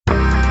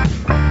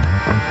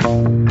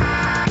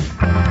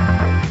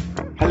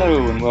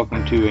Hello and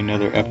welcome to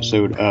another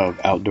episode of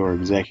Outdoor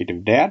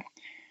Executive Dad,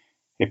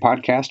 a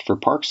podcast for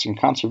parks and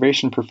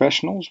conservation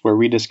professionals where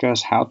we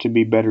discuss how to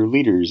be better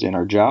leaders in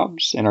our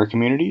jobs, in our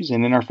communities,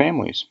 and in our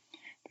families.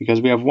 Because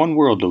we have one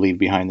world to leave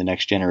behind the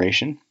next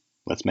generation,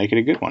 let's make it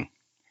a good one.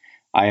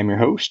 I am your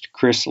host,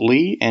 Chris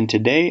Lee, and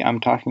today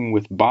I'm talking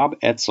with Bob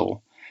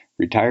Etzel,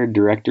 retired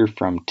director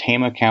from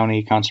Tama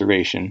County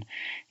Conservation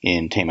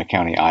in Tama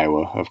County,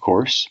 Iowa, of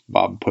course.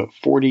 Bob put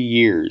 40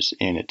 years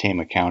in at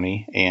Tama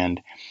County,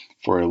 and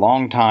for a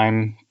long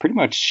time, pretty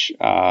much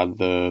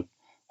the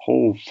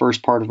whole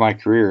first part of my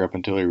career up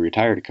until he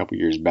retired a couple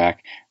years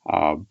back,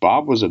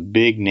 Bob was a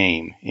big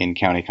name in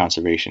county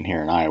conservation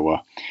here in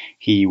Iowa.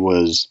 He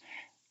was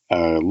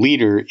a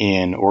leader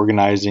in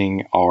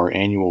organizing our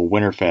annual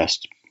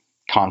Winterfest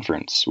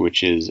conference,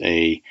 which is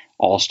a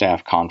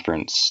all-staff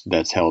conference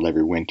that's held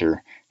every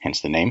winter,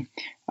 hence the name,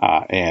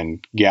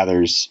 and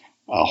gathers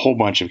a whole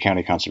bunch of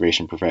county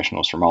conservation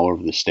professionals from all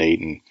over the state,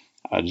 and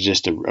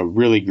just a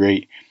really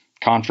great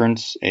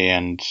conference.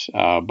 And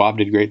Bob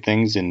did great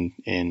things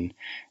in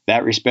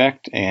that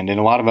respect, and in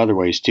a lot of other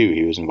ways too.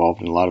 He was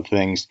involved in a lot of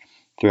things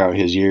throughout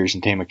his years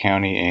in Tama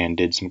County and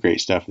did some great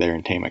stuff there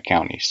in Tama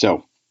County.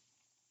 So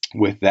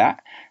with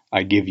that,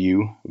 I give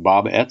you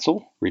Bob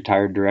Etzel,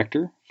 retired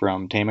director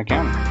from Tama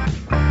County.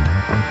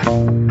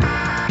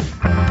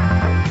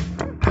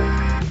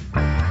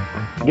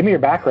 Give me your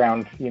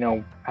background.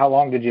 How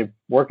long did you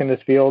work in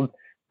this field?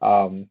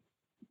 And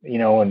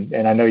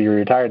I know you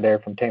retired there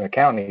from Tama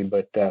County,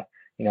 but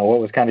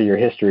what was kind of your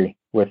history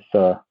with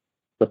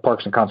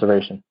parks and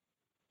conservation?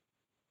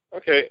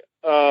 Okay.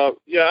 I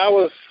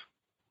was.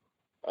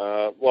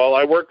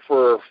 I worked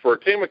for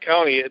Tama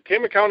County.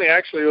 Tama County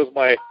actually was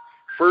my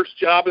first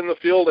job in the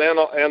field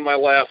and my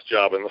last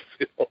job in the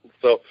field.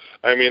 So,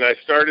 I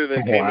started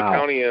in Tama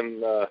County in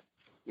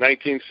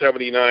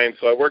 1979.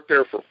 So I worked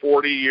there for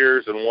 40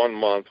 years and 1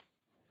 month.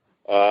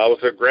 I was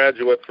a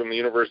graduate from the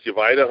University of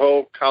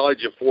Idaho,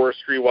 College of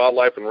Forestry,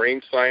 Wildlife, and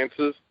Range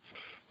Sciences.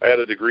 I had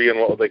a degree in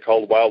what they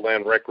called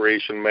wildland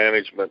recreation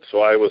management. So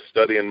I was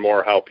studying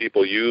more how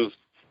people use,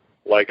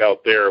 like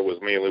out there, it was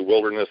mainly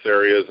wilderness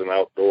areas and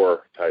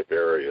outdoor type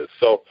areas.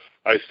 So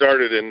I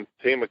started in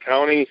Tama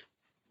County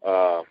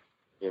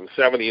in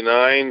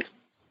 79.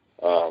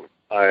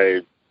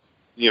 I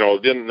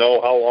didn't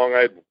know how long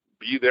I'd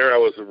be there. I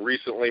was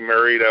recently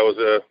married. I was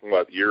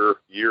year.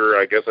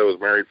 I guess I was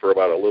married for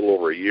about a little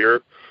over a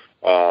year.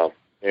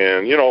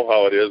 And you know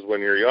how it is when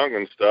you're young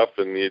and stuff,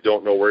 and you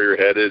don't know where you're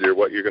headed or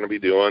what you're going to be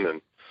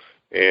doing.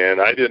 And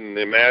I didn't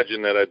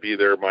imagine that I'd be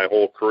there my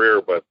whole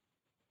career, but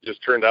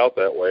just turned out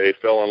that way.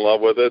 Fell in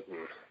love with it,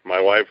 and my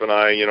wife and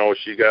I,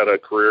 she got a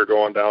career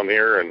going down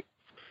here,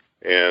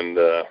 and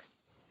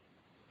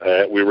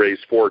we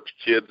raised 4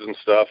 kids and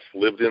stuff.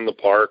 Lived in the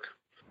park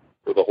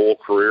for the whole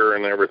career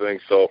and everything.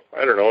 So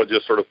I don't know,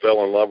 just sort of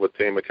fell in love with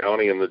Tama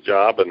County and the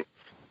job, and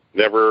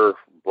never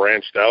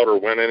branched out or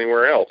went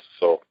anywhere else.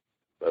 So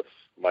that's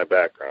my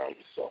background.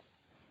 So.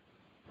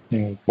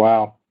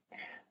 Wow.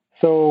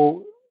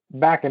 So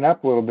backing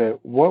up a little bit,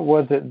 what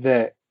was it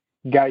that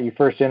got you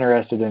first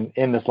interested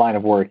in this line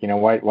of work?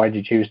 Why did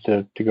you choose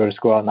to go to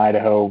school out in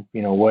Idaho?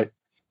 What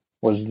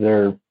was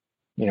there,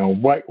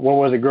 what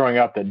was it growing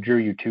up that drew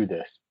you to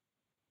this?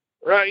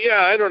 Right.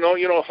 Yeah. I don't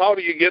know. How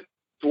do you get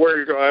to where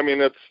you're going?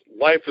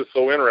 Life is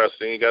so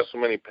interesting. You got so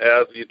many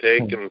paths you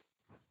take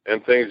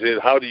and things.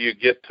 How do you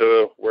get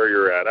to where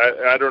you're at?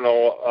 I don't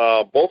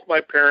know. Both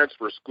my parents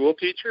were school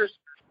teachers,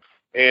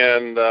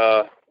 and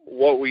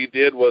what we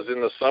did was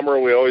in the summer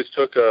we always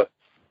took a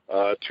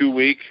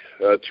 2-week,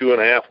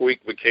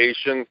 2.5-week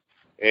vacation,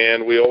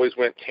 and we always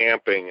went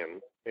camping.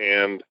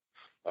 And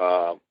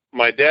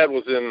my dad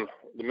was in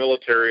the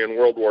military in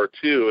World War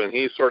II, and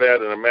he sort of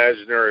had an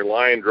imaginary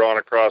line drawn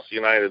across the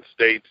United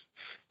States.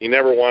 He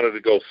never wanted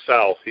to go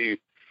south.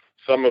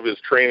 Some of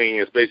his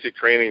basic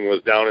training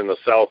was down in the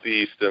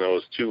southeast, and it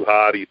was too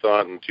hot, he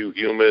thought, and too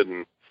humid.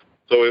 And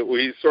so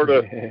we sort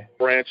of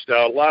branched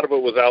out. A lot of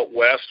it was out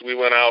west. We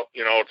went out,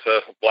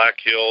 to Black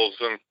Hills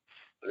and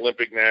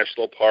Olympic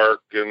National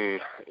Park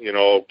and,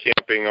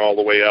 camping all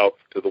the way out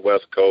to the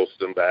West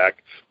Coast and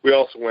back. We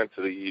also went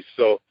to the east.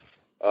 So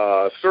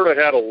sort of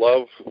had a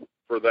love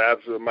for that.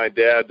 My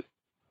dad,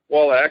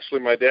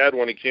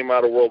 when he came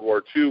out of World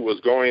War II, was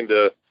going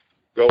to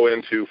go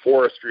into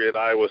forestry at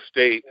Iowa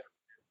State,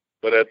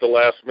 but at the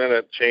last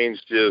minute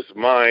changed his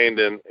mind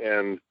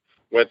and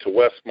went to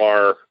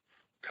Westmar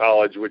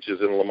College, which is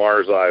in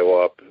Lamar's,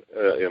 Iowa, up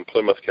in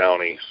Plymouth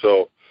County.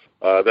 So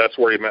that's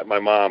where he met my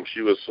mom.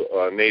 She was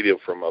a native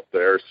from up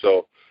there.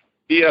 So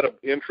he had an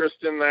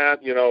interest in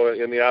that,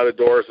 in the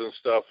outdoors and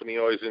stuff, and he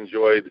always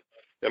enjoyed,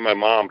 and my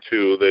mom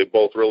too, they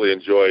both really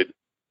enjoyed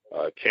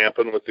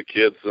camping with the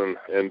kids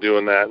and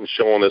doing that and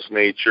showing us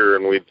nature.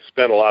 And we'd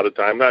spent a lot of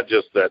time, not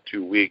just that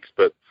 2 weeks,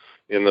 but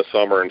in the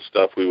summer and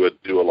stuff, we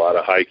would do a lot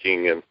of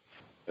hiking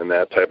and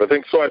that type of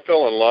thing. So I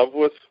fell in love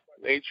with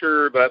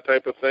nature, that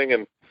type of thing.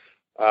 And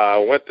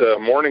went to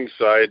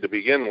Morningside to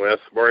begin with,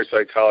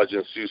 Morningside College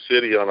in Sioux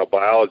City, on a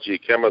biology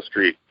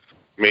chemistry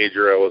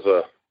major. I was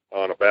a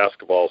on a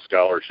basketball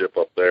scholarship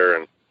up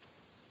there,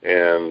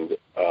 and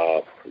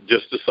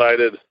just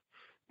decided.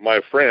 My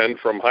friend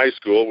from high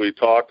school, we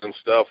talked and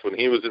stuff. When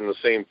he was in the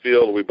same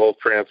field, we both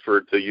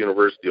transferred to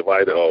University of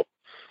Idaho.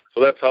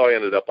 So that's how I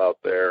ended up out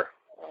there.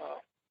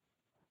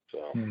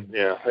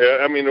 Yeah,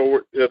 I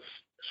mean, it's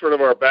sort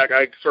of our back.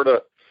 I sort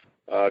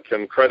of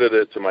can credit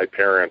it to my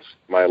parents,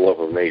 my love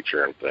of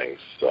nature and things.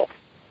 So.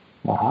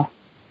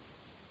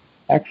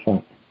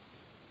 Excellent.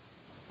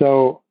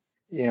 So,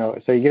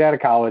 so you get out of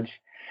college,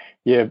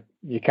 you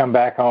come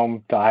back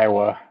home to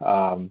Iowa.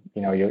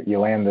 You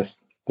land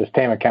this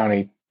Tama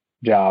County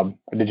job.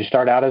 Did you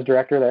start out as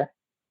director there?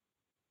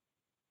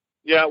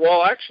 Yeah,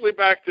 well, actually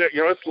back then,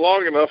 it's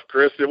long enough,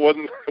 Chris. We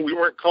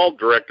weren't called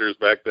directors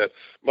back then.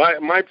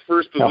 My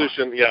first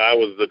position, I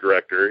was the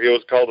director. It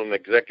was called an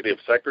executive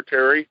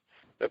secretary.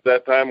 At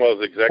that time, I was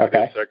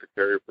executive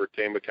secretary for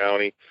Tama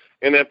County.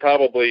 And then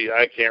probably,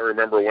 I can't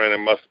remember when, it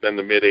must have been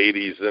the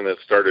mid-'80s, and it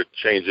started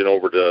changing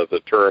over to the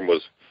term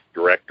was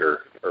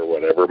director or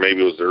whatever. Maybe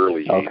it was the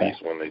early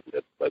 80s when they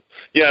did. But,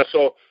 yeah,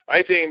 so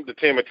I came to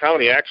Tama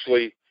County,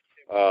 actually.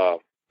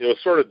 It was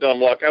sort of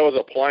dumb luck. I was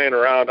applying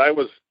around.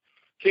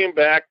 Came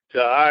back to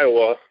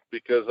Iowa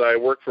because I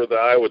worked for the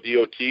Iowa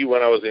DOT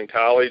when I was in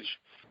college.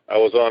 I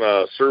was on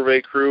a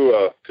survey crew,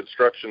 a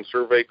construction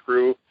survey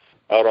crew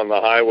out on the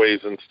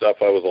highways and stuff.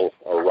 I was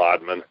a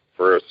rodman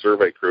for a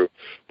survey crew.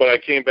 But I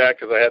came back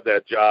because I had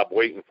that job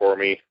waiting for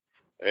me.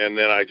 And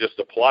then I just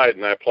applied,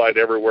 and I applied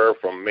everywhere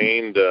from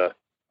Maine to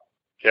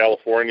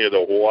California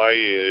to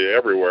Hawaii,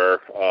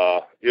 everywhere.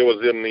 It was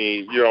in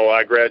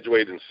I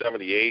graduated in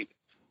 78.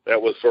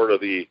 That was sort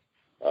of the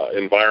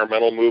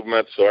environmental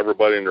movement, so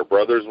everybody and their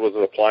brothers was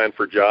applying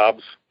for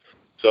jobs.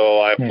 So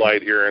I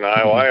applied here in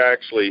Iowa. I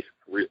actually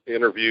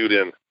interviewed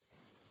in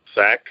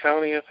Sac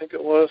County, I think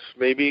it was,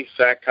 maybe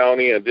Sac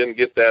County, and didn't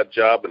get that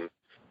job, and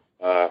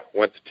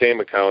went to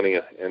Tama County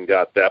and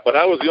got that. But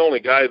I was the only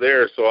guy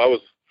there, so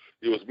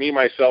it was me,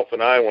 myself,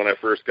 and I when I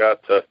first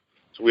got to.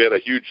 So we had a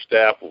huge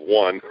staff of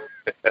one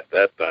at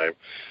that time.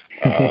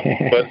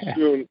 But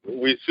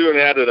we soon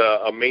added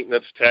a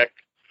maintenance tech.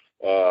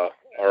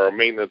 Or a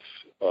maintenance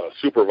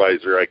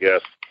supervisor, I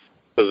guess,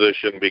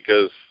 position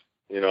because,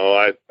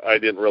 I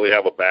didn't really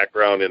have a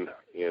background in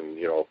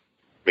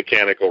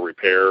mechanical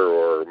repair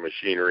or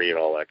machinery and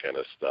all that kind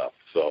of stuff.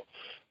 So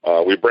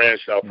we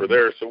branched out for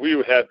there. So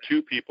we had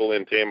two people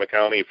in Tama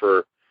County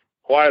for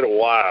quite a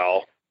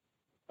while.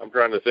 I'm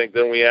trying to think.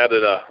 Then we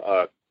added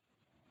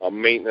a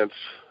maintenance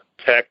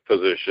tech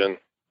position,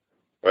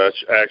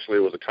 which actually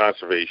was a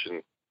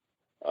conservation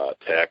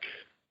tech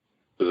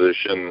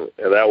position,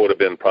 and that would have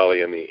been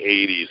probably in the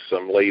 80s,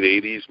 some late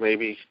 80s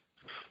maybe.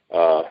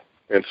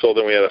 And so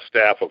then we had a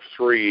staff of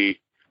 3,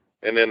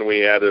 and then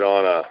we added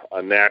on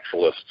a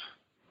naturalist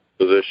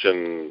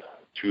position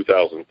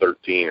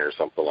 2013 or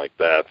something like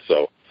that.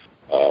 So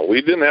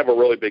we didn't have a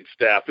really big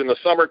staff. In the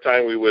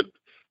summertime, we would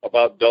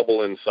about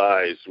double in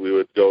size. We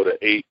would go to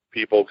 8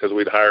 people because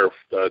we'd hire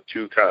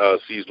 2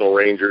 seasonal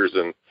rangers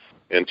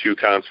and 2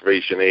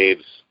 conservation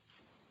aides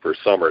for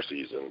summer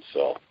season.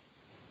 So,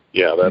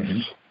 yeah, that's...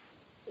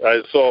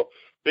 So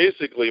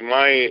basically,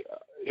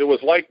 it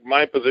was like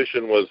my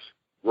position was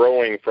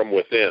growing from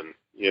within.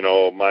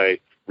 My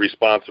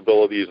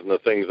responsibilities and the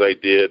things I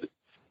did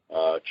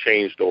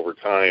changed over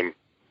time.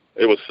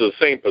 It was the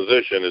same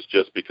position. It's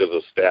just because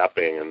of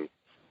staffing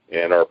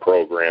and our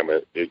program,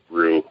 it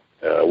grew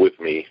with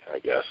me, I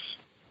guess.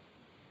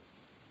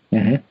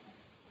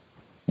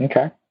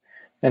 Okay.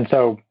 And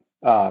so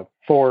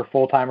 4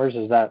 full-timers,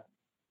 is that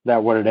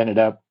what it ended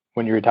up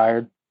when you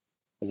retired?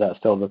 Is that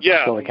still the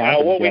count?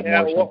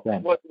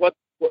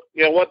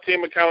 What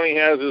Tama County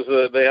has is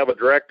they have a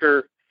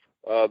director,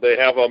 they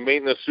have a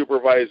maintenance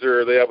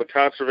supervisor, they have a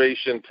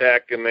conservation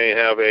tech, and they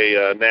have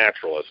a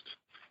naturalist,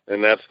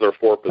 and that's their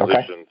 4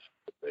 positions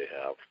that they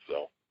have.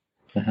 So.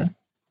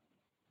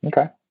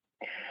 Okay.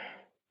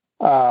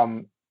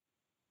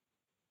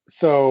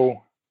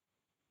 So,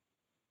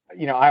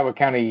 Iowa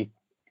County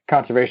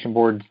Conservation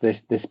Boards,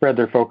 they spread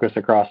their focus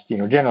across,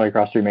 generally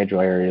across 3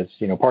 major areas,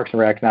 Parks and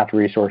Rec,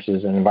 natural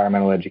resources, and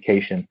environmental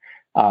education.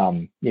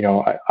 I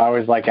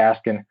always like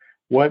asking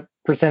what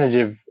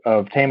percentage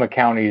of Tama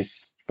County's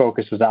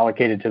focus was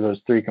allocated to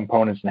those 3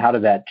 components, and how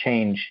did that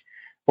change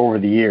over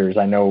the years?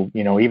 I know,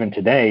 even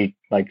today,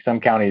 like some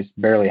counties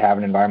barely have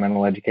an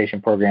environmental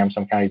education program.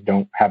 Some counties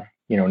don't have,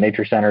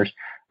 nature centers.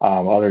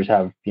 Others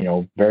have,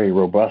 very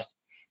robust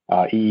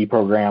EE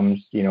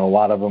programs. A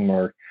lot of them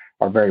are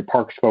very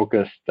parks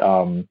focused,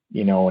 and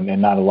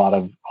not a lot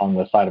of on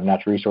the side of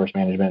natural resource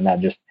management.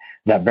 And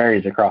that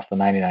varies across the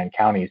 99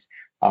 counties.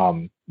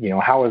 How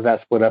was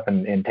that split up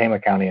in Tama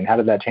County, and how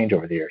did that change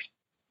over the years?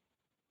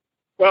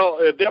 Well,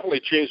 it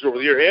definitely changed over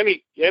the year.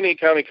 Any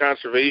county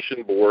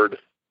conservation board,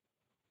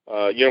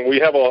 we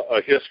have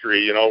a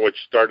history, which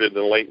started in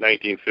the late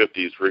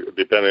 1950s,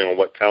 depending on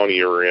what county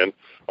you're in.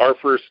 Our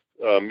first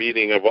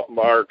meeting of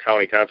our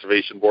county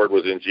conservation board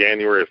was in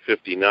January of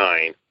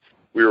 59.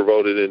 We were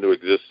voted into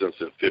existence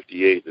in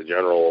 58, the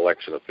general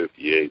election of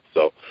 58.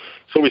 So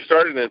we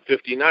started in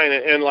 59,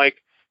 and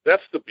like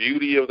that's the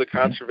beauty of the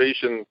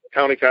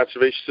county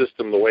conservation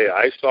system. The way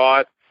I saw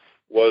it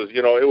was,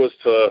 it was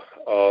to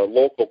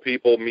local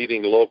people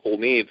meeting local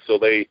needs. So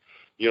they,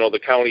 the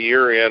county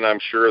you're in, I'm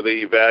sure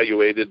they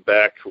evaluated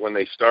back when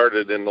they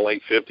started in the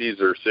late 50s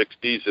or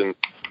 60s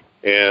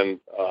and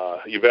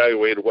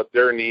evaluated what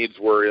their needs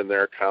were in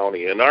their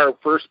county. And our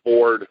first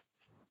board,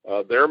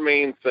 their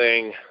main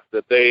thing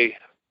that they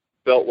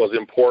felt was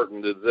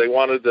important is they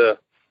wanted to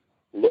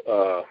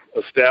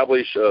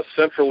establish a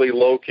centrally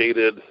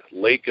located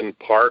lake and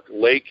park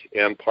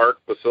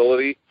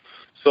facility.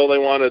 So they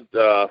wanted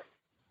to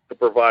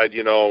provide,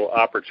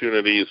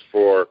 opportunities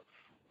for,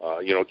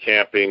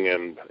 camping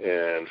and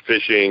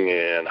fishing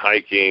and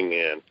hiking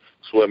and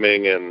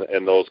swimming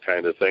and those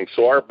kind of things.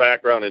 So our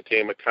background in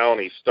Tama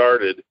County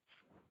started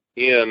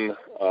in,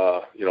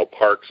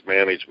 parks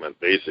management,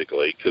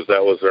 basically, because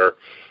that was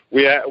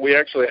we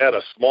actually had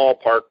a small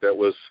park that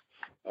was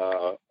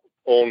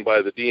owned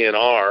by the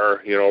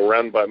DNR,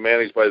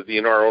 managed by the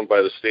DNR, owned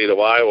by the state of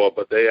Iowa,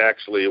 but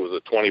it was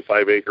a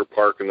 25-acre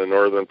park in the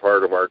northern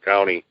part of our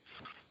county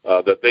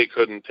that they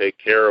couldn't take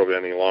care of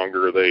any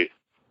longer. They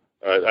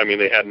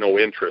had no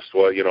interest.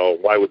 Well,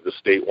 why would the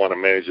state want to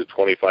manage a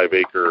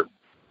 25-acre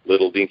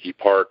little dinky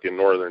park in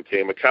northern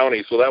Tama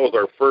County? So that was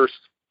our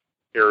first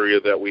area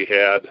that we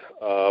had.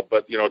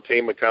 But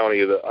Tama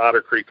County, the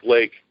Otter Creek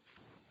Lake,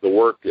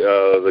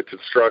 the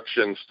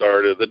construction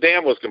started. The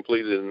dam was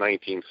completed in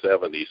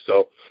 1970.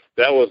 So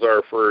that was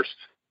our first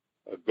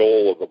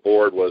goal of the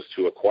board, was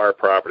to acquire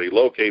property,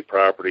 locate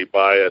property,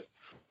 buy it,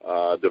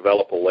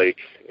 develop a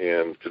lake,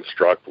 and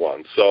construct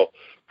one. So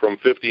from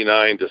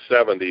 59 to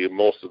 70,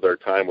 most of their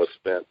time was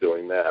spent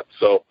doing that.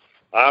 So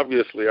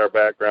obviously our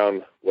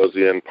background was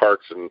in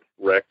Parks and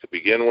Rec to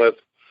begin with.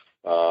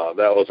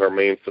 That was our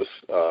main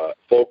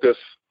focus.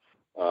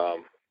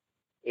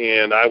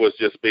 And I was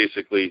just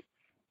basically,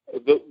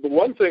 the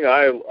one thing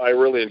I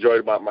really enjoyed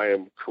about my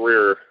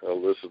career,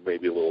 this is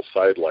maybe a little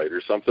sidelight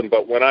or something,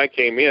 but when I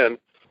came in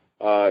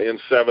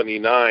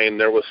 79,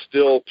 there was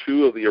still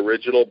two of the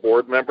original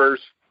board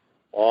members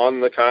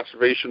on the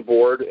conservation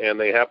board, and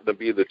they happened to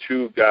be the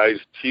two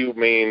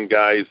main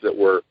guys that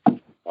were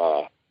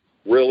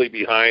really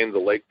behind the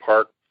lake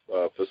park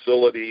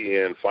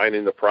facility and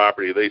finding the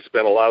property. They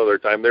spent a lot of their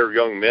time, they were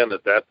young men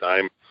at that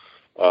time,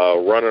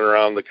 running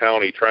around the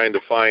county trying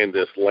to find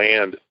this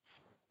land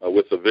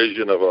with the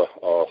vision of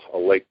a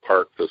lake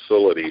park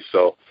facility.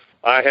 So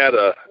I had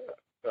a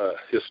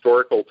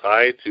historical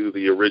tie to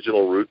the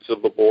original roots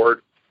of the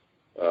board,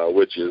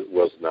 which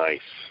was nice.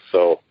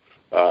 So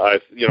wow.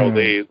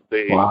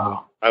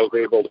 I was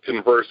able to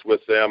converse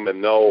with them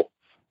and know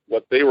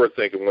what they were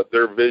thinking, what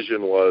their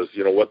vision was,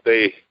 what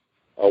they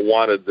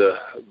wanted the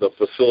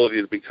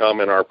facility to become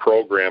and our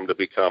program to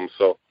become.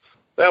 So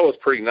that was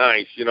pretty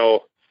nice.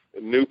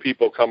 New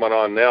people coming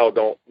on now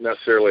don't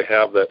necessarily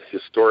have that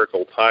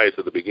historical tie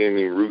to the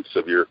beginning roots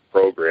of your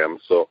program.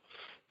 So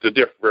to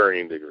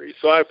varying degrees.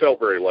 So I felt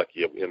very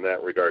lucky in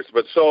that regards.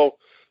 But so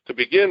to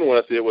begin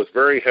with, it was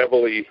very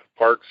heavily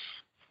Parks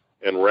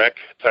and Rec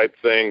type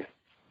thing.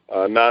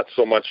 Not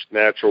so much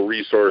natural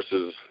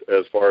resources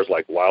as far as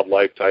like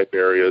wildlife type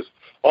areas.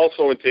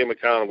 Also in Tama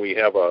County, we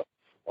have a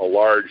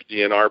large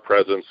DNR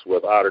presence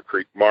with Otter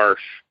Creek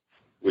Marsh,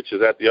 which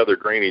is at the other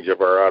drainage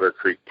of our Otter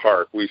Creek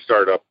Park. We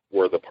start up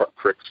where the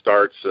creek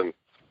starts, and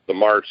the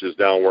marsh is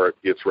down where it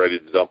gets ready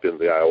to dump into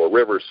the Iowa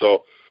River.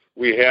 So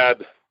we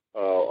had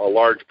a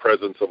large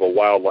presence of a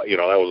wildlife, that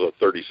was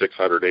a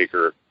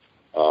 3,600-acre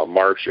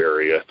marsh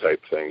area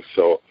type thing.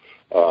 So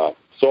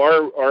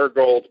our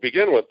goal to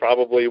begin with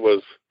probably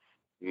was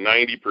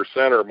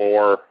 90% or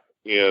more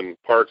in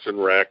Parks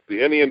and Rec.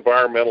 Any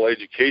environmental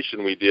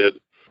education we did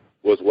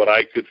was what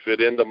I could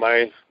fit into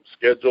my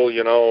schedule.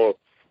 You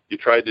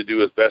tried to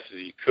do as best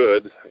as you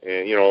could,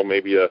 and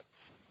maybe a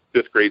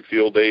 5th grade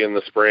field day in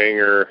the spring,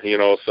 or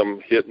some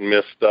hit and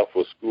miss stuff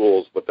with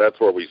schools, but that's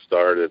where we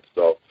started.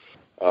 So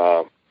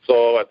to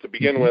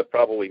begin with,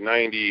 probably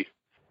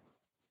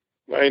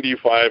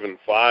 95 and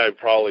 5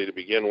 probably to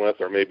begin with,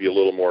 or maybe a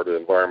little more to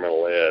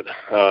environmental ed.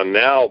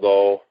 Now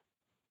though,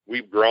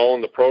 we've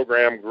grown, the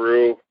program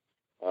grew.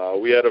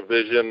 We had a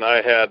vision.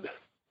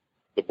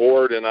 The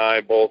board and I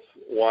both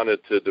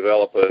wanted to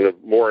develop a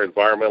more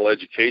environmental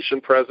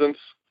education presence.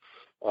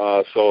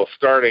 So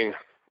starting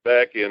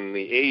back in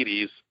the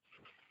 80s,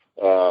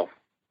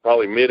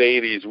 probably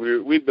mid-80s,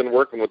 we've been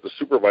working with the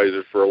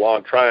supervisors for a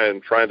long time,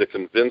 trying to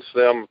convince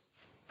them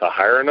to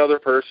hire another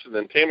person.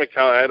 In Tama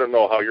County, I don't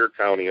know how your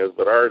county is,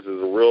 but ours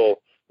is a real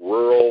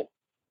rural,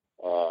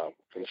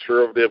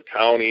 conservative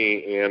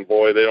county, and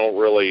boy, they don't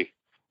really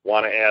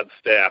want to add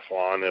staff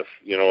on if,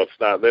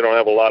 they don't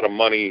have a lot of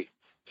money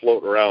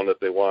floating around that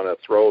they want to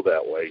throw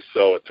that way.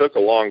 So it took a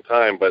long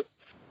time, but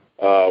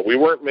we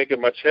weren't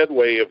making much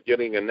headway of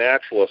getting a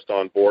naturalist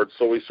on board,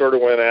 so we sort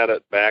of went at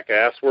it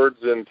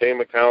back-asswards in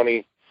Tama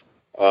County.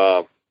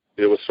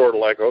 It was sort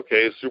of like,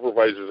 okay,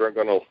 supervisors aren't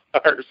going to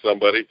hire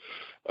somebody.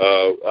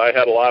 I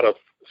had a lot of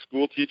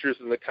school teachers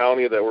in the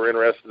county that were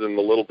interested in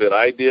the little bit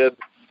I did,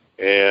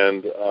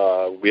 and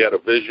we had a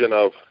vision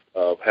of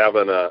of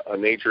having a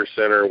nature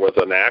center with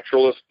a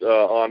naturalist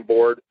on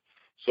board.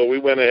 So we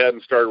went ahead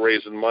and started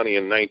raising money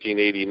in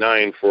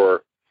 1989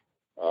 for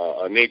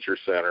a nature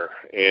center,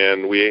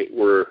 and we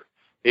were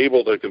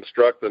able to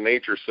construct the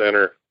nature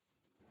center.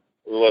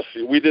 Let's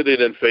see, we did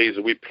it in phases.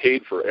 We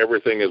paid for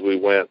everything as we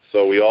went,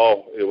 so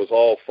it was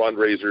all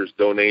fundraisers,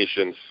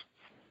 donations,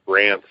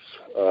 grants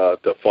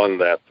to fund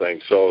that thing.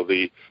 So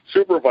the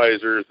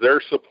supervisors,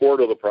 their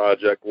support of the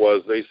project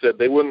was, they said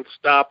they wouldn't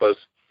stop us,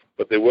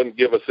 but they wouldn't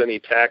give us any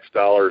tax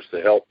dollars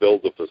to help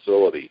build the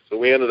facility. So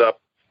we ended up,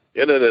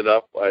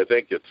 I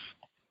think it's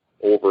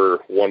over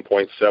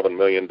 $1.7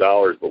 million,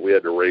 but we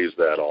had to raise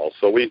that all.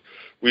 So we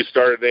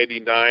started in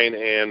 89,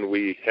 and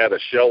we had a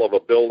shell of a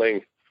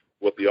building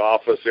with the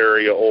office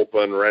area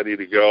open, ready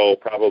to go,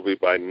 probably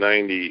by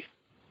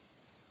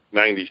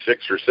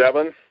 96 or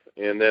 7.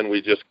 And then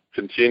we just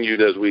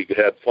continued as we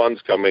had funds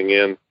coming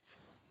in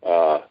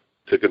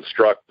to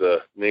construct the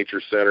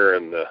nature center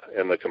and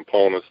the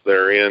components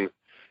therein.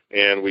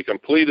 And we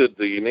completed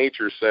the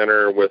nature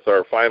center with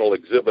our final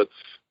exhibits,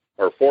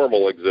 our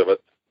formal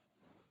exhibit,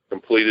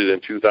 completed in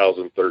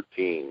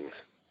 2013.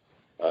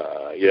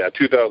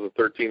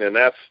 2013, and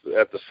that's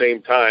at the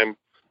same time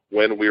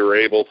when we were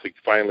able to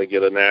finally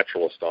get a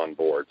naturalist on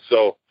board.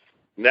 So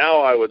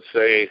now I would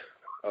say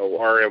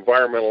our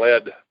environmental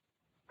ed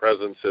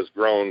presence has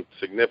grown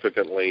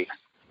significantly.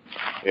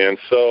 And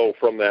so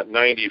from that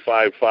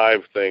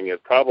 95.5 thing,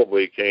 it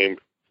probably came,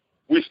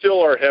 we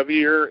still are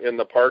heavier in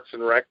the parks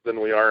and rec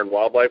than we are in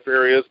wildlife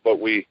areas, but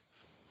we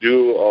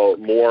do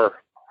more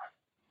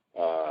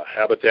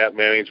habitat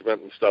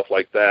management and stuff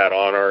like that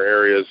on our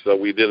areas. So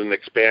we did an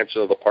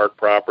expansion of the park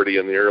property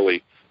in the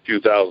early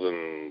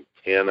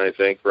 2010, I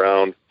think,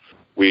 round.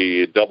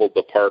 We doubled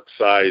the park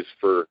size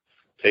for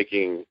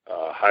taking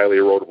highly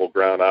erodible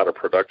ground out of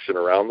production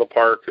around the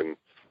park and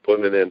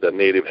putting it into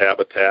native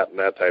habitat and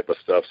that type of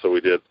stuff. So we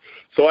did.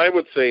 So I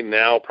would say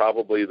now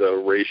probably the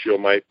ratio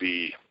might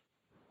be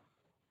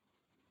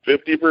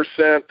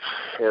 50%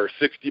 or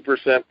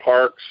 60%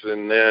 parks,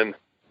 and then,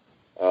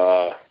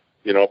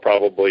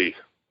 probably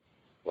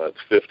that's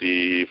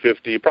 50,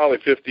 probably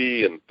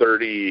 50 and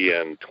 30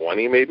 and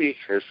 20 maybe.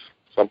 There's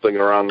something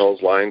around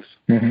those lines.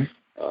 Mm-hmm.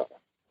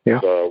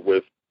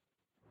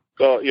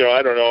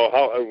 I don't know,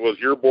 how was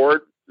your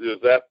board? Is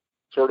that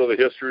sort of the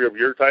history of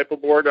your type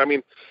of board? I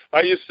mean,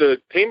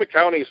 Tama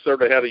County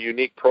sort of had a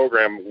unique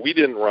program. We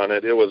didn't run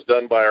it. It was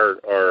done by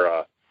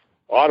our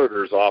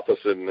auditor's office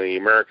in the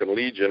American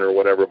Legion or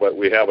whatever, but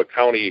we have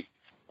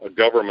a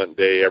government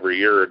day every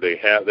year. They've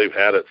had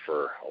it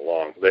for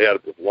they had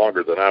it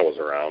longer than I was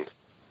around.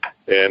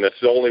 And it's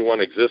the only one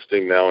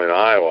existing now in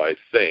Iowa, I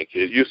think.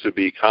 It used to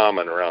be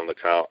common around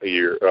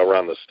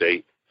the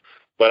state.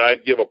 But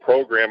I'd give a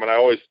program, and I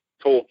always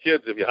told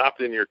kids, if you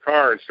hopped in your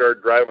car and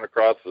started driving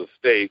across the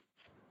state,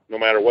 no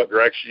matter what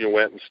direction you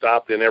went, and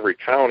stopped in every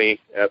county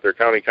at their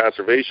county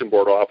conservation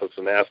board office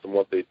and asked them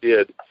what they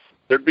did,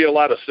 there'd be a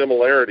lot of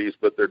similarities,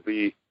 but there'd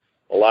be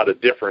a lot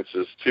of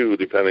differences too,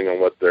 depending on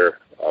what their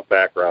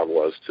background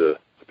was to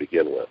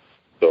begin with.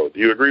 So do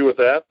you agree with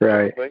that?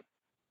 Right.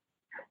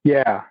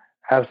 Yeah,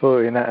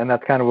 absolutely. And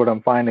that's kind of what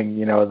I'm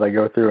finding, as I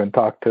go through and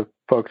talk to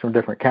folks from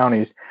different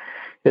counties,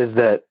 is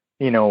that,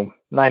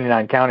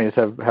 99 counties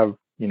have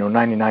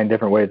 99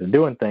 different ways of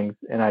doing things.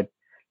 And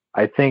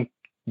I think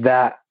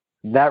that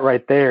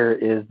right there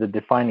is the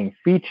defining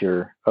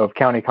feature of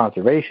county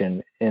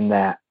conservation, in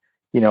that,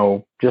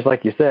 just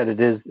like you said, it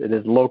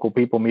is local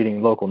people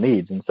meeting local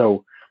needs. And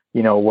so,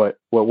 what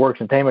works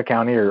in Tama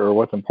County or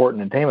what's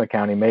important in Tama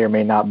County may or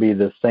may not be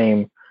the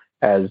same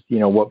as,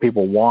 what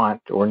people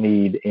want or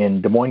need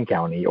in Des Moines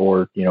County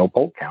or,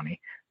 Polk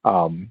County.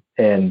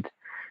 And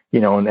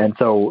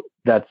so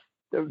that's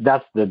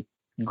the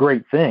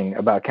great thing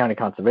about county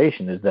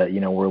conservation, is that,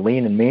 we're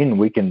lean and mean, and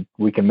we can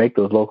make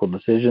those local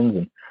decisions.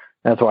 And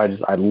that's why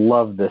I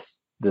love this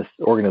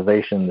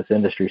organization, this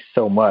industry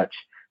so much.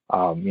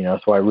 So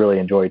I really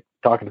enjoy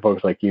talking to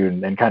folks like you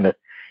and kind of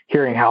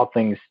hearing how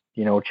things,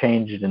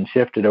 changed and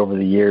shifted over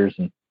the years.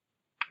 And,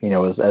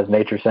 as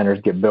nature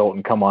centers get built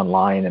and come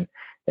online,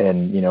 and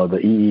the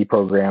EE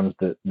programs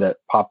that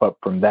pop up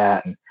from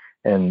that,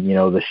 and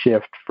the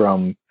shift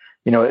from,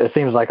 it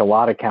seems like a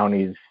lot of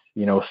counties,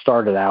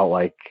 started out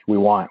like, we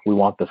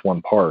want this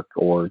one park,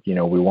 or,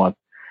 we want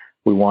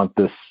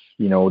this,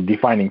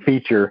 defining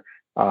feature.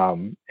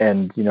 And,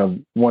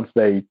 once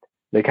they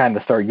kind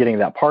of start getting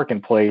that park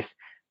in place,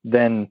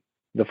 then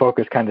the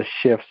focus kind of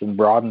shifts and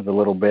broadens a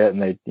little bit,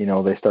 and they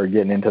start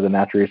getting into the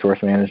natural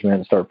resource management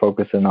and start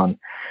focusing on,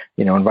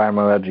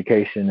 environmental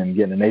education and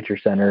getting a nature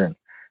center. And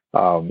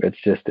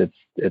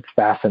it's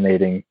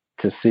fascinating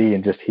to see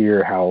and just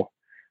hear how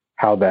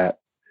that,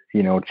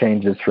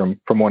 changes from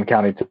one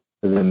county to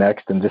the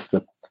next, and just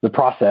the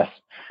process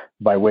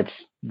by which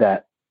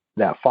that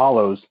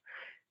follows.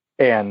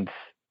 And,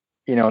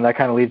 and that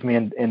kind of leads me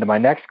into my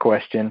next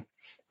question.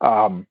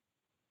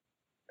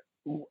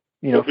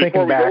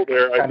 Thinking back,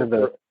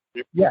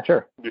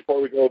 sure.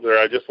 Before we go there,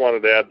 I just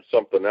wanted to add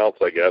something else,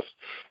 I guess.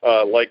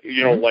 Like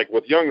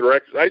with young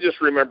directors, I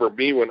just remember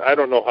me when, I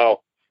don't know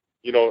how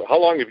how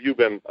long have you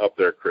been up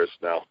there, Chris,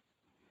 now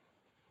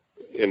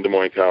in Des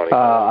Moines County?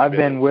 I've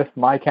been with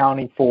my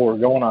county for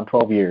going on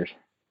 12 years.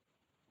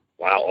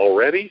 Wow,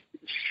 already?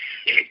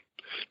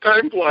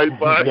 Time flies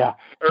by. Yeah.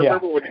 I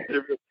remember when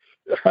you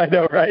I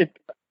know, right?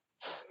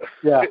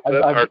 Yeah,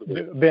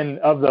 I've been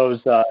of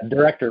those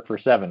director for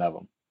 7 of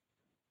them.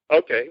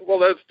 Okay, well,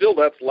 that's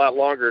a lot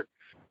longer.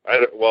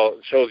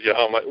 It shows you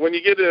how much. When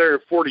you get in there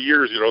 40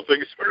 years,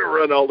 things sort of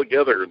run all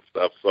together and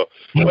stuff. So,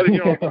 but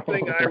the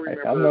thing I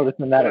remember, I'm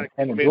noticing that at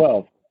 10 and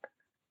 12.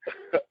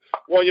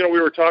 Well, we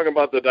were talking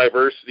about the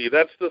diversity.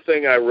 That's the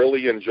thing I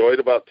really enjoyed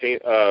about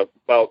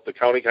the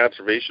County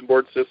Conservation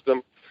Board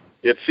system.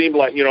 It seemed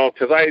like,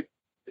 because I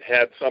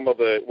had some of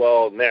the,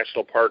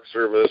 National Park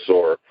Service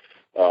or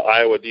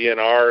Iowa DNR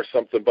or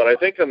something, but I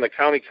think on the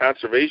county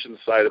conservation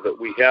side of it,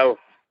 we have,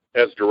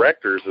 as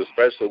directors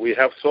especially, we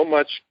have so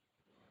much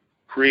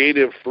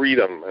creative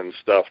freedom and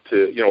stuff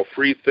to,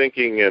 free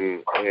thinking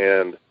and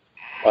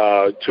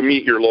to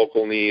meet your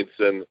local needs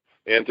and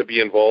to be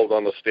involved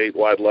on the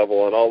statewide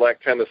level and all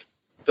that kind of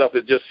stuff.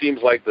 It just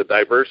seems like the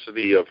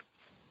diversity of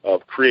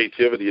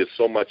creativity is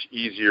so much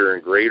easier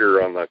and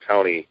greater on the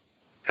county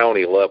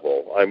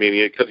level. I mean,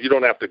 because you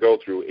don't have to go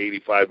through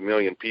 85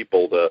 million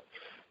people to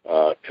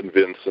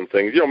convince and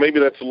things. Maybe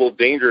that's a little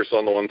dangerous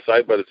on the one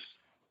side, but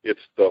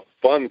it's the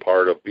fun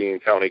part of being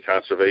county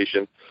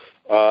conservation.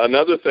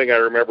 Another thing I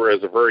remember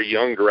as a very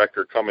young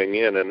director coming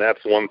in, and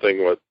that's one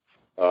thing with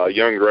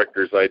young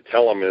directors I'd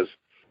tell them is,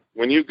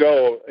 when you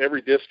go,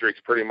 every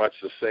district's pretty much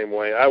the same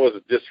way. I was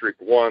at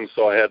District 1,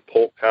 so I had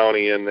Polk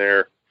County in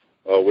there,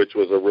 which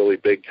was a really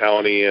big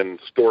county, and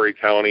Story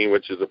County,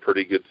 which is a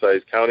pretty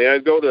good-sized county.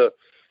 I'd go to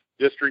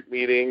district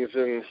meetings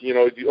and,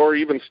 or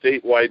even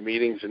statewide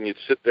meetings, and you'd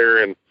sit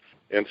there and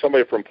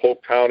somebody from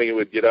Polk County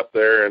would get up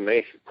there, and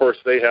they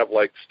have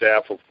like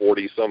staff of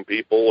 40-some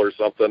people or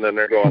something, and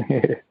they're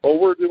going, oh,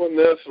 we're doing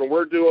this and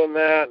we're doing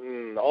that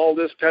and all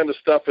this kind of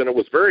stuff. And it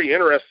was very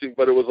interesting,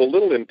 but it was a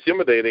little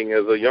intimidating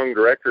as a young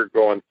director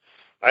going,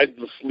 I'd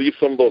just leave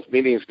some of those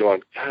meetings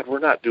going, God, we're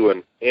not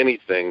doing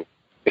anything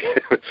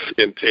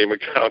in Tama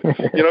County,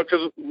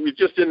 because we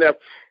just didn't have,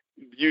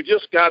 you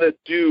just got to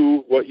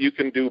do what you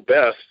can do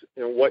best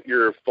and what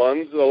your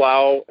funds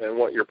allow and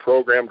what your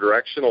program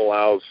direction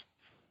allows.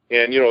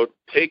 And,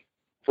 take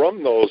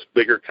from those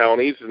bigger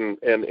counties and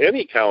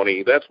any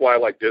county. That's why I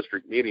like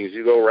district meetings.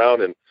 You go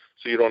around and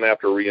so you don't have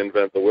to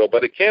reinvent the wheel.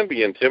 But it can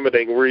be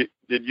intimidating.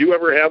 Did you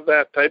ever have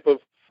that type of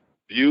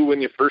view when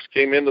you first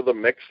came into the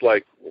mix?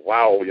 Like,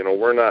 wow,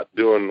 we're not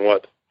doing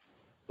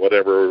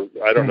whatever.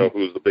 I don't know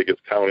who's the biggest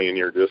county in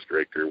your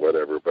district or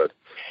whatever, but.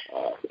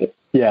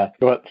 Yeah,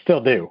 well,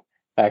 still do,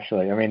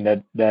 actually. I mean,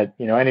 that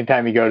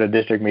anytime you go to a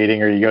district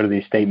meeting or you go to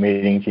these state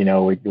meetings,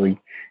 we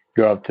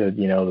go up to,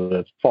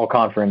 the fall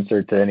conference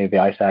or to any of the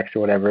ISACs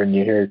or whatever, and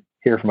you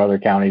hear from other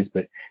counties.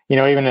 But,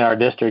 even in our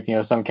district,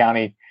 some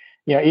county,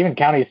 even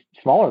counties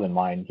smaller than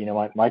mine,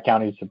 my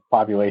county's a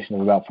population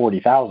of about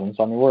 40,000.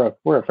 So, I mean,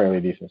 we're a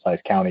fairly decent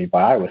sized county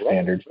by Iowa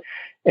standards.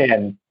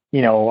 And,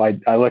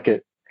 I look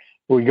at,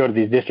 we go to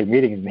these district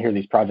meetings and hear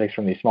these projects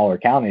from these smaller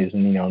counties,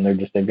 and,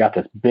 and they've got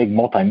this big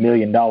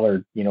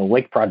multi-million-dollar,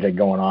 lake project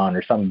going on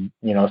or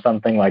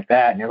something like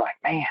that. And you're like,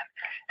 man,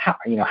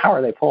 how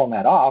are they pulling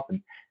that off?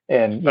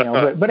 And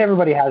but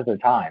everybody has their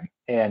time,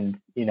 and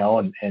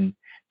and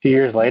 2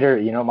 years later,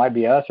 it might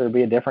be us or it'd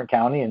be a different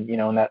county, and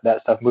and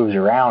that stuff moves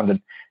around,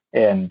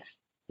 and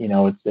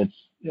it's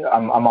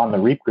I'm on the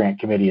REAP grant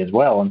committee as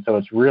well, and so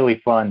it's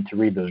really fun to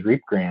read those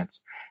REAP grants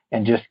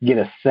and just get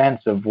a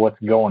sense of what's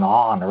going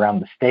on around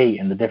the state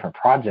and the different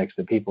projects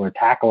that people are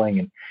tackling,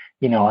 and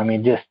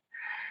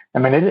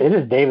it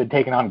is David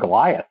taking on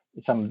Goliath,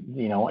 and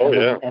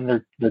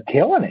they're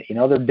killing it,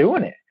 they're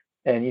doing it.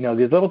 And,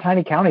 these little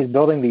tiny counties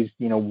building these,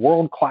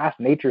 world-class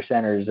nature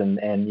centers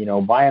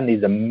and buying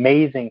these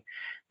amazing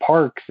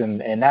parks and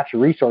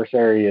natural resource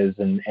areas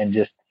and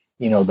just,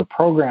 the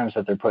programs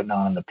that they're putting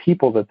on and the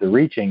people that they're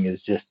reaching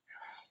is just,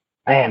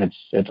 man,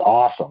 it's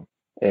awesome.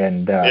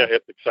 And yeah,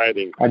 it's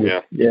exciting.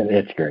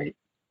 It's great.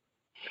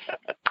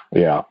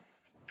 Yeah.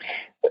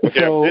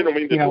 So,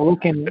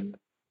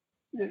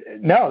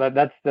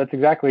 that's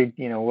exactly,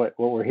 what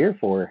we're here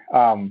for.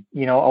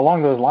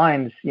 Along those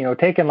lines,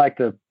 taking like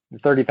the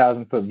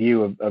 30,000-foot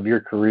view of your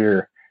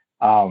career,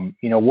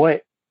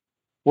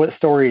 what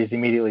stories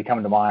immediately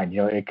come to mind?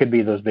 It could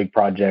be those big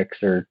projects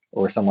or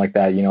something like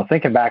that.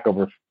 Thinking back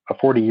over a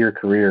 40-year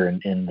career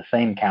in the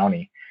same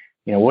county,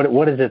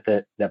 what is it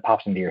that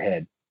pops into your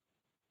head?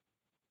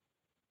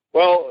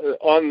 Well,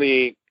 on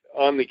the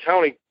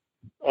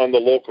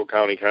local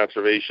county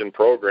conservation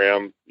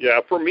program, yeah,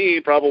 for me,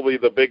 probably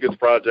the biggest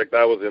project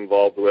I was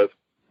involved with.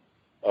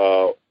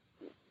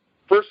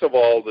 First of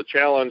all, the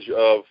challenge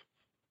of,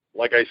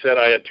 like I said,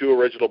 I had 2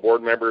 original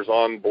board members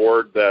on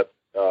board that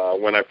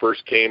when I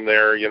first came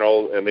there,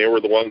 and they were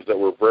the ones that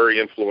were very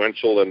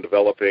influential in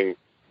developing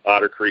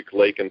Otter Creek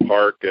Lake and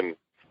Park, and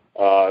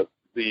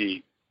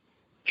the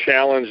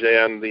challenge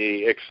and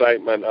the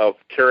excitement of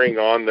carrying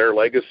on their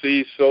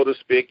legacy, so to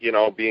speak,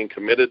 being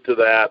committed to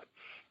that,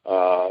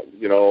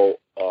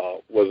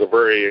 was a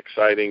very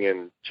exciting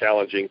and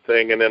challenging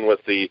thing. And then with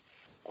the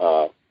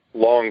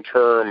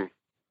long-term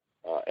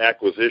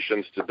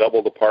acquisitions to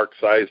double the park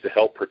size to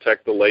help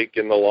protect the lake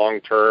in the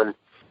long term,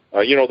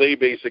 they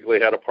basically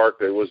had a park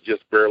that was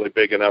just barely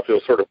big enough. It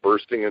was sort of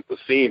bursting at the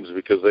seams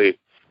because they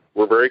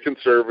were very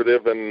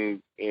conservative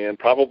and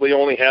probably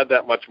only had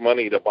that much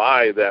money to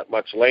buy that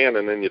much land,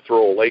 and then you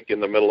throw a lake in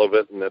the middle of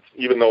it, and that's,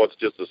 even though it's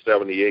just a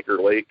 70-acre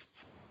lake,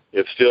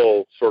 it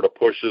still sort of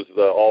pushes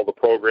all the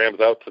programs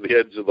out to the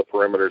edge of the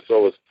perimeter.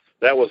 So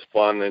that was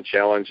fun and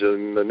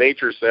challenging. The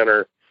Nature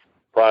Center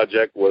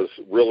project was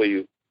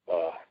really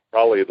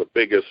probably the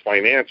biggest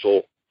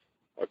financial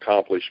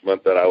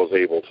accomplishment that I was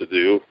able to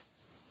do.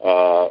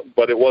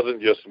 But it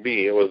wasn't just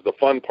me. It was the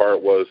fun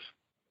part was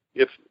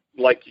it's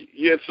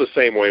the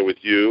same way with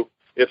you.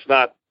 It's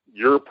not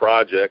your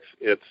projects.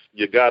 It's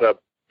you gotta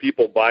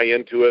people buy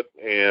into it,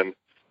 and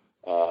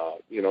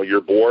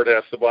your board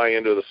has to buy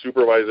into it. The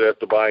supervisor has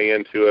to buy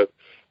into it.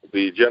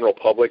 The general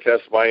public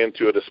has to buy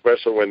into it,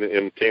 especially when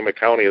in Tama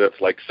County that's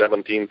like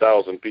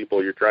 17,000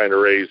 people. You're trying to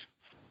raise,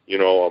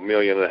 $1.5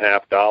 million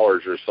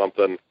or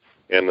something,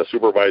 and the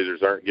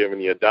supervisors aren't giving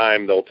you a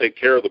dime. They'll take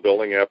care of the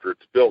building after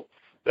it's built.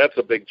 That's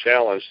a big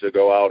challenge to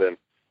go out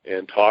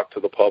and talk to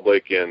the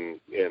public and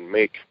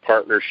make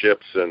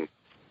partnerships and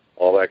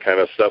all that kind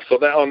of stuff. So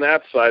that on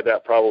that side,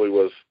 that probably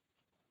was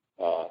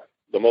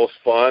the most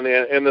fun.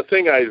 And the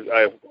thing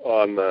I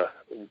on the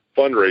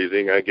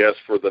fundraising, I guess,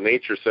 for the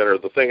Nature Center,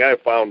 the thing I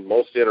found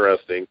most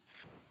interesting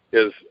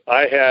is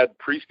I had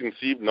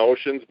preconceived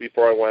notions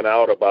before I went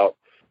out about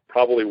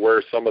probably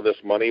where some of this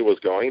money was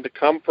going to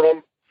come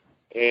from.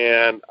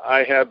 And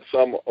I had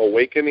some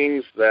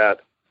awakenings that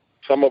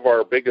some of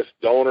our biggest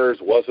donors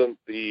wasn't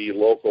the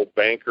local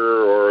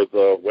banker or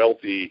the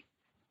wealthy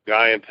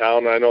guy in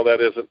town. I know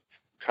that isn't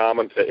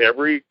common to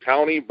every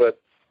county, but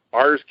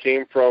ours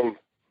came from,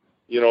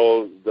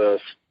 the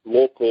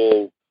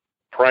local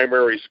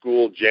primary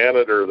school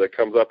janitor that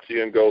comes up to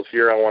you and goes,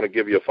 "Here, I want to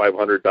give you a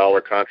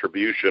 $500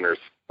 contribution," or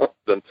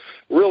something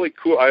really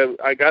cool.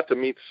 I got to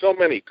meet so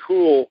many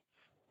cool,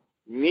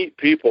 neat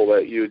people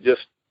that you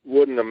just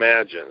wouldn't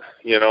imagine,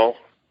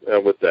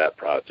 with that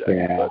project.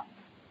 Yeah.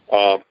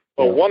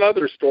 But one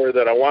other story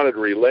that I wanted to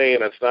relay,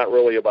 and it's not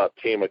really about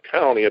Tama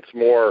County, it's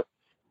more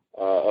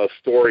a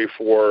story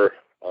for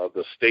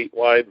the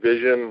statewide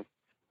vision,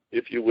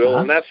 if you will.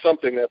 And that's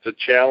something that's a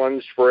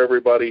challenge for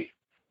everybody,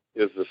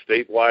 is the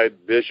statewide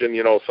vision.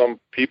 Some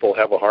people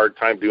have a hard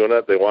time doing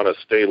it. They want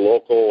to stay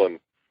local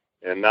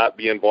and not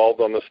be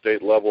involved on the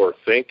state level or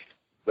think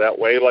that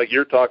way. Like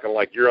you're talking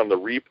like you're on the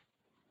REAP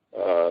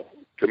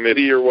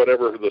committee or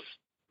whatever,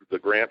 the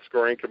grant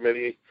scoring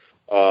committee.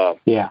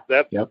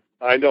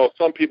 I know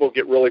some people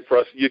get really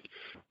frustrated.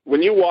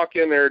 When you walk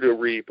in there to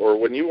REAP, or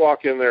when you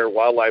walk in there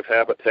Wildlife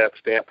Habitat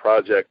Stamp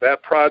Project,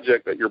 that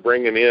project that you're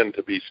bringing in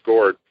to be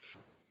scored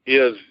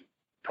is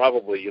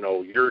probably,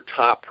 your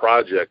top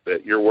project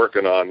that you're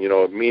working on.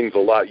 It means a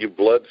lot. You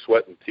blood,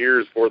 sweat, and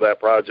tears for that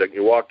project.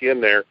 You walk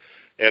in there,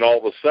 and all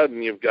of a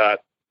sudden you've got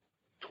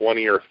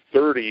 20 or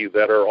 30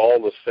 that are all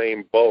the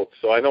same boat.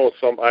 So I know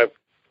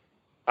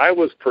I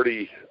was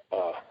pretty,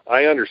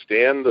 I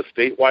understand the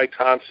statewide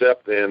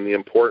concept and the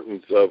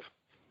importance of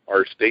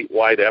our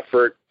statewide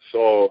effort.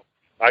 So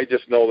I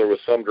just know there was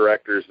some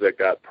directors that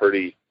got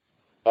pretty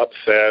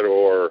upset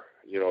or,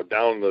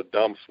 down in the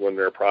dumps when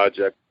their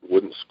project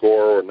wouldn't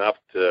score enough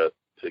to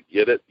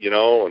get it,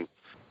 and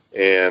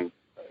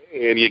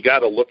you got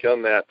to look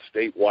on that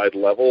statewide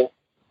level.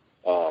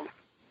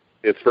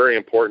 It's very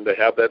important to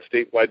have that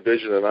statewide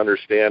vision and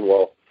understand,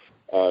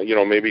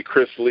 maybe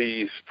Chris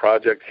Lee's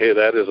project, hey,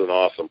 that is an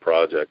awesome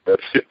project.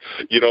 That's,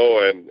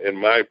 and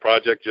my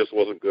project just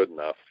wasn't good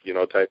enough,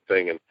 type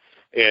thing.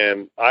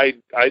 And I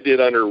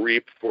did under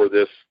REAP for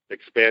this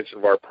expansion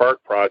of our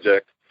park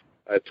project.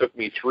 It took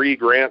me 3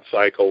 grant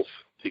cycles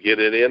to get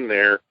it in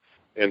there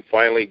and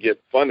finally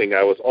get funding.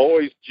 I was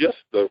always just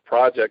the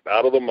project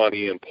out of the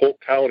money, and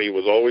Polk County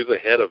was always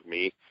ahead of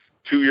me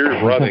 2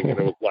 years running. And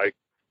it was like,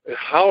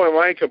 how am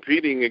I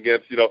competing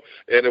against, and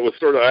it was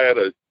sort of,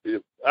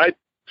 I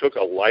took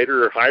a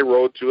lighter high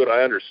road to it.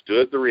 I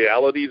understood the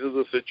realities of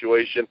the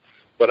situation,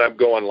 but I'm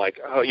going like,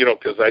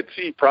 because I'd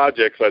see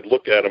projects, I'd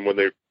look at them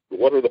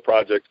what are the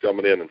projects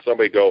coming in? And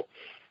somebody go,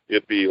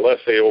 it'd be,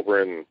 let's say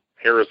over in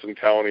Harrison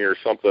County or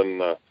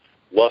something,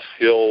 Luss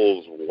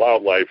Hills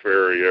Wildlife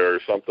Area or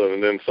something,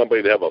 and then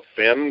somebody'd have a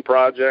Fen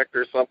project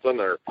or something,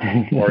 or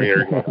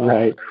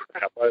right.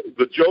 Crap.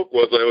 The joke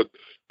was I would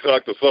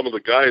talk to some of the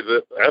guys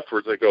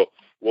afterwards. They go,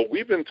 well,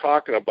 we've been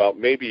talking about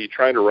maybe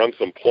trying to run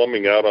some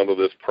plumbing out onto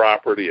this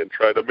property and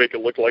try to make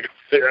it look like a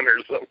Fen or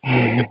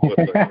something.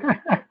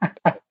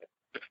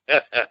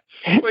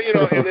 But,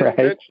 and then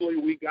eventually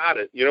we got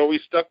it. We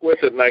stuck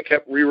with it, and I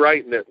kept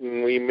rewriting it,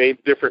 and we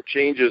made different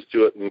changes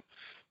to it, and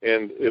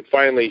it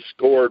finally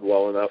scored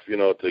well enough,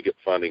 to get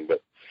funding.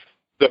 But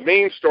the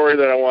main story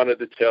that I wanted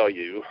to tell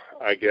you,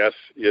 I guess,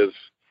 is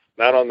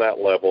not on that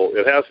level.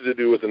 It has to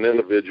do with an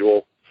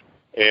individual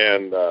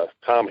and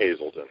Tom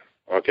Hazelton.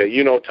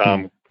 Okay,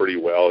 Tom pretty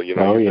well. You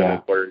know, oh, you've yeah.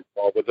 been very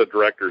involved with the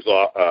directors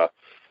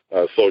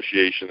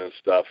association and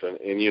stuff,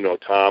 and you know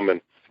Tom,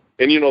 and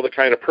you know the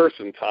kind of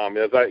person Tom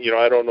is.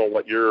 I don't know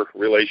what your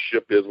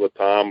relationship is with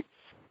Tom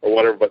or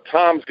whatever, but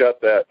Tom's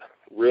got that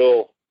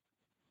real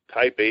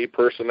type A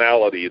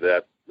personality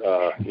that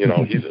you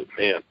know, he's a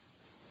man.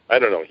 I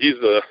don't know. He's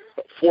a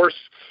force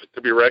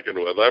to be reckoned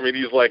with. I mean,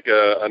 he's like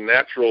a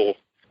natural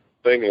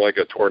thing, like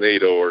a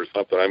tornado or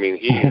something. I mean,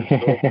 he is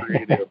so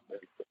creative.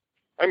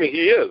 I mean,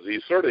 he is.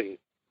 He's sort of.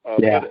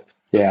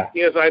 Yeah.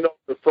 Yes, I know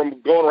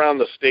from going around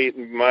the state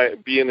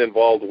and being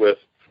involved with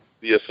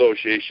the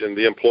association,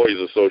 the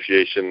employees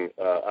association.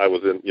 I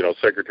was in, you know,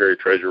 secretary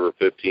treasurer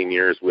 15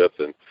 years with,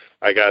 and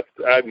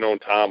I've known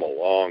Tom a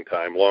long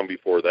time, long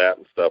before that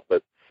and stuff.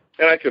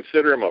 And I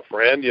consider him a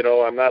friend. You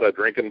know, I'm not a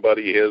drinking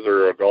buddy of his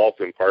or a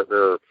golfing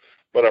partner,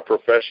 but a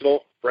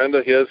professional friend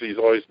of his. He's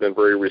always been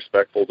very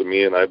respectful to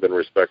me, and I've been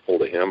respectful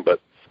to him.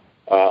 But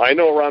I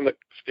know around the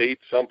state,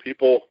 some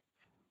people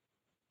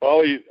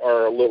probably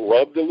are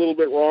rubbed a little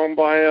bit wrong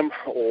by him,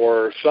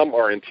 or some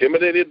are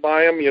intimidated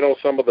by him. You know,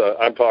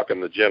 I'm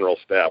talking the general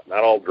staff,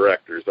 not all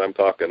directors. I'm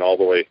talking all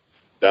the way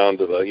down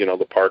to the, you know,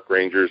 the park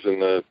rangers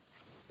and the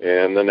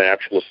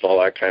naturalists and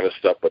all that kind of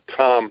stuff. But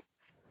Tom,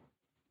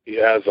 he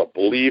has a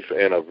belief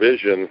and a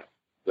vision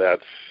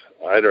that's,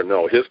 I don't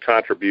know, his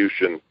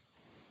contribution.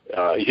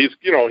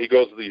 He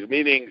goes to these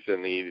meetings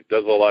and he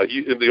does a lot.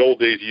 In the old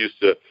days, he used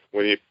to,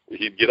 when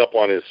he'd get up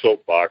on his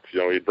soapbox, you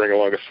know, he'd bring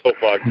along a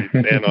soapbox, he'd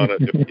stand on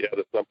it if he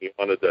had something he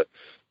wanted to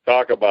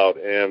talk about.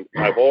 And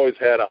I've always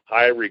had a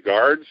high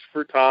regards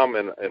for Tom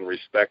and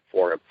respect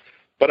for him.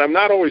 But I'm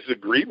not always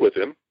agreed with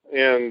him.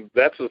 And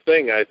that's the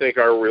thing. I think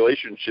our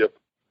relationship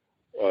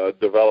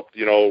developed,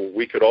 you know,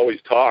 we could always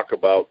talk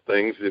about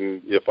things,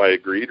 and if I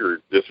agreed or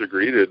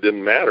disagreed, it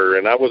didn't matter.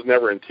 And I was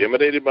never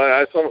intimidated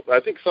by I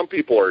think some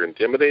people are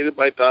intimidated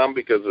by Tom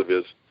because of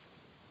his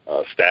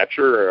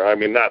stature. I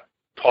mean, not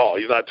tall.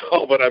 He's not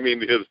tall, but I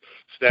mean his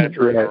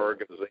stature in our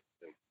organization,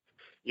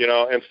 you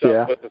know, and stuff.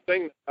 Yeah. But the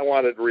thing I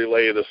wanted to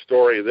relay the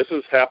story, this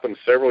has happened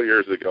several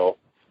years ago.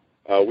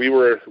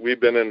 We've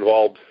been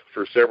involved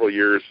for several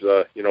years,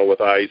 you know, with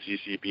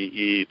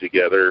ICCPE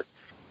together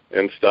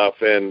and stuff,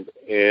 and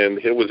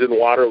it was in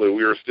Waterloo.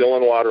 We were still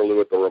in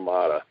Waterloo at the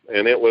Ramada,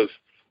 and it was,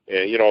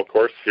 and you know, of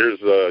course, here's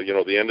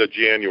the end of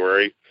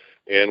January,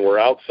 and we're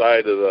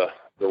outside of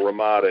the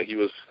Ramada. He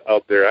was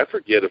out there. I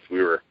forget if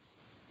we were,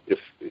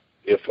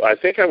 if I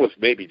think I was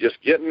maybe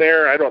just getting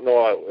there. I don't know.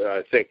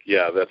 I think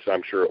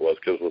I'm sure it was,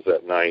 because it was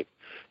at night.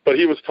 But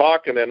he was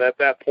talking, and at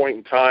that point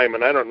in time,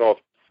 and I don't know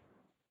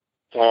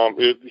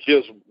if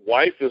his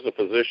wife is a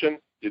physician.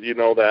 Did you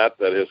know that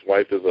his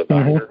wife is a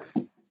doctor?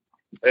 Mm-hmm.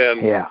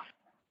 And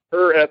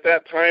her, at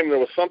that time, there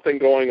was something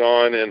going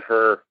on in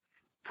her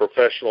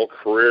professional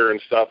career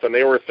and stuff, and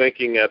they were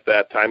thinking at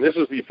that time, this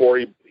is before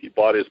he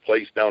bought his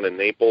place down in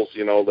Naples,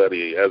 you know, that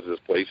he has this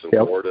place in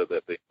Florida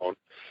that they own.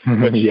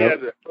 But she had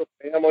her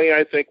family,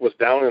 I think, was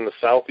down in the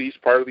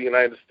southeast part of the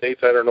United States.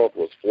 I don't know if it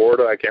was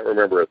Florida. I can't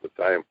remember at the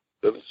time.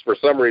 For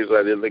some reason,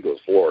 I didn't think it was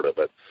Florida,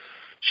 but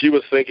she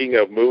was thinking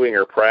of moving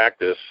her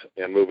practice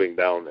and moving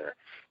down there,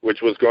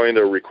 which was going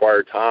to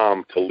require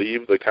Tom to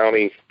leave the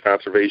county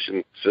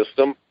conservation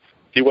system.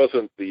 He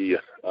wasn't the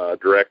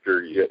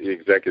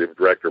executive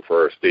director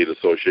for our state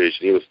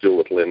association. He was still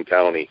with Lynn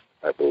County,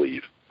 I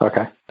believe.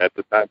 Okay. At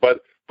the time,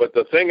 but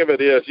the thing of it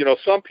is, you know,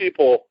 some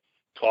people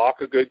talk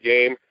a good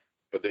game,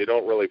 but they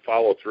don't really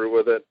follow through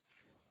with it.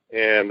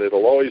 And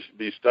it'll always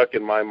be stuck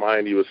in my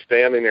mind. He was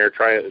standing there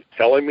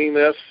telling me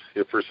this.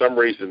 If for some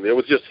reason, it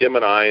was just him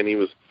and I, and he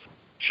was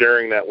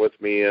sharing that with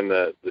me, and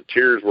the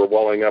tears were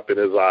welling up in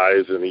his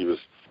eyes, and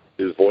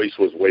his voice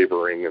was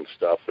wavering and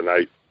stuff. And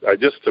I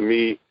just, to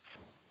me,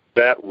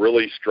 that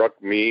really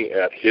struck me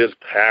at his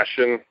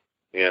passion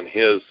and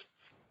his,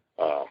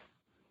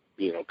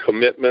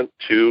 commitment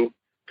to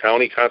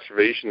county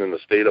conservation in the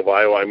state of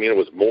Iowa. I mean, it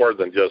was more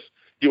than just,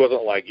 he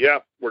wasn't like,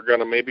 we're going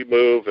to maybe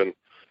move and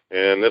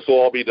this will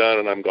all be done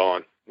and I'm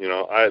gone. You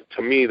know,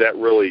 to me, that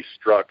really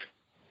struck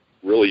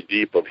really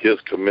deep of his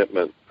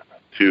commitment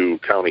to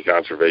county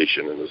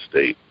conservation in the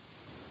state.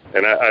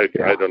 And I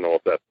don't know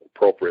if that's an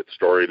appropriate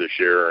story to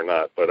share or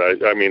not, but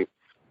I mean,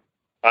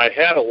 I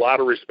had a lot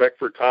of respect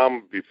for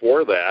Tom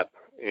before that,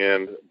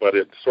 but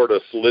it sort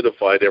of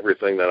solidified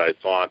everything that I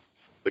thought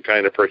the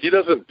kind of he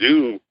doesn't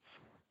do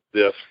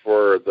this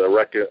for the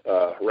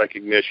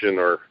recognition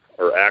or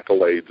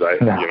accolades.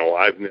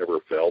 I've never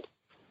felt.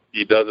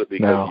 He does it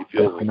because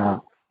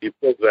he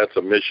feels that's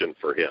a mission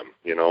for him,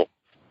 you know.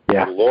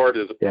 Yeah. The Lord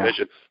is a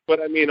mission.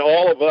 But I mean,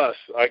 all of us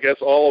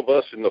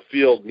in the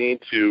field need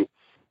to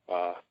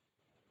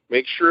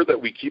make sure that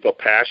we keep a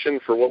passion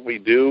for what we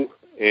do,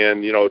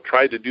 and you know,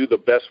 try to do the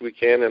best we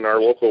can in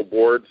our local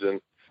boards, and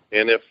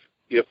if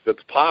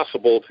it's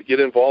possible, to get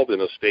involved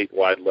in a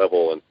statewide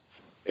level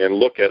and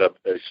look at a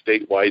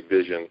statewide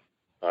vision.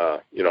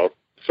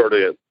 Sort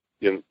of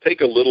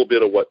take a little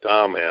bit of what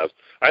Tom has.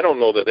 I don't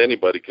know that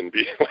anybody can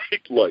be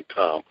like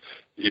Tom.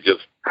 He's a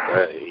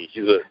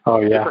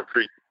different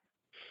creature,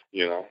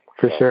 you know.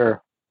 For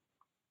sure.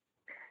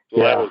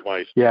 So that was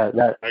my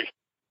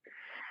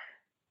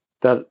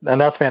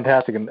that's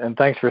fantastic, and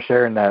thanks for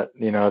sharing that.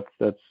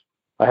 That's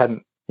I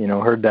hadn't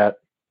heard that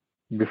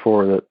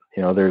before, that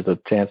there's a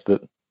chance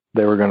that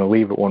they were going to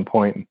leave at one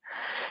point,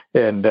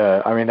 and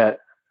I mean that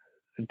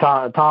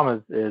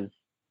Tom is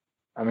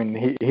I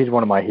mean he's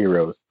one of my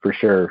heroes for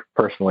sure,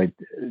 personally,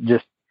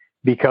 just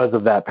because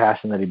of that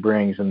passion that he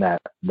brings and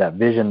that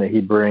vision that he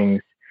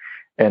brings,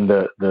 and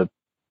the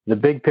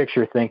big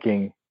picture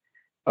thinking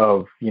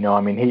of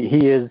I mean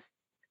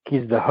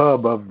he's the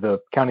hub of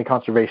the county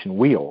conservation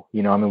wheel.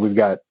 I mean, we've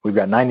got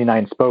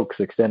 99 spokes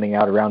extending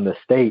out around the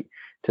state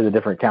to the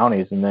different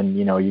counties. And then,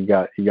 you've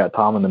got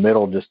Tom in the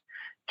middle, just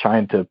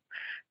trying to,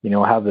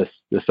 have this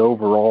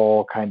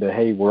overall kind of,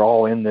 hey, we're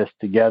all in this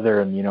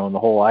together. And, and the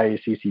whole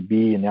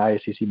IACCB and the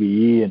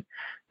IACCBE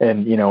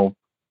and,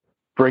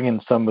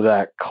 bringing some of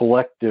that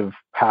collective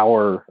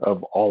power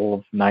of all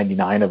of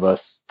 99 of us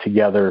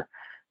together.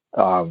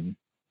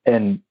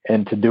 And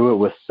to do it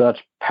with such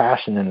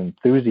passion and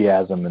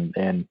enthusiasm,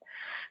 and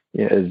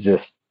it's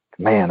just,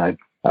 man,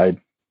 I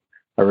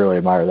really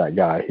admire that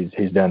guy.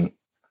 He's done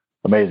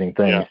amazing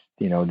things.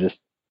 Just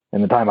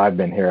in the time I've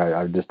been here,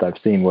 I've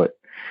seen what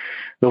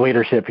the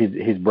leadership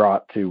he's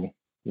brought to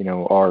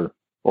our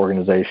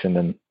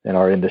organization and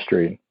our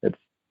industry.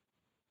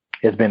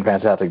 It's been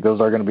fantastic. Those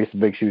are going to be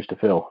some big shoes to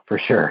fill, for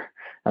sure.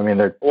 I mean,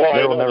 there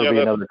will never be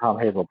another Tom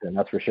Hazelton,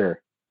 that's for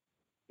sure.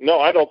 No,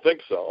 I don't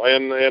think so.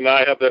 And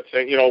I have that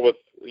same, with,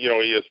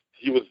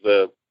 he was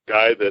the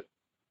guy that,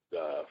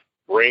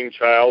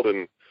 brainchild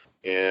and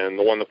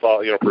the one that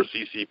followed, for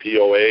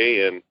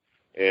CCPOA and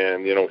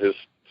his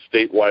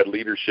statewide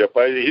leadership.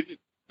 He's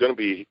going to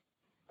be,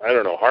 I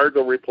don't know, hard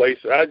to replace.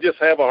 I just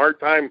have a hard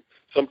time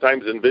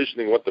sometimes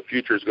envisioning what the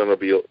future is going to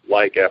be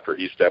like after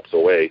he steps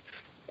away.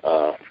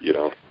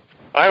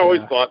 I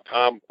always thought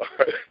Tom,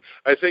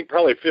 I think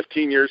probably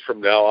 15 years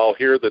from now, I'll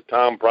hear that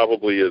Tom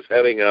probably is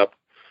heading up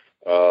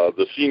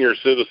the senior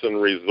citizen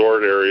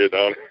resort area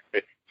down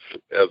here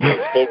as a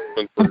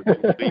spokesman for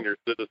some senior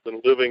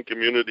citizen living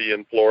community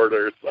in Florida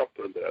or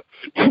something.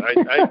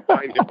 I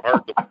find him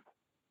hard to.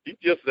 He's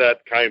just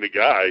that kind of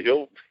guy.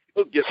 He'll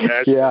get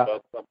passionate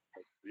about something.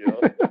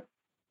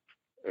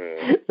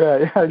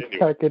 Anyway.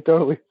 I could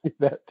totally see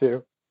that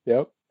too.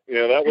 Yep.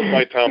 Yeah, that was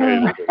my Tom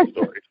Hazelton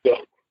story.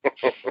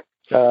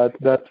 So.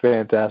 That's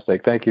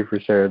fantastic. Thank you for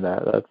sharing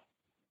that.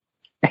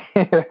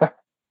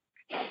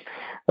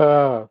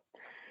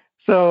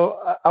 So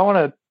I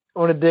want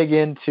to dig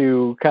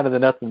into kind of the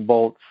nuts and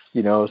bolts,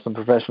 some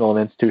professional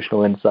and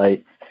institutional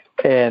insight,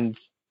 and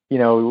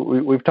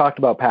we've talked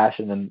about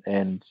passion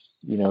and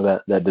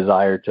that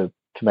desire to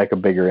make a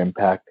bigger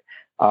impact,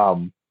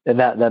 and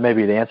that may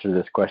be the answer to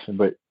this question.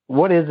 But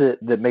what is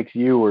it that makes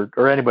you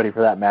or anybody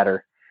for that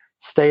matter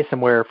stay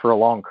somewhere for a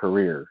long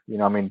career?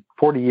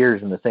 40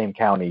 years in the same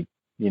county.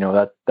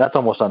 That's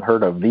almost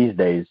unheard of these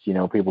days.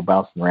 People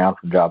bouncing around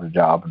from job to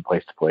job and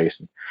place to place.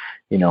 And,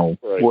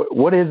 right.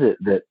 What is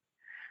it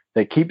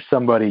that keeps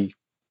somebody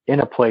in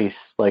a place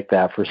like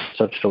that for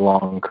such a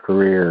long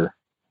career?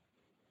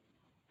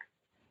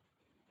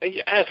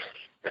 Yeah,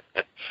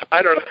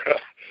 I don't know.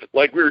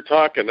 Like we were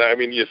talking, I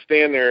mean, you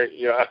stand there.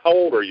 How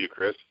old are you,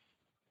 Chris?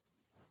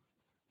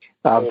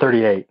 I'm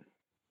 38.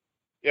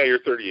 Yeah, you're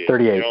 38.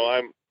 38.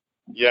 I'm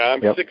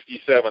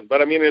 67.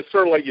 But I mean, it's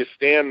sort of like you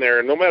stand there,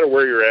 and no matter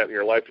where you're at in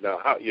your life now,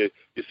 how you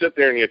sit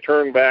there and you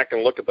turn back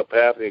and look at the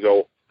path and you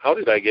go, how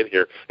did I get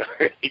here?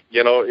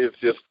 It's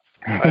just,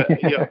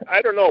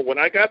 I don't know. When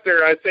I got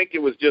there, I think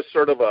it was just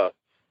sort of a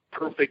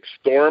perfect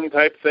storm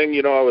type thing.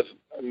 I was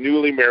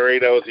newly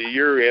married. I was a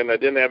year in. I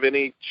didn't have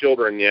any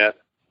children yet.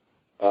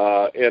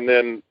 And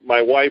then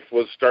my wife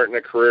was starting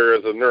a career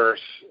as a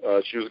nurse.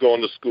 She was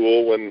going to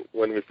school when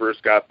we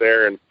first got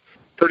there, and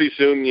pretty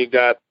soon you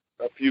got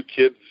a few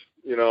kids.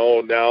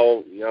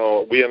 Now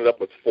we ended up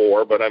with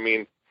 4, but I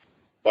mean,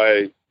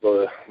 by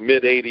the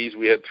mid '80s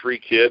we had 3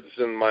 kids,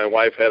 and my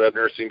wife had a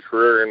nursing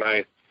career, and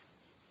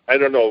I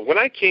don't know. When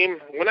I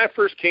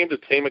first came to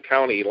Tama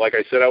County, like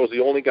I said, I was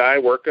the only guy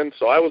working,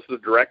 so I was the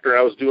director.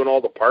 I was doing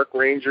all the park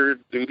ranger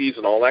duties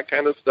and all that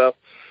kind of stuff.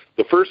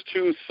 The first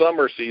 2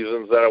 summer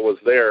seasons that I was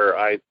there,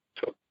 I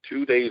took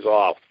 2 days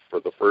off for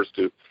the first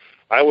 2.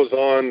 I was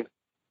on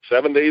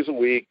 7 days a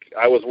week.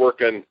 I was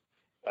working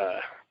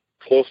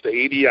close to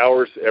 80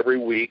 hours every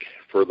week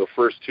for the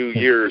first 2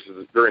 years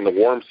during the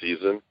warm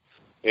season.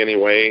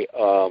 Anyway,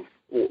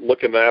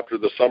 looking after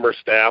the summer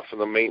staff and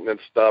the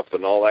maintenance stuff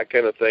and all that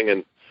kind of thing,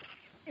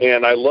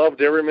 and I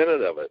loved every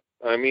minute of it.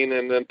 I mean,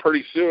 and then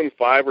pretty soon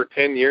 5 or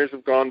 10 years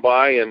have gone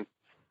by,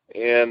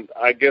 and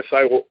I guess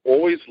I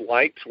always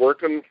liked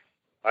working.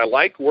 I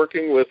like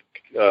working with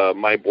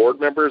my board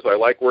members. I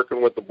like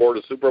working with the board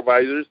of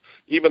supervisors,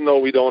 even though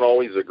we don't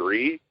always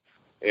agree,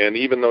 and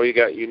even though you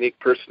got unique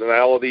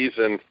personalities.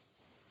 And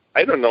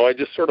I don't know, I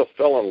just sort of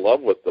fell in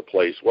love with the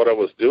place, what I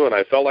was doing.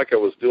 I felt like I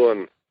was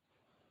doing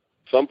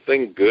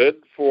something good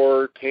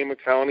for Tama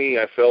County.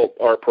 I felt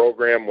our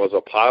program was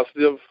a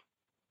positive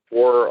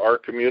for our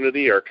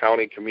community, our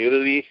county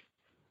community.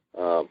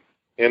 And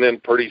then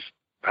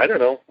I don't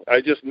know,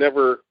 I just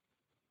never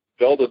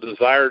felt a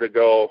desire to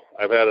go,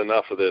 I've had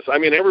enough of this. I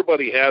mean,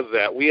 everybody has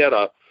that. We had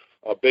a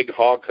a big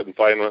hog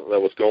confinement that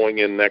was going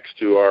in next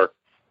to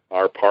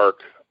our park.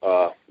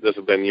 This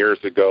had been years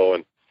ago,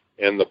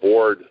 and the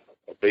board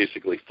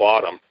basically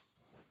fought them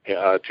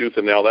tooth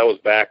and nail. That was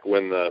back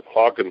when the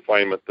hog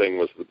confinement thing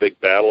was the big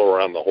battle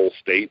around the whole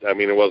state. I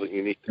mean, it wasn't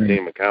unique to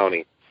Tama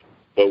County,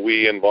 but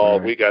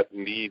we got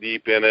knee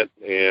deep in it,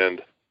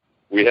 and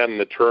we had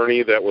an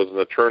attorney that was an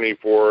attorney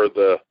for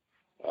the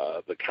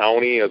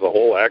county as a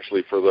whole,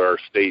 actually for our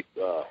state,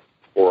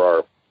 for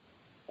our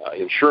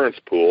insurance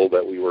pool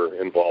that we were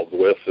involved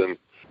with,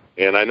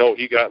 and I know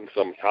he got in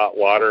some hot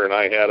water, and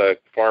I had a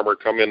farmer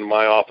come into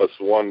my office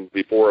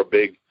before a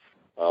big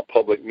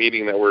public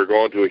meeting that we were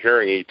going to a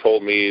hearing. He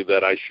told me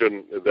that I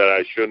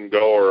shouldn't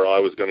go, or I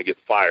was going to get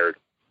fired.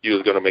 He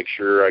was going to make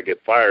sure I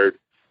get fired,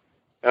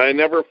 and I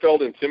never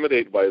felt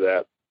intimidated by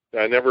that.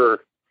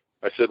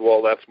 I said,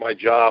 well, that's my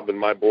job, and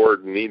my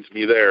board needs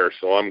me there,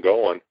 so I'm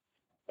going.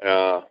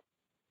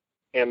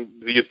 And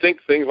you think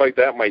things like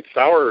that might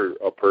sour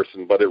a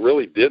person, but it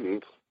really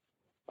didn't.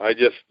 I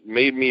just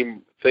made me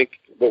think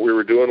what we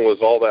were doing was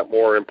all that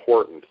more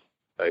important.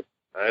 I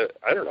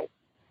don't know.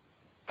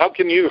 How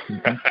can you,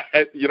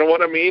 you know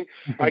what I mean?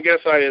 I guess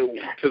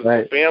because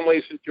the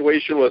family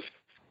situation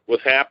was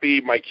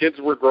happy. My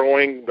kids were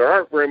growing. There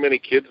aren't very many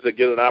kids that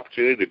get an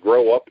opportunity to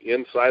grow up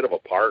inside of a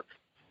park.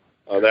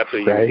 That's a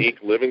unique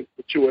living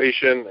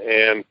situation,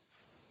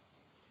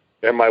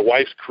 and my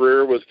wife's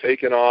career was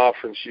taking off,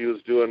 and she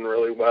was doing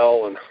really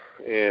well, and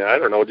I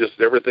don't know, just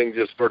everything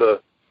just sort of,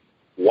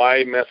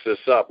 why mess this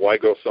up? Why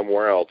go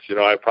somewhere else? You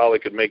know, I probably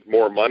could make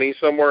more money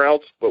somewhere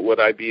else, but would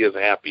I be as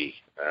happy?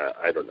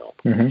 I don't know.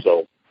 Mm-hmm.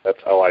 So that's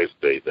how I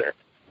stayed there.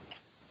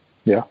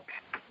 Yeah.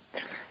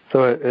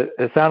 So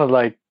it sounded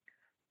like,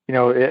 you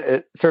know,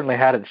 it certainly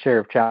had its share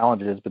of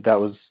challenges, but that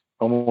was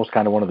almost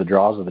kind of one of the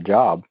draws of the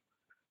job.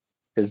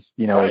 Is,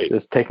 you know,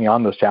 is taking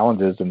on those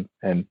challenges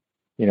and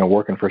you know,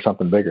 working for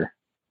something bigger.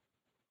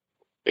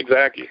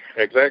 Exactly.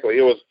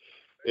 It was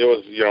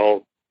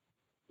you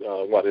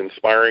know,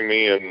 inspiring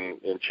me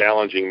and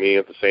challenging me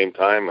at the same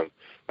time. And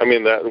I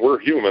mean, that we're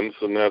humans,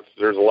 and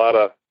there's a lot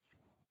of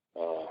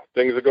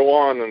things that go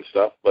on and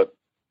stuff.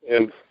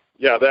 And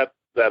that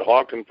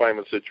hog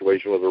confinement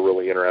situation was a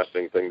really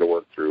interesting thing to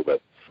work through. But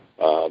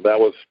that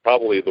was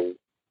probably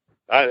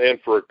and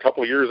for a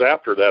couple of years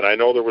after that, I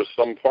know there was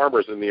some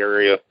farmers in the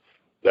area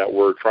that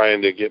were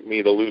trying to get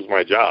me to lose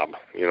my job,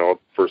 you know,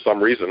 for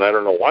some reason. I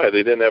don't know why.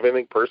 They didn't have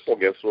anything personal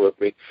against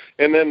me.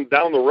 And then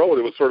down the road,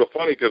 it was sort of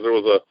funny because there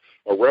was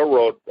a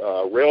railroad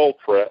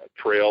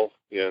trail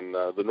in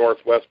the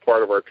northwest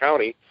part of our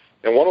county,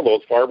 and one of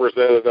those farmers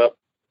ended up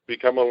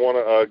becoming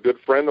a good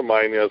friend of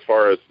mine. As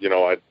far as, you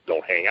know, I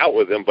don't hang out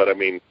with him, but I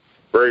mean,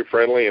 very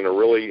friendly and a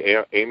really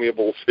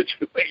amiable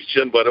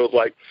situation. But it was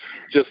like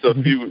just a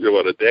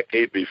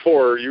decade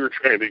before, you were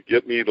trying to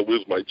get me to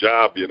lose my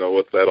job. You know,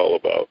 what's that all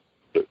about?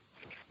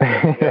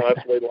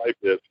 That's the way life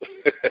is.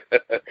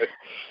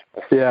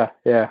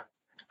 Yeah.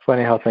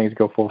 Funny how things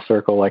go full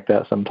circle like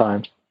that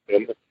sometimes.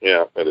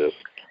 Yeah, it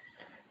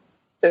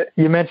is.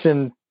 You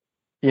mentioned,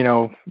 you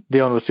know,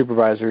 dealing with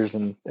supervisors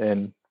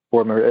and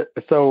board members.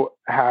 So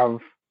have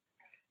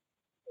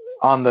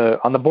on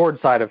the board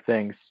side of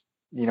things,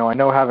 you know, I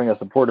know having a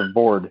supportive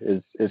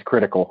board is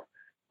critical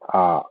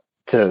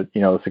to,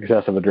 you know, the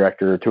success of a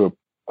director or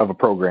of a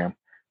program.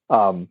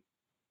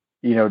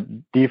 You know,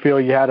 do you feel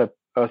you had a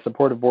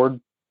supportive board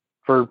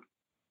for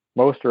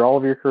most or all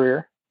of your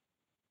career?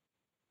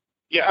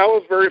 Yeah, I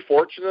was very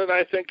fortunate,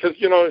 I think, because,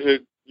 you know,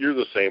 you're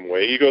the same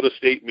way. You go to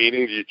state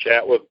meetings, you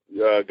chat with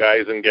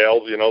guys and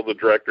gals, you know, the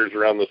directors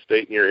around the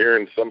state, and you're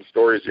hearing some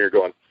stories, and you're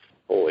going,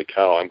 holy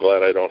cow, I'm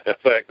glad I don't have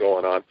that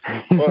going on.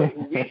 But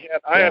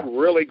I had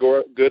really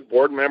good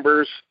board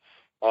members.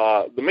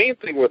 The main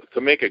thing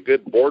to make a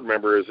good board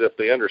member is if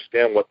they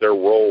understand what their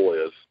role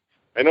is.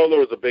 I know there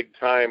was a big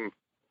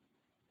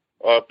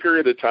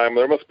period of time,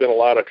 there must have been a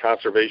lot of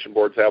conservation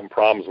boards having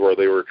problems where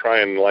they were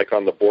trying, like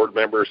on the board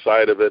member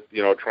side of it,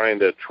 you know, trying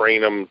to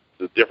train them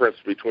the difference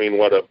between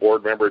what a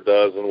board member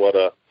does and what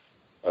a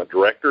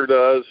director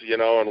does, you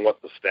know, and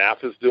what the staff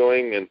is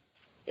doing,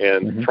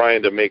 and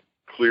trying to make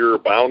clear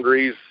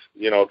boundaries,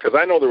 you know, because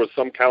I know there was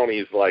some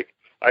counties, like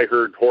I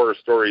heard horror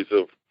stories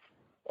of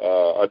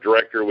a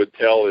director would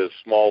tell his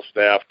small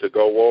staff to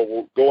go, well,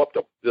 we'll go up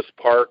to this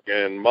park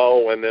and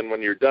mow, and then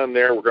when you're done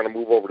there, we're going to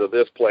move over to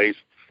this place.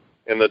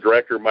 And the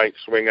director might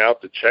swing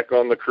out to check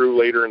on the crew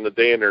later in the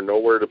day, and they're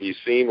nowhere to be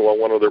seen. Well,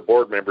 one of their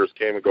board members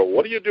came and go,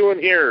 what are you doing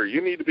here?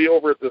 You need to be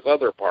over at this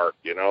other park,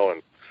 you know,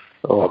 and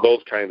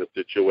those kind of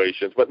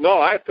situations. But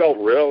no, I felt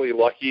really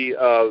lucky.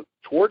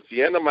 Towards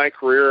the end of my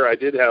career, I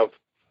did have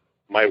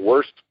my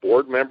worst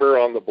board member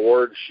on the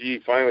board. She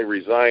finally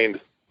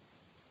resigned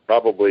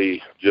probably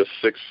just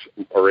 6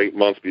 or 8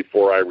 months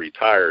before I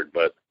retired,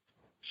 but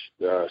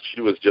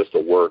she was just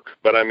a work.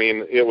 But, I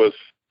mean, it was,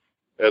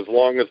 as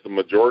long as the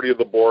majority of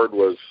the board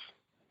was,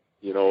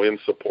 you know, in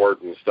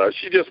support and stuff,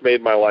 she just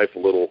made my life a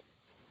little,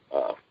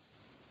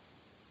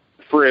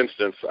 for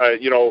instance, I've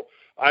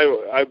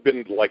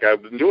been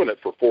doing it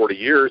for 40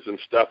 years and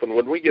stuff. And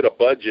when we get a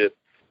budget,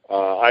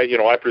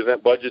 I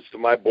present budgets to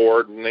my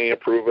board, and they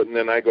approve it, and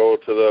then I go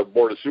to the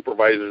Board of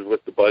Supervisors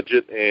with the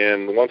budget,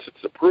 and once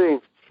it's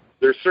approved,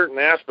 there's certain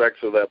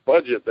aspects of that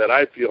budget that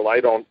I feel I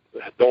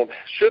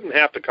shouldn't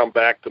have to come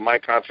back to my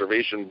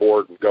conservation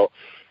board and go,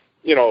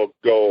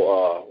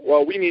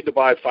 well, we need to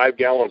buy 5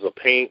 gallons of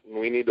paint, and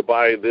we need to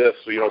buy this,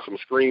 some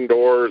screen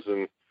doors,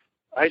 and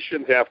I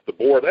shouldn't have the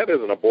board. That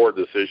isn't a board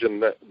decision.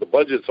 That the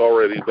budget's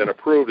already been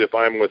approved. If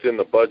I'm within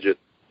the budget,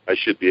 I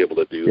should be able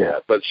to do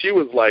that. But she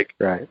was like,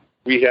 right.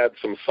 We had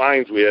some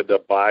signs we had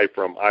to buy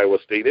from Iowa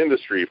State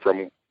Industry.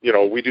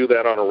 We do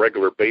that on a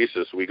regular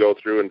basis. We go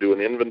through and do an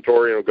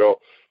inventory and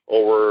go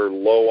over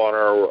low on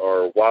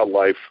our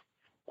wildlife,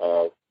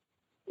 the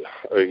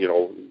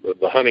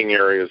hunting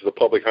areas, the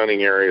public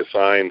hunting area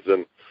signs,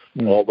 and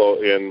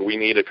and we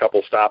need a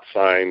couple stop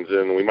signs,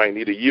 and we might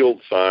need a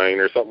yield sign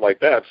or something like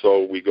that.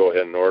 So we go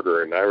ahead and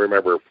order. And I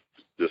remember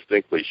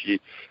distinctly, she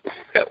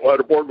at one of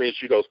the board meetings,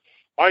 she goes,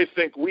 "I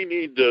think we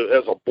need to,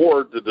 as a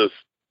board, to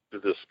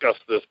discuss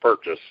this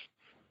purchase."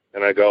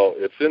 And I go,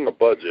 "It's in the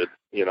budget,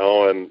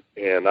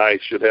 and I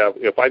should have,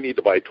 if I need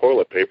to buy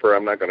toilet paper,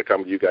 I'm not going to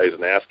come to you guys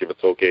and ask if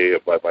it's okay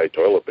if I buy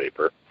toilet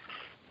paper."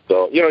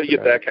 So, you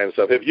get that kind of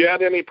stuff. Have you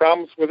had any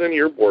problems with any of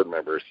your board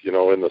members, in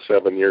the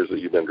 7 years that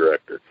you've been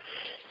director?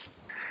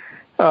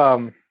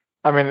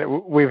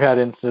 We've had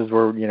instances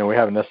where, we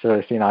haven't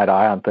necessarily seen eye to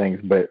eye on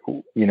things, but,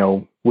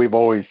 we've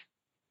always,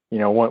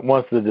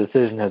 once the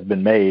decision has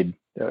been made,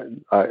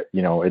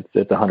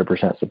 it's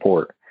 100%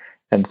 support.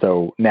 And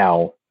so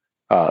now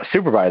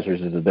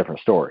supervisors is a different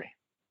story.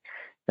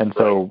 And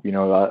so,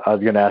 I was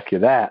going to ask you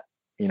that,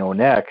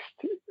 next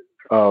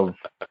of,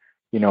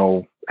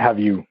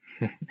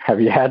 have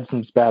you had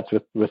some spats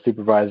with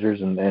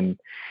supervisors and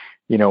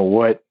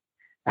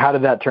how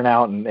did that turn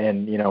out?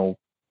 And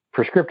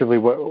prescriptively,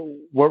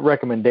 what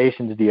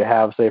recommendations do you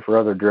have, say, for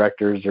other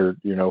directors or,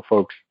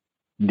 folks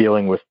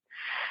dealing with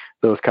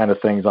those kind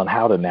of things on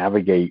how to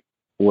navigate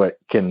what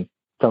can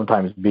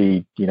sometimes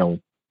be,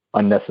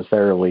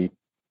 unnecessarily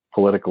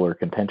political or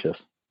contentious?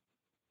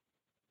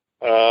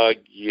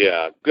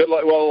 Yeah. Good.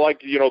 Well,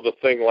 the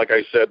thing, like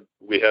I said,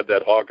 we had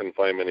that hog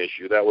confinement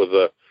issue. That was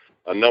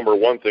a number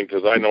one thing,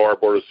 because I know our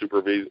Board of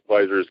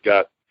Supervisors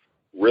got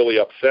really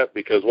upset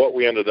because what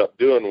we ended up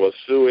doing was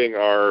suing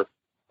our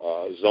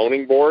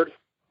zoning board.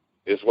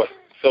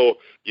 So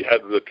you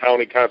had the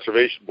County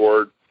Conservation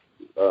Board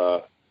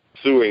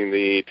suing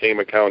the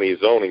Tama County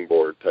Zoning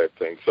Board type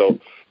thing. So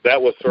that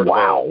was sort of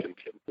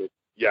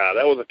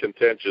that was a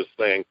contentious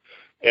thing.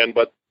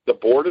 But the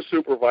Board of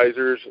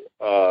Supervisors,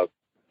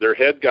 their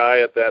head guy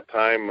at that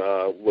time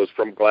was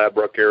from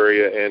Gladbrook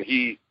area, and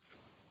he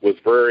was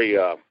very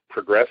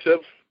progressive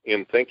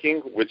in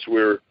thinking,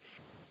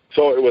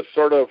 so it was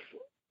sort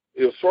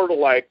of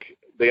like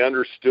they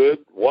understood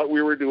what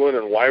we were doing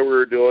and why we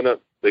were doing it.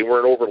 They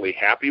weren't overly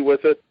happy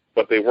with it,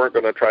 but they weren't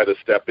going to try to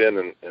step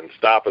in and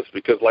stop us,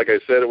 because, like I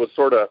said, it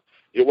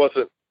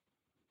wasn't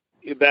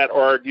that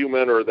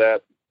argument or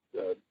that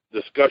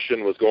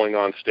discussion was going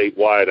on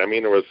statewide.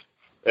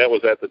 That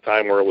was at the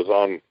time where it was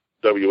on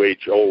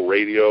WHO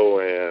radio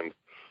and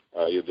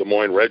Des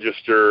Moines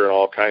Register and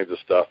all kinds of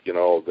stuff,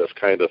 this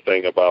kind of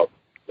thing about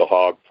the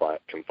hog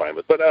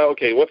confinement. But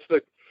okay, what's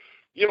the,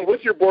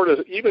 with your board,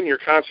 even your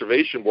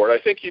conservation board, I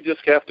think you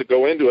just have to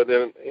go into it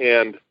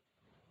and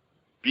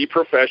be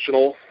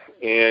professional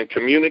and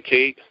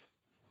communicate,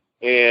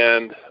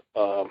 and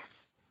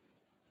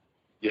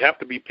you have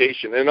to be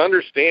patient and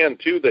understand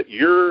too that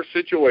your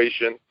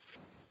situation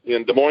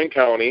in Des Moines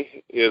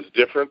County is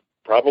different.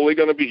 Probably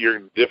going to be your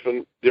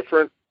different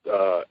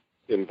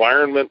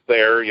environment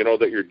there,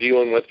 that you're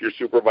dealing with your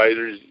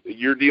supervisors.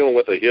 You're dealing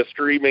with a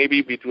history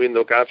maybe between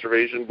the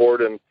conservation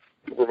board and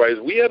supervisors.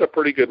 We had a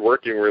pretty good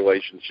working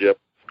relationship.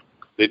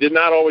 They did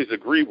not always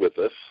agree with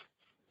us,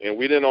 and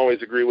we didn't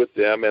always agree with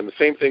them. And the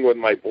same thing with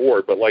my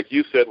board. But like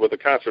you said, with the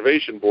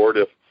conservation board,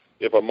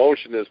 if a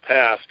motion is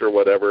passed or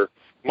whatever,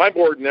 my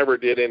board never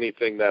did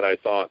anything that I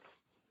thought.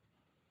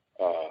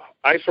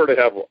 I sort of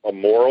have a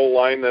moral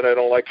line that I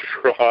don't like to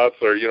cross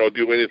or,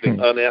 do anything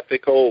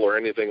unethical or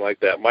anything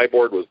like that. My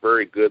board was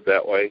very good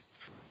that way.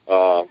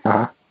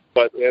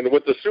 But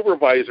with the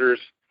supervisors,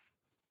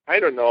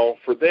 I don't know.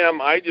 For them,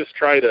 I just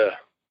try to,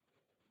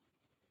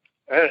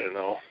 I don't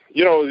know.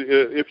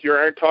 If you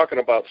aren't talking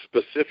about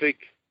specific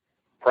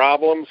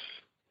problems,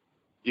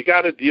 you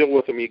got to deal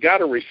with them. You got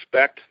to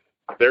respect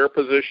their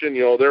position.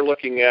 They're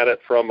looking at it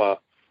from a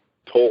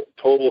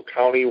total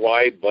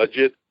county-wide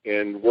budget.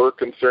 And we're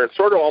concerned,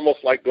 sort of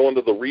almost like going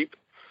to the REAP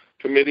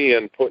committee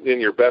and putting in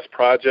your best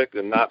project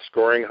and not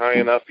scoring high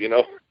enough,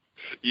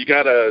 You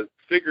got to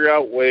figure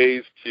out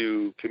ways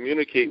to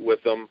communicate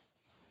with them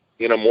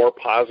in a more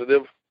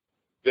positive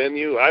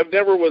venue. I've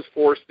never was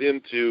forced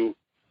into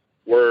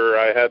where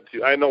I had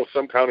to. I know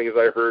some counties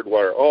I heard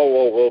where,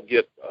 we'll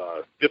get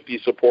 50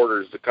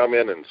 supporters to come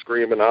in and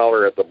scream and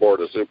holler at the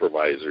Board of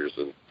Supervisors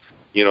and,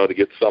 to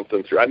get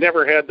something through. I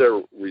never had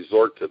to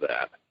resort to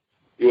that.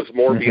 It was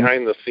more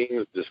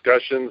behind-the-scenes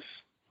discussions.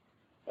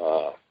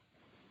 I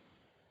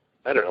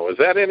don't know. Is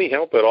that any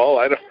help at all?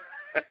 I don't.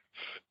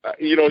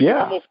 You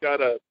almost got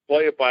to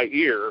play it by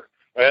ear.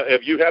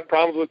 Have you had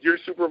problems with your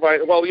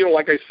supervisor? Well,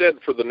 like I said,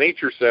 for the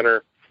nature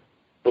center,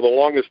 for the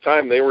longest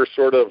time, they were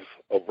sort of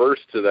averse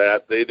to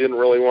that. They didn't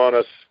really want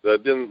us,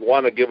 didn't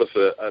want to give us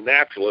a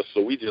naturalist,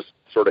 so we just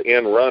sort of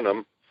end run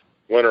them,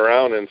 went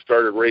around and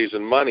started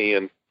raising money,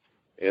 and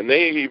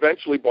they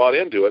eventually bought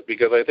into it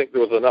because I think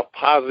there was enough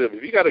positive.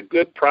 If you got a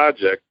good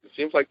project, it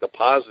seems like the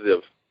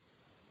positive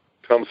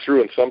comes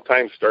through and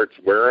sometimes starts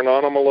wearing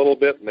on them a little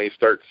bit, and they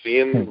start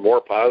seeing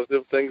more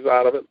positive things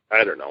out of it.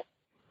 I don't know.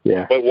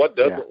 Yeah. But what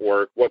doesn't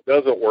work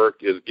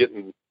is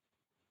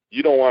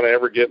you don't want to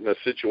ever get in a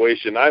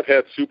situation. I've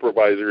had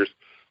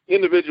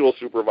individual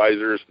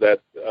supervisors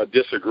that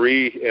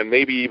disagree and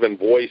maybe even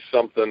voice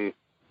something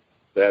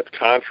that's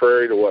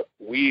contrary to what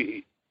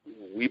we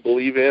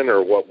believe in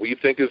or what we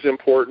think is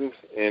important,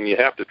 and you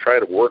have to try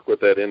to work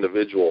with that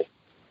individual.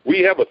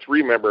 We have a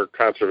 3-member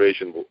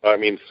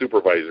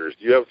supervisors.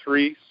 Do you have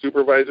 3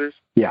 supervisors?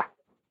 Yeah.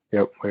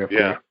 Yep. We have 3.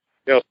 Yeah.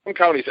 Some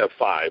counties have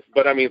 5,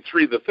 but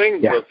 3. The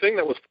thing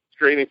that was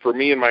frustrating for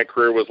me in my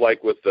career was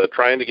like with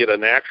trying to get a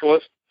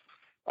naturalist.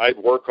 I'd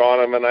work on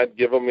them and I'd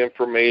give them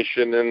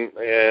information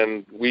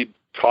and we'd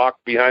talk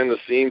behind the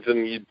scenes,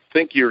 and you'd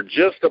think you're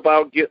just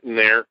about getting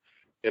there,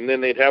 and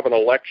then they'd have an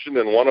election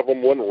and one of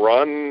them wouldn't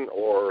run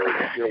or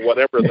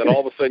whatever. And then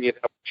all of a sudden you'd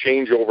have to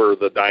change over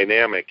the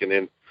dynamic, and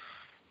then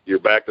you're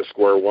back to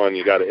square one.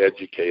 You got to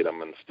educate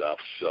them and stuff.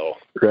 So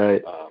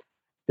right.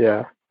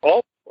 Yeah.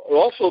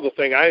 Also, the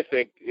thing I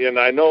think, and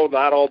I know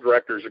not all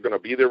directors are going to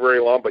be there very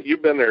long, but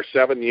you've been there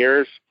 7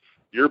 years.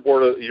 Your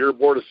board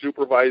of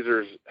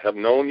supervisors have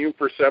known you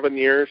for 7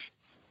 years.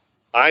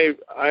 I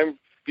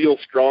feel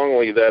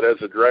strongly that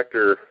as a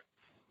director,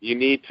 you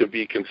need to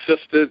be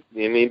consistent.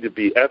 You need to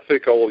be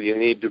ethical. You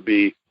need to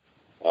be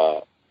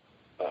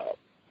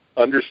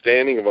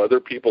understanding of other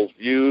people's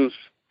views.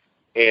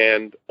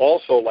 And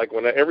also, like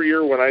every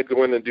year when I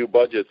go in and do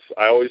budgets,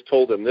 I always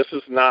told them, this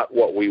is not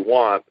what we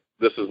want.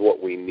 This is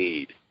what we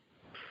need.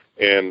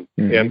 And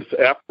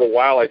after a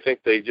while, I think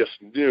they just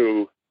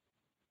knew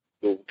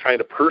the kind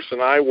of person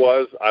I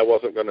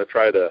wasn't going to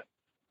try to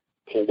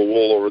pull the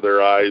wool over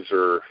their eyes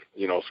or,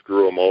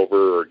 screw them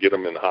over or get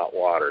them in hot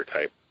water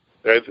type.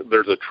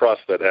 There's a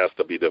trust that has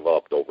to be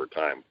developed over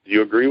time. Do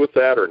you agree with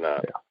that or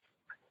not?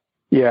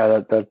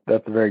 Yeah,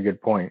 that's a very good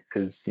point,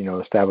 is,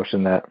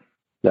 establishing that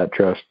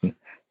trust. And,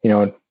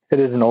 it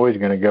isn't always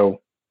going to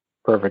go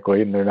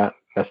perfectly, and they're not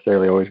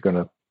necessarily always going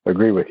to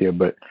agree with you,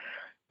 but,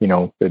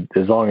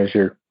 as long as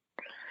you're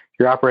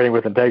operating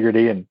with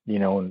integrity and,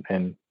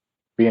 and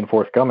being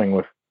forthcoming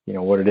with,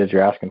 what it is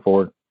you're asking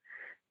for,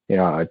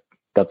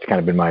 that's kind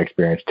of been my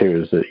experience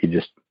too, is that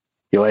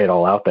you lay it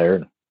all out there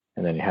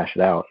and then you hash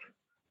it out.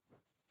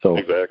 So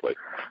exactly,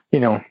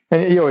 and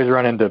you always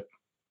run into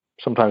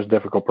sometimes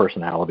difficult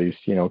personalities,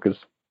 because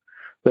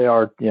they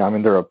are,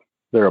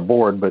 they're a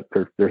board, but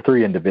they're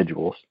 3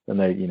 individuals, and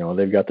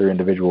they've got their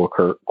individual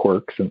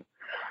quirks,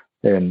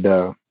 and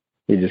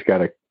you just got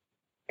to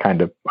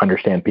kind of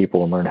understand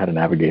people and learn how to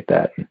navigate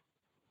that.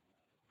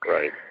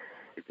 Right.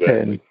 Exactly.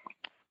 And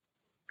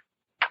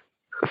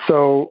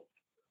so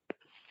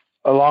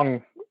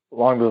along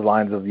those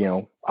lines of,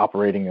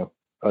 operating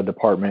a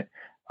department,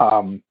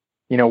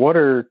 what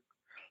are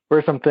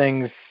some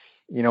things,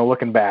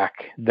 looking back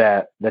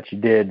that you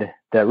did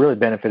that really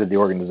benefited the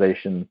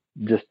organization?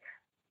 Just,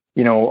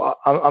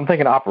 I'm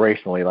thinking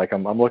operationally, like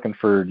I'm looking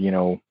for,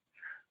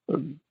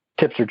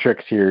 tips or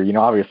tricks here.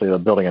 Obviously the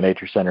building a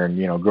nature center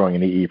and, growing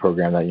an EE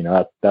program,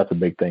 that's a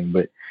big thing,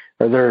 but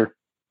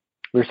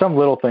there's some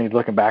little things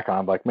looking back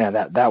on, like, man,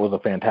 that was a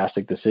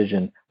fantastic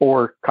decision.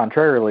 Or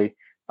contrarily,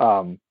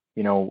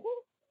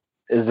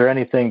 is there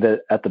anything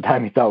that at the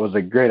time you thought was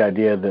a great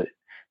idea that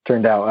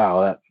turned out,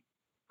 wow, that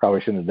probably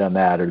shouldn't have done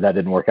that, or that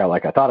didn't work out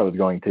like I thought it was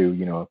going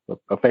to,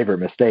 a favorite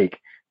mistake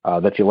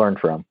that you learned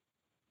from?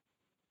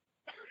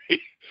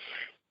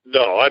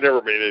 No, I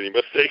never made any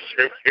mistakes.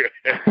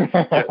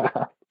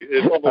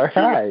 It's almost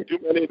too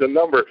many to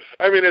number.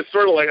 It's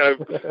sort of like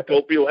I've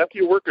told people, after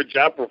you work a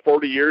job for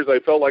 40 years, I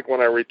felt like when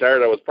I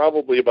retired, I was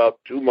probably about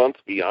 2 months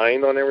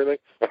behind on everything.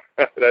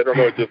 I don't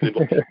know. It just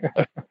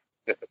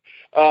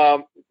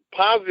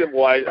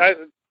positive-wise,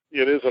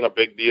 it isn't a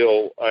big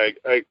deal.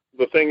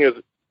 The thing is,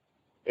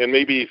 and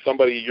maybe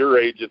somebody your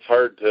age, it's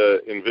hard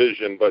to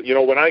envision, but,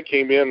 when I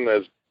came in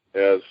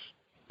as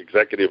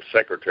executive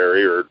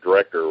secretary or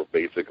director,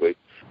 basically,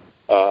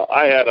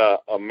 I had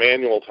a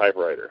manual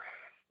typewriter.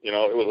 It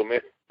was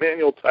a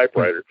manual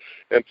typewriter.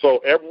 And so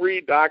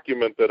every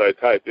document that I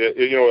typed,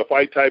 if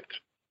I typed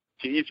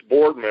to each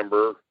board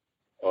member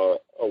a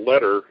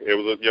letter, it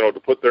was, to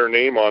put their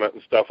name on it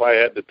and stuff, I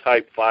had to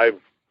type five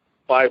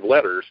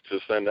letters to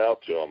send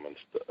out to them and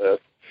stuff.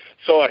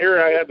 So here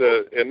I had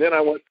to, and then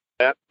I went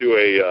back to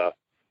it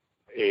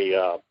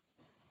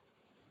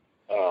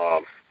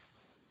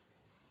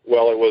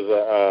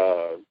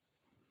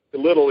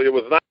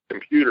was not a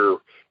computer,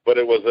 but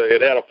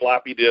it had a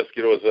floppy disk.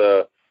 It was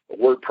a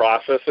word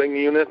processing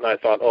unit, and I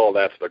thought, oh,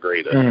 that's the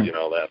greatest.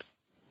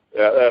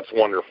 That's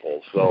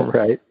wonderful. So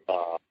right.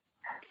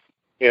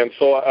 And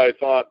so I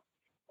thought,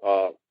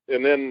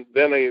 then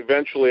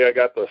eventually I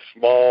got the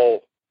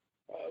small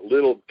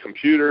little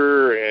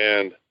computer,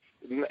 and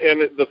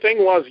the thing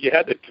was, you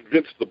had to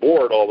convince the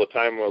board all the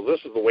time, well, this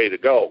is the way to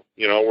go.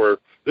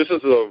 This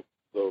is the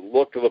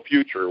look of the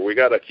future. We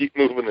got to keep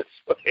moving this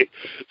way.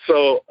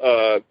 So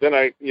then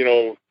I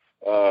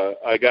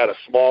got a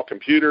small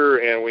computer,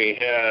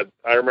 and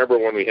I remember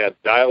when we had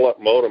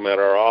dial-up modem at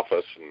our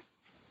office, and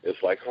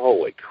it's like,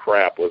 holy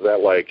crap, was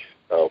that like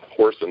a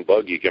horse and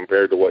buggy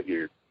compared to what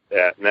you're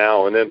at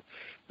now? And then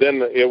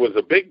it was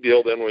a big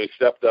deal then when we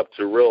stepped up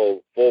to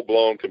real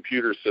full-blown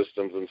computer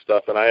systems and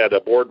stuff, and I had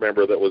a board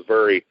member that was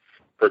very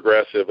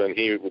progressive, and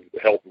he would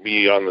help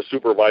me on the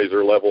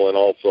supervisor level and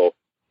also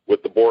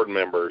with the board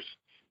members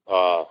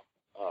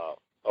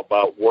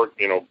about work,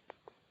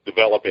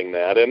 developing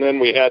that. And then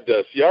we had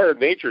our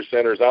nature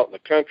centers out in the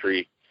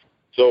country,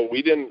 so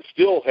we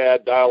still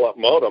had dial-up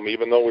modem,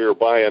 even though we were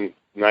buying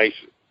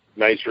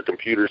nicer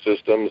computer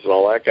systems and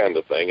all that kind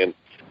of thing.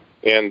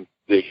 And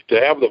to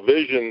have the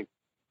vision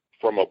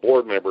from a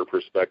board member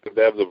perspective,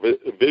 to have the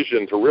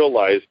vision to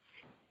realize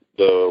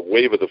the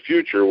wave of the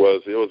future it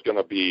was going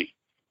to be,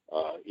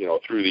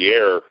 through the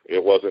air.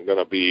 It wasn't going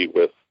to be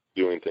with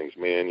doing things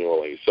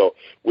manually. So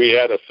we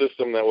had a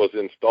system that was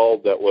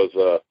installed that was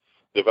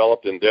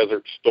developed in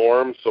Desert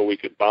Storm, so we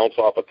could bounce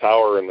off a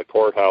tower in the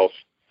courthouse.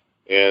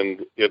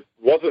 And it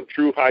wasn't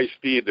true high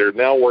speed. They're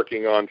now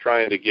working on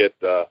trying to get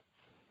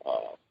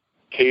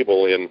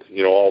cable in,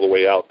 all the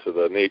way out to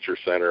the nature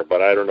center,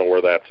 but I don't know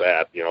where that's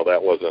at.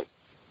 That wasn't.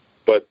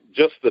 But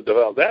just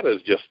that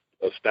is just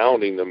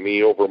astounding to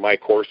me over my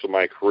course of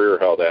my career,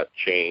 how that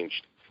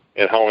changed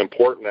and how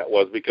important that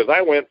was, because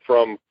I went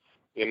from,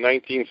 in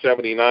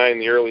 1979,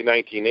 the early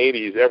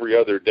 1980s, every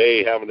other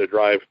day having to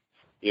drive,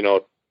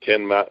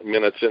 10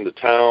 minutes into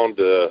town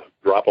to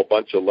drop a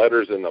bunch of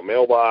letters in the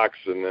mailbox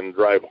and then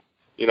drive,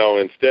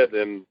 instead.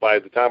 And by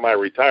the time I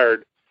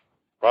retired,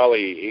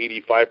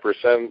 probably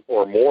 85%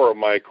 or more of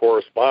my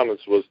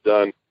correspondence was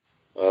done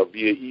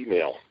via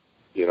email.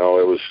 It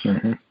was,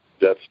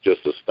 that's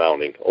just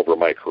astounding over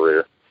my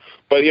career.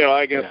 But,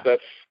 I guess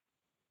that's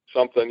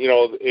something,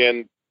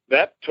 and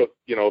that took,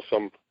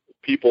 some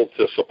people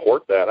to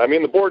support that. I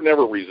mean, the board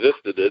never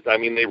resisted it. I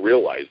mean, they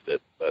realized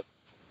it, but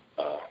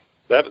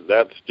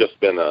that's just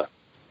been a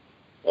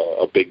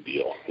big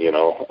deal,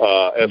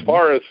 As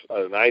far as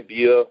an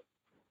idea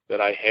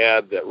that I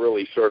had that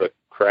really sort of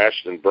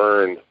crashed and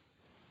burned,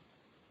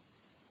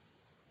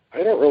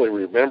 I don't really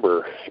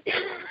remember.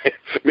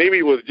 Maybe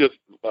it was just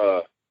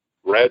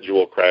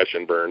gradual crash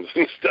and burns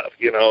and stuff,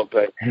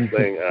 type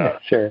thing.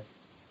 Sure.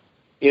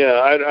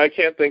 Yeah, I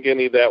can't think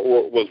any of that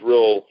was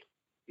real,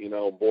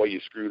 boy, you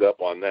screwed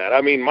up on that.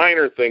 I mean,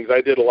 minor things.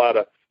 I did a lot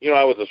of,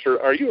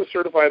 are you a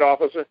certified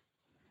officer?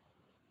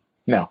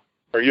 No.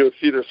 Are you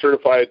a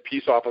certified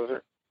peace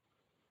officer?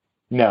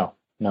 No.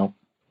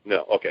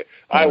 Okay.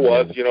 I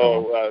was,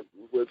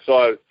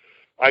 so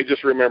I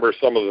just remember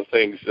some of the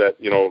things that,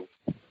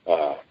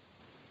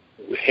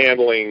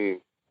 handling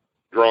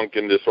drunk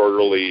and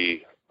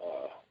disorderly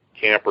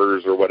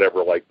campers or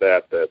whatever like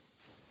that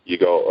you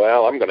go,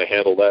 well, I'm going to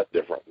handle that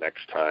different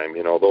next time,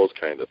 those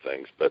kind of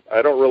things. But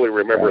I don't really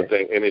remember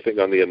anything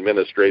on the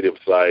administrative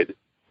side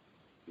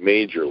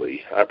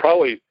majorly. I'm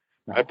probably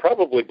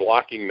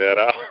blocking that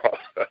out.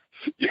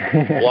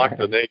 Block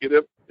the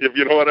negative, if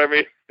you know what I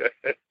mean.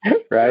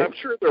 Right. I'm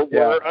sure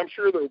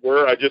there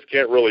were. I just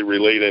can't really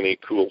relate any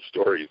cool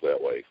stories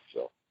that way.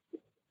 So.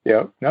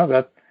 Yeah. No,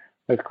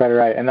 that's quite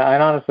right. And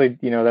honestly,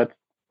 that's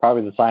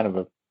probably the sign of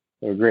a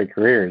great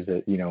career is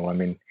that,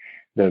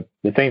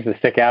 the things that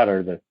stick out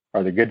are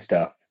the good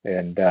stuff.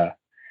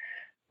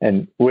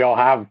 And we all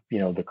have,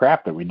 the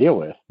crap that we deal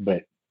with,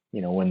 but,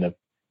 when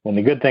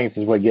the good things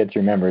is what gets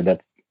remembered,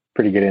 that's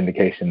pretty good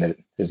indication that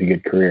it's a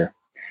good career.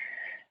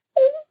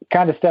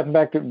 Kind of stepping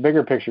back to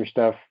bigger picture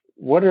stuff,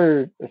 what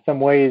are some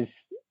ways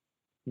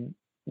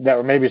that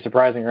were maybe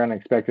surprising or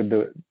unexpected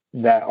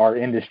that our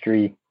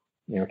industry,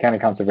 county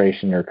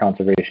conservation or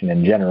conservation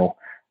in general,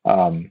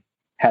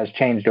 has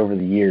changed over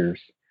the years,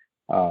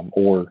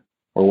 or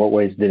what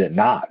ways did it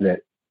not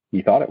that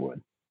you thought it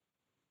would?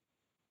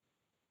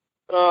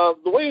 The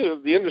way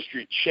the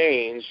industry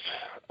changed,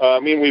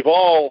 we've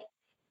all,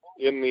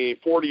 in the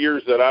 40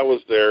 years that I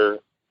was there,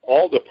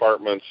 all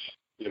departments,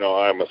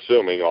 I'm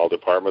assuming all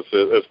departments,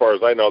 as far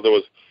as I know, there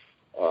was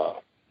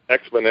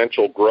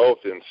exponential growth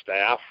in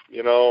staff,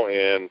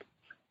 and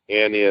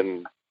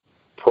in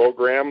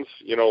programs,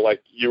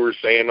 like you were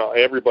saying,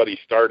 everybody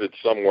started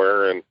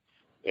somewhere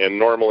and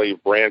normally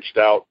branched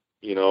out,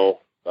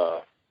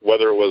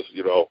 whether it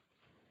was,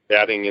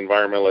 adding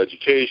environmental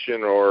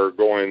education or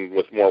going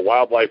with more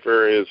wildlife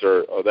areas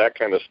or that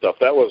kind of stuff.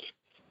 That was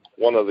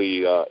one of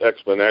the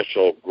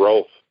exponential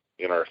growth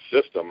in our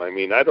system.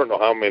 I don't know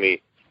how many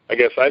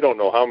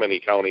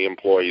county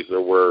employees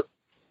there were,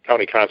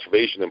 county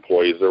conservation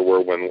employees there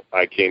were when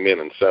I came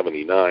in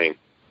 79.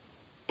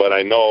 But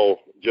I know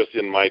just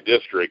in my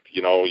district,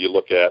 you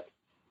look at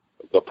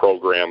the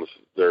programs,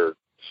 their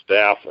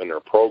staff and their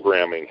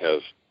programming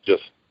has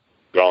just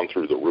gone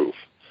through the roof.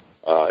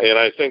 And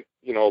I think,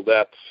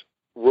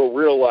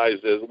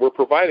 realized is we're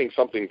providing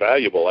something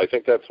valuable. I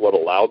think that's what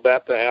allowed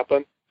that to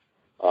happen.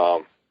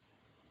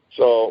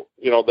 So,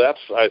 that's,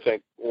 I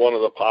think, one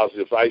of the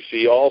positives I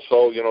see.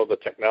 Also, the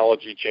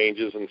technology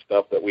changes and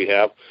stuff that we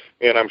have.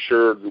 And I'm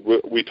sure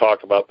we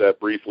talked about that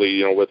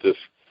briefly, with this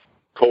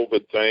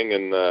COVID thing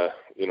and,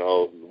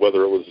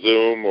 whether it was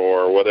Zoom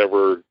or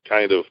whatever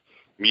kind of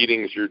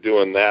meetings you're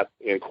doing, that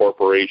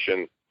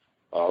incorporation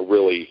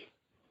really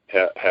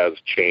has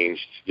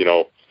changed.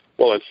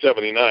 Well, in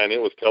 79,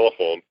 it was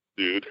telephone,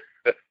 dude.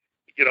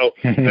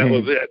 That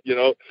was it.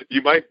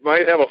 You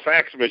might have a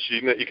fax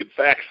machine that you could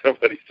fax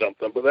somebody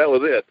something, but that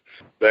was it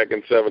back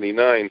in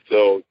 79.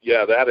 So,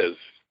 yeah, that has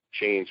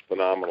changed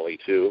phenomenally,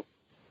 too.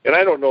 And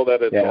I don't know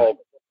that it's all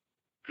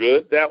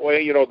good that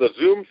way. The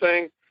Zoom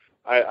thing,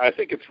 I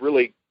think it's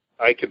really,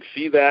 I could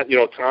see that.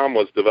 Tom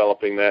was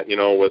developing that,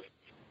 with,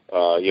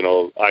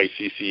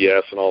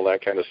 ICCS and all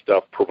that kind of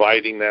stuff,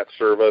 providing that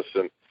service.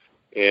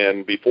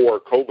 And before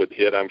COVID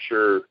hit, I'm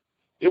sure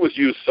it was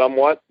used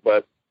somewhat,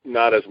 but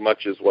not as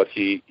much as what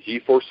he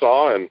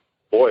foresaw, and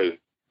boy,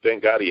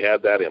 thank God he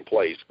had that in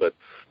place. But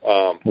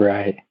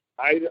right,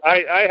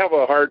 I have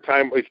a hard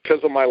time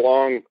because of my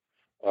long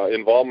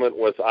involvement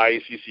with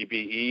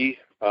ICCBE.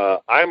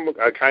 I'm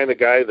a kind of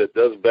guy that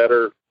does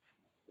better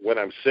when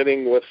I'm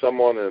sitting with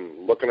someone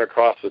and looking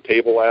across the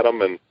table at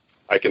them, and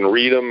I can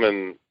read them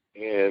and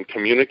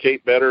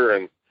communicate better,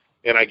 and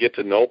I get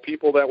to know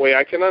people that way.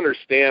 I can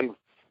understand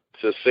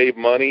to save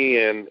money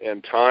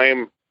and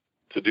time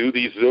to do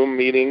these Zoom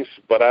meetings,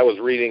 but I was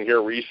reading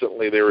here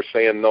recently, they were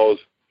saying those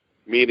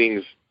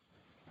meetings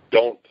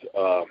don't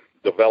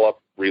develop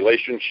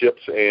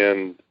relationships,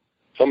 and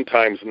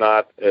sometimes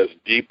not as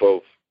deep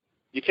of,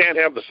 you can't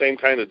have the same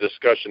kind of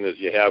discussion as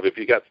you have if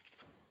you got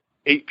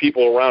 8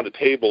 people around a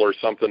table or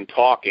something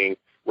talking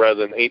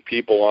rather than 8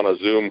 people on a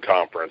Zoom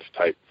conference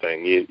type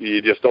thing.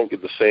 You just don't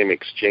get the same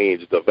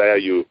exchange, the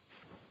value.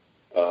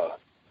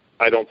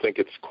 I don't think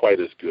it's quite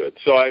as good.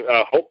 So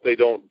I hope they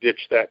don't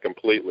ditch that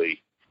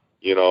completely.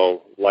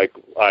 Like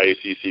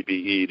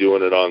IACCBE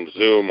doing it on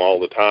Zoom all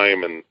the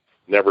time and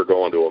never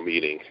going to a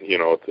meeting.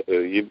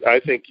 I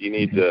think you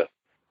need to,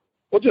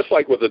 well, just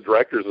like with the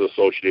Directors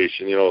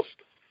Association,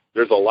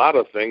 there's a lot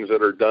of things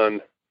that are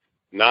done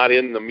not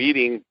in the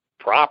meeting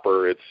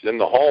proper. It's in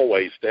the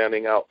hallway,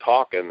 standing out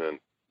talking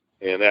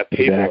and at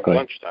table at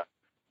lunchtime.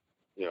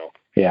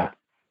 Yeah.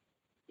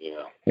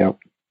 Yep.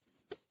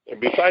 And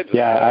besides,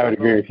 I would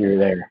agree with you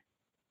there.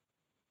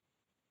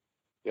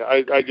 Yeah,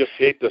 I just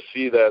hate to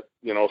see that,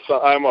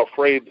 so I'm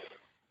afraid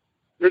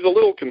there's a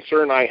little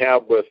concern I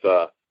have with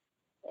the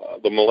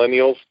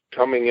millennials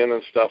coming in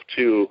and stuff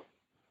too.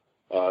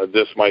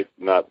 This might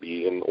not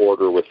be in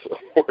order with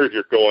where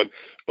you're going,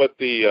 but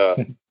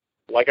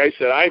like I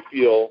said, I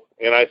feel,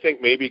 and I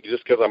think maybe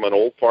just because I'm an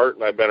old fart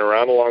and I've been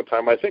around a long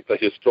time, I think the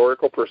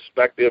historical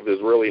perspective is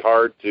really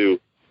hard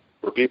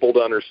for people to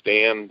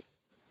understand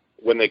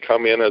when they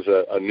come in as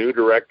a new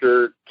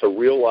director, to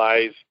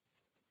realize,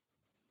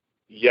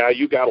 yeah,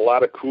 you got a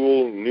lot of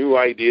cool new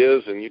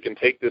ideas and you can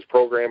take this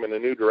program in a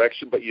new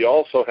direction, but you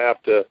also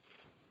have to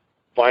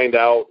find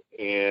out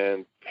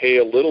and pay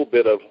a little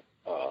bit of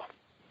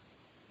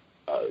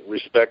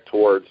respect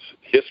towards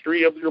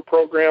history of your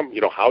program,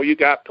 how you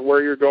got to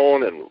where you're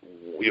going and,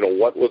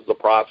 what was the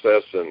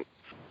process. And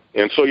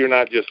so you're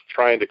not just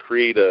trying to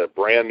create a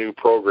brand new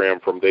program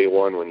from day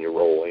one when you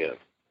roll in.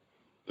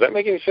 Does that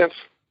make any sense?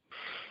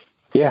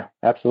 Yeah,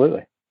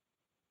 absolutely.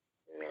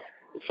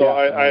 So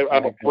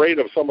I'm afraid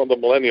of some of the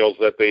millennials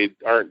that they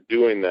aren't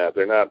doing that.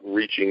 They're not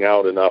reaching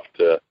out enough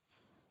to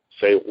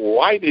say,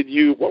 what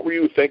were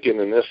you thinking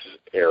in this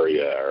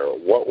area? Or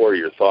what were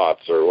your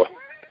thoughts? Or what,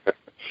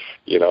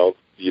 you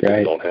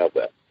right. Don't have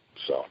that.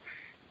 So.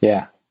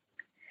 Yeah.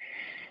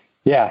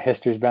 Yeah,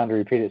 history's bound to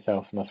repeat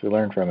itself unless we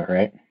learn from it,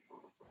 right?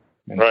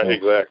 Right,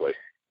 exactly.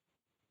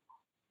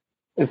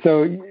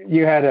 So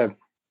you had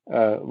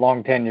a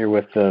long tenure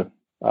with the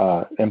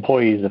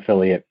employees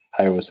affiliate,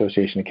 Iowa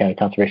Association of County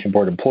Conservation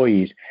Board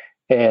employees.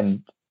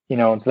 And,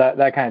 so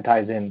that kind of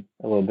ties in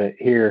a little bit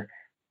here.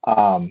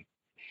 What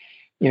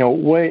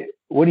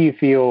do you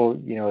feel,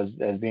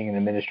 as being an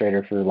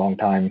administrator for a long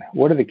time,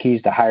 what are the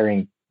keys to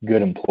hiring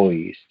good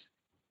employees?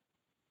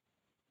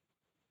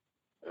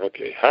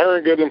 Okay,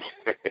 hiring good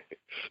employees,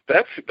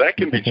 that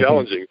can be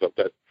challenging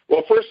sometimes.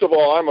 Well, first of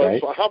all,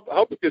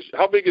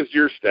 how big is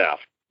your staff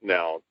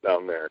now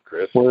down there,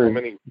 Chris? How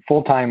many?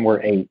 Full-time,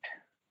 we're 8.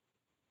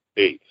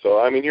 8.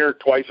 So, you're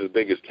twice as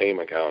big as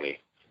Tama County.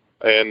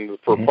 And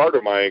for part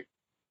of my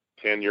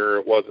tenure,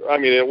 it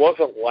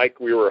wasn't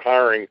like we were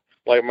hiring,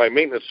 like my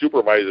maintenance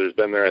supervisor has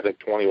been there, I think,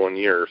 21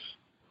 years.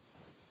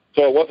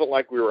 So it wasn't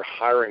like we were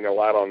hiring a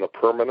lot on the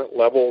permanent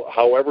level.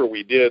 However,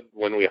 we did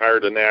when we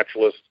hired a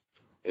naturalist,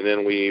 and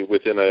then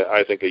within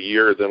a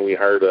year, then we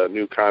hired a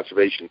new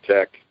conservation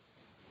tech.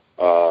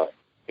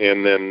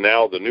 And then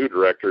now the new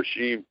director,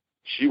 she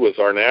was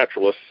our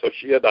naturalist, so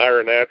she had to hire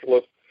a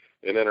naturalist.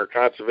 And then her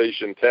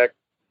conservation tech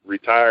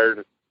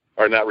resigned,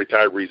 and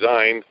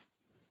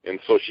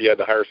so she had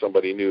to hire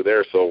somebody new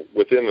there. So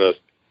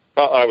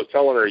I was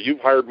telling her,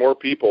 you've hired more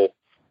people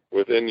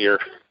within your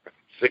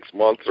 6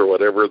 months or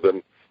whatever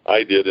than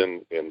I did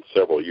in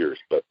several years.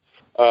 But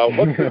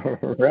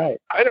what's right?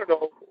 I don't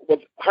know.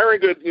 What's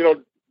hiring good?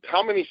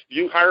 How many do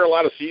you hire? A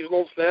lot of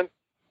seasonals then?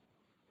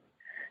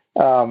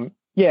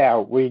 Yeah,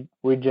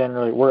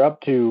 we're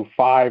up to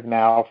 5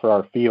 now for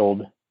our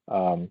field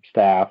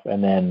staff,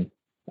 and then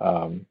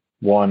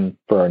 1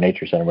 for our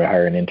nature center. We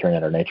hire an intern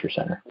at our nature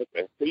center.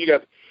 Okay,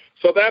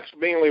 so that's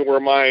mainly where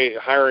my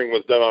hiring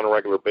was done on a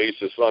regular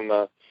basis.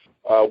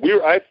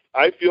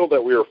 I feel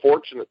that we were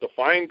fortunate to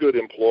find good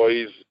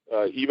employees,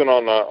 even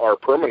on our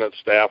permanent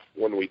staff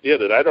when we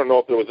did it. I don't know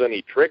if there was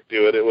any trick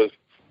to it. It was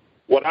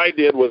what I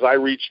did was I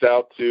reached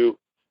out to,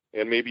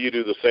 and maybe you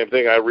do the same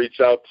thing. I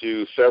reached out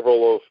to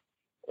several of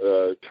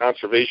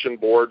conservation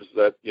boards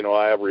that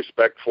I have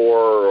respect for,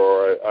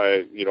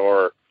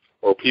 or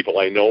people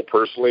I know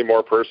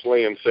more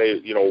personally, and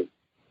say,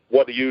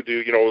 what do you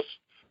do?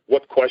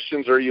 What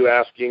questions are you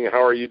asking?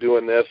 How are you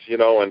doing this?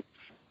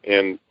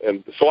 And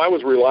so I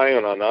was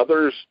relying on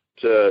others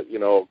to,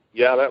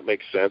 yeah, that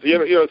makes sense.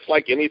 It's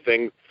like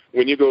anything.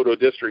 When you go to a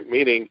district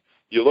meeting,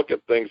 you look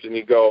at things and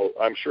you go,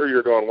 I'm sure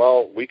you're going,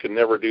 well, we could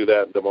never do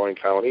that in Des Moines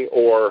County,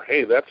 or,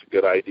 hey, that's a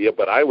good idea,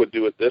 but I would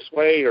do it this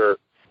way, or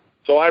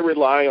so I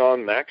rely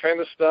on that kind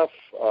of stuff.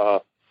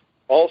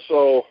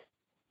 Also,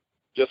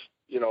 just,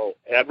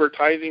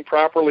 advertising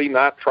properly,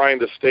 not trying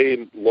to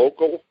stay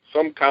local.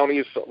 Some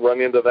counties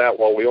run into that,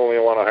 well, we only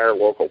want to hire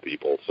local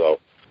people. So,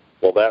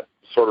 well, that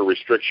sort of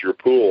restricts your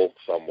pool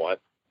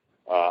somewhat.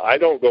 I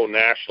don't go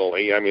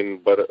nationally,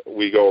 but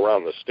we go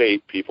around the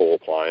state, people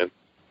applying.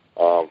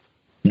 For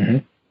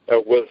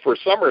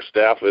summer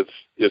staff,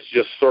 it's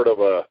just sort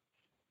of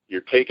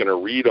you're taking a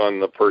read on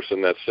the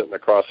person that's sitting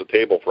across the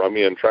table from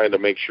you and trying to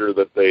make sure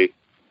that they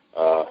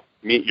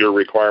meet your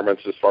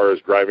requirements as far as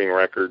driving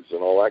records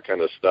and all that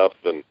kind of stuff,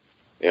 and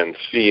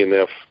seeing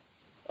if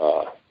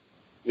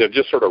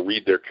just sort of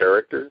read their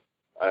character.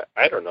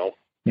 I don't know.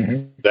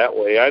 That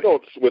way. I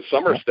don't. With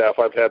summer staff,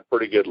 I've had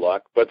pretty good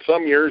luck, but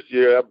some years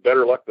you have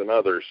better luck than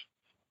others.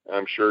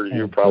 I'm sure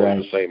you're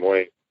probably the same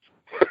way.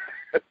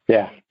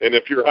 Yeah. And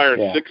if you're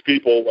hiring 6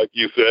 people, like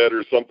you said,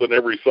 or something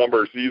every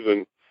summer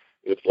season,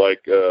 it's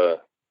like,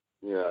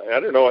 I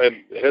don't know. And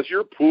has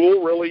your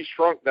pool really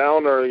shrunk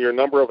down, or your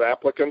number of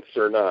applicants,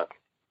 or not,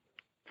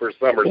 for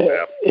summer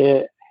staff?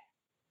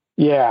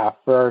 Yeah,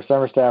 for our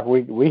summer staff,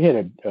 we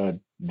hit a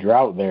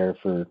drought there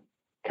for a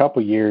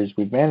couple years.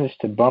 We've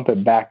managed to bump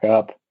it back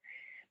up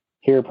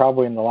here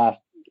probably in the last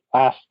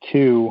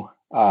 2,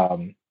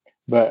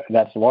 but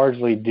that's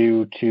largely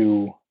due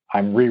to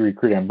I'm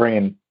re-recruiting. I'm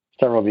bringing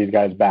several of these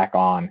guys back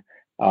on,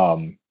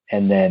 and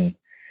then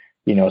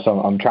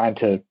so I'm trying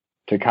to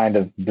kind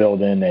of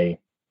build in a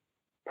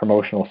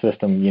promotional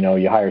system.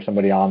 You hire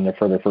somebody on there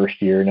for their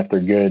first year, and if they're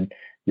good,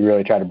 you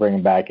really try to bring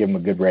them back, give them a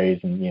good raise,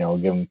 and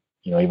give them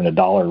even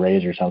 $1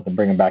 raise or something,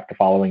 bring them back the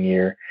following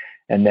year,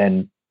 and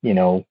then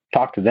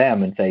talk to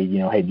them and say,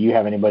 hey, do you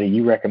have anybody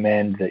you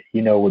recommend that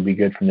would be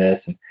good from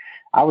this? And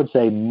I would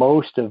say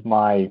most of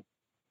my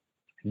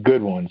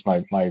good ones,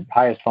 my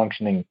highest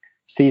functioning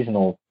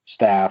seasonal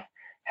staff,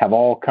 have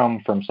all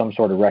come from some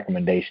sort of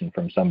recommendation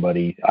from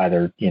somebody,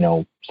 either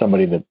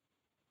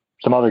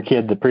some other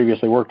kid that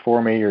previously worked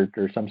for me, or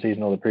some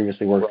seasonal that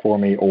previously worked for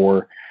me,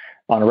 or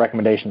on a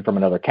recommendation from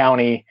another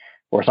county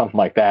or something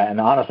like that.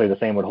 And honestly, the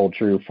same would hold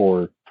true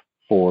for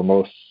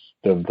most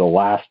of the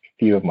last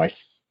few of my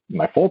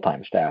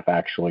full-time staff,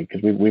 actually,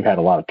 because we've had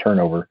a lot of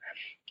turnover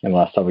in the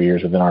last several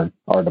years within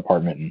our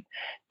department,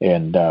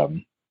 and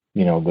some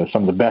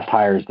of the best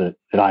hires that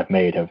I've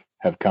made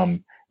have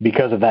come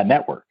because of that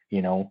network,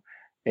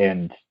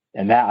 and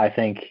that, I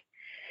think,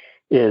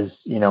 is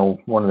I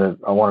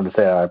wanted to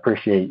say I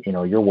appreciate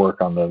your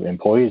work on the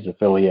employees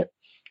affiliate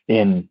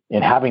in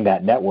having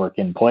that network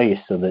in place,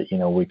 so that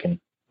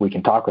we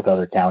can talk with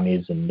other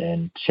counties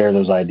and share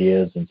those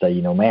ideas and say,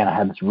 man, I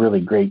had this really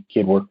great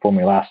kid work for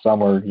me last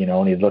summer,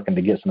 and he's looking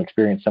to get some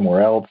experience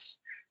somewhere else.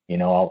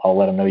 I'll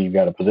let him know you've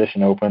got a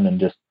position open, and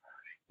just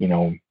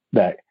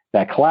that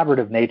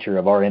collaborative nature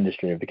of our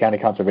industry, of the county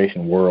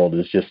conservation world,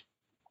 is just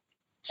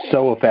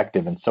so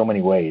effective in so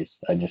many ways.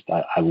 I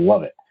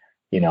love it,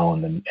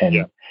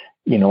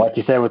 like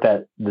you said with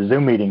the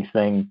Zoom meetings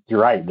thing, you're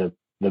right.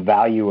 The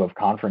value of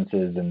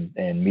conferences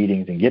and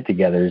meetings and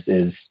get-togethers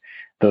is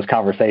those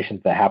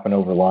conversations that happen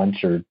over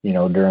lunch, or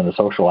during the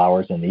social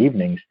hours in the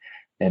evenings,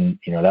 and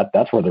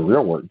that's where the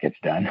real work gets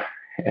done,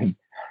 and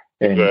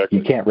exactly.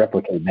 You can't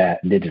replicate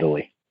that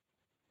digitally.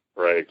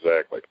 Right,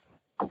 exactly.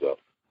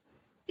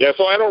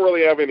 So I don't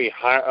really have any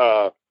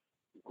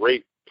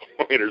great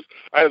pointers.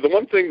 The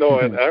one thing, though,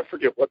 and I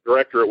forget what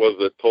director it was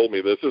that told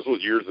me this. This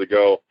was years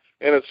ago,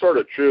 and it's sort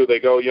of true. They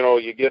go,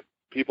 you get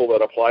people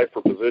that apply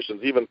for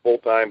positions, even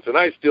full-times, and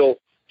I still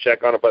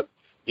check on it, but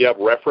you have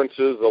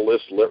references, a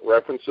list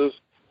references,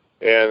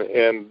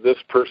 and this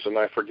person,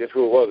 I forget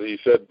who it was, he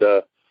said,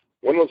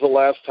 when was the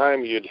last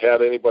time you'd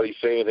had anybody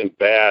say anything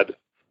bad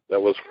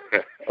that was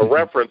a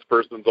reference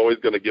person's always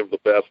going to give the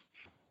best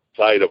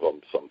side of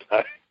them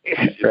sometimes.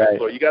 Right.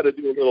 So you got to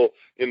do a little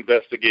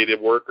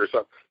investigative work or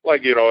something.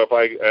 Like, if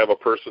I have a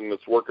person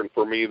that's working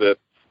for me that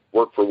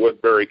worked for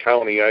Woodbury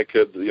County, I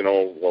could,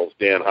 well, it's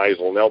Dan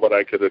Hazelton now, but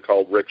I could have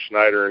called Rick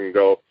Schneider and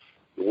go,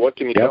 what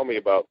can you tell me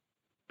about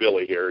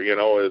Billy here?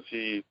 Is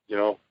he,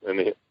 and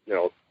he,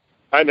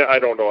 I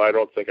don't know. I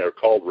don't think I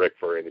called Rick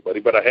for anybody,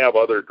 but I have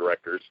other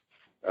directors,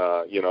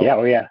 Yeah,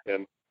 oh, yeah.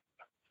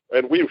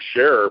 And we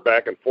share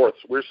back and forth.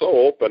 We're so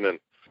open, and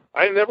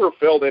I never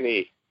felt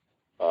any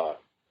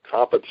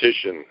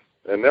competition,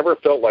 and never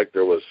felt like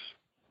there was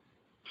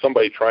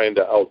somebody trying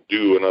to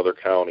outdo another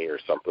county or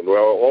something.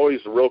 Well, always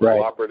real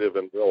cooperative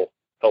and real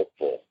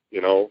helpful.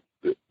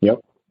 Yep.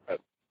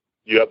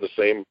 You have the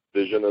same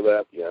vision of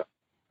that, yeah.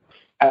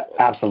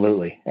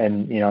 Absolutely,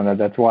 and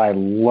that's why I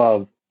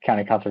love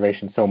county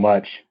conservation so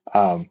much.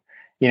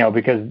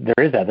 Because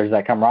there's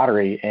that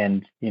camaraderie,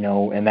 and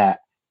and that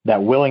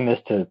willingness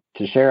to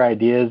share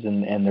ideas,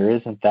 and there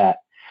isn't that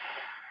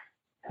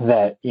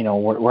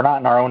we're not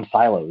in our own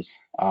silos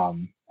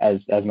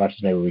as much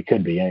as maybe we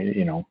could be.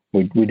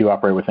 We do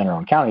operate within our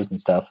own counties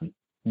and stuff,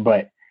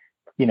 but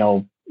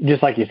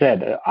just like you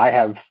said, I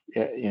have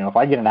if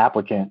I get an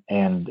applicant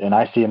and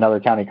I see another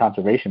county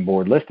conservation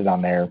board listed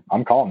on there,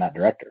 I'm calling that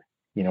director.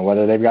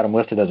 Whether they've got them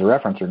listed as a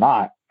reference or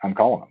not, I'm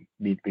calling them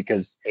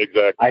because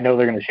exactly. I know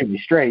they're going to shoot me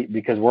straight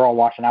because we're all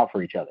watching out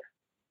for each other.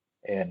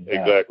 And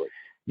exactly.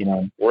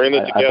 We're in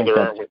it together,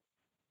 aren't we?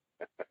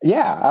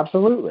 Yeah,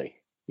 absolutely.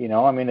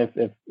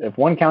 If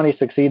one county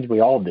succeeds, we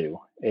all do.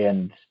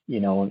 And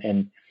you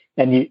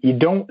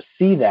don't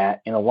see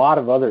that in a lot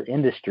of other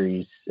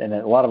industries and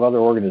a lot of other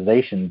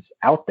organizations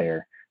out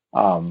there.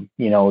 You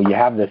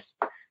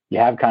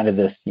have kind of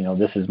this,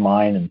 this is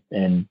mine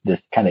and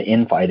this kind of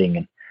infighting,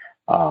 and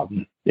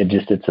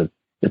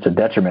it's a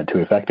detriment to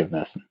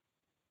effectiveness.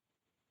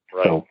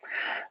 Right. So,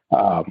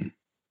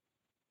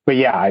 but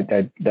yeah,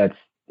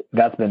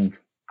 that's been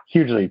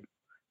hugely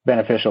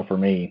beneficial for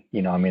me.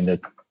 That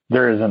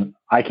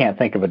I can't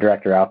think of a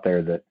director out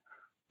there that,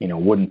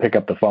 wouldn't pick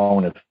up the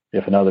phone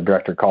if another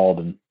director called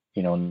and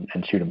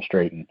and shoot them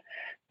straight. And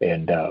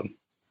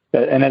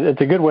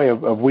it's a good way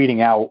of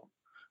weeding out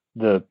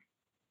not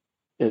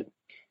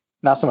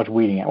so much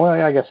weeding out. Well,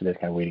 I guess it is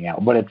kind of weeding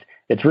out, but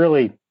it's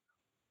going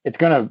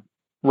to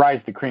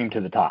rise the cream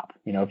to the top.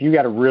 If you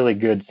got a really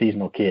good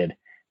seasonal kid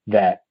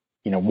that,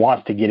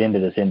 wants to get into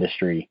this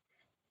industry,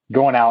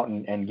 going out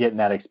and getting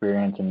that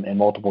experience in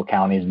multiple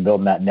counties and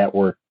building that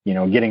network,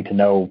 getting to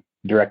know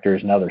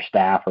directors and other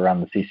staff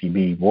around the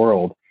CCB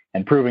world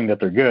and proving that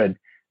they're good,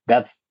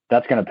 that's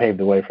going to pave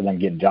the way for them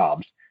getting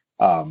jobs.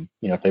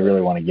 If they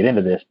really want to get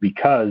into this,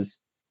 because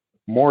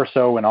more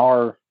so in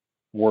our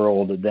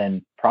world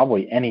than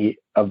probably any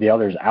of the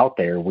others out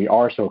there, we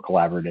are so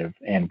collaborative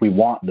and we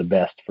want the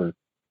best for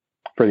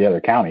the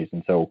other counties.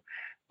 And so,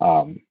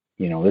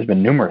 there's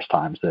been numerous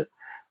times that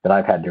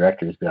I've had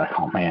directors be like,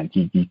 oh man,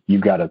 you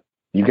got to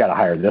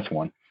hire this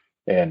one.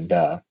 And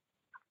that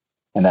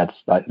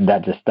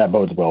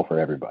bodes well for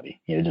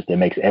everybody. It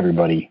makes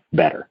everybody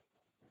better.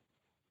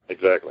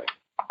 Exactly.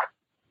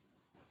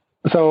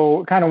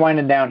 So kind of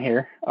winding down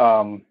here,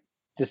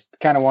 just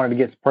kind of wanted to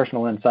get some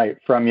personal insight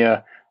from you.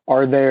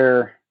 Are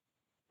there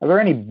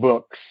any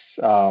books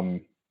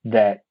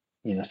that,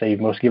 say you've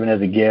most given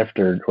as a gift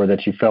or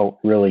that you felt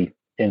really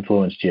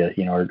influenced you?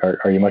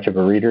 Are you much of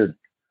a reader?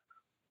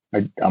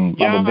 I'm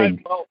a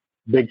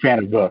big fan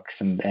of books,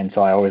 and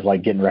so I always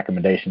like getting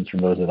recommendations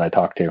from those that I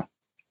talk to.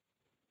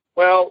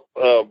 Well,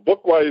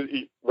 book-wise,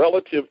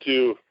 relative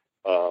to,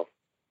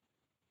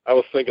 I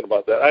was thinking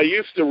about that. I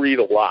used to read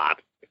a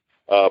lot,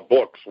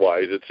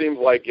 books-wise. It seems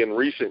like in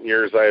recent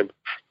years I've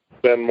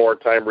spent more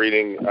time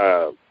reading,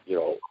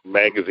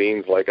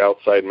 magazines like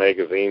Outside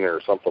Magazine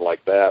or something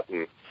like that,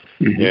 and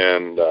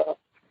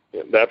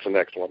that's an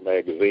excellent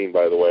magazine,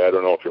 by the way. I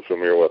don't know if you're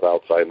familiar with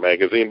Outside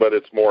Magazine, but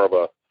it's more of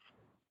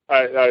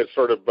I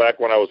sort of, back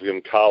when I was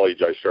in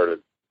college, I started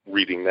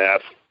reading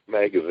that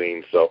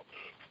magazine. So,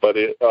 but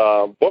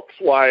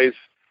books-wise,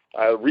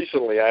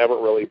 recently I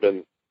haven't really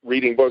been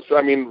reading books.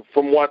 I mean,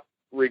 from what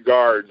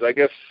regards? I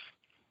guess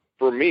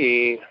for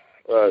me,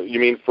 you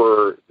mean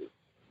for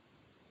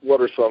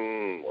what are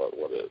some? What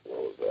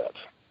was that?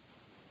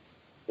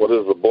 What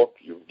is the book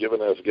you've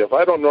given as a gift?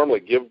 I don't normally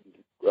give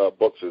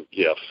books as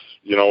gifts.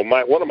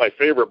 One of my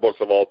favorite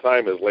books of all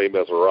time is Les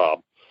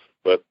Miserables,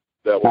 but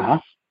that was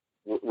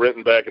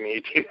written back in the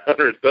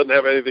 1800s. Doesn't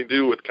have anything to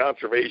do with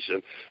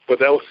conservation, but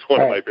that was one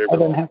of my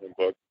favorite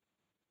books.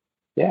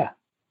 Yeah.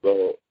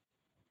 So,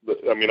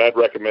 I mean, I'd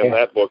recommend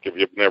that book if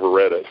you've never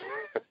read it.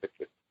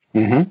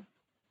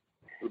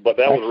 But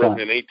that was written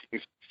in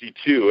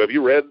 1862. Have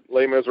you read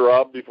Les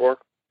Miserables before?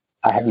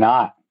 I have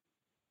not.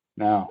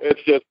 No.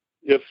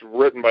 It's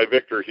written by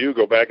Victor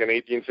Hugo back in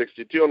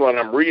 1862, and when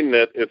I'm reading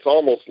it, it's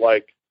almost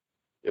like,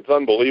 it's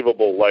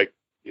unbelievable, like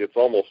it's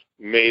almost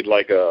made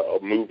like a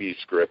movie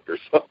script or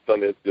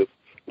something. It's just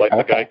like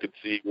the guy could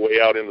see way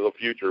out into the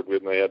future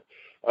with my head.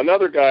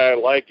 Another guy I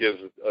like is,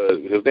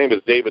 his name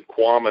is David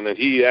Quammen, and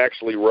he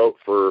actually wrote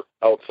for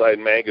Outside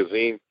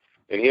Magazine,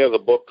 and he has a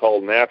book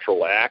called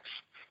Natural Acts,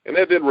 and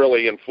that didn't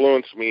really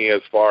influence me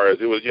as far as,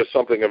 it was just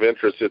something of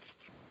interest.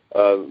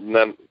 And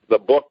then the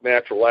book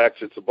Natural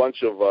Acts, it's a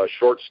bunch of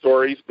short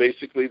stories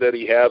basically that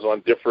he has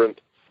on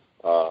different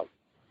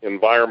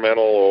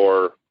environmental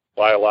or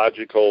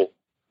biological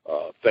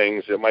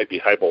things. It might be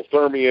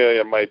hypothermia,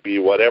 it might be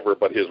whatever,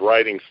 but his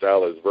writing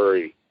style is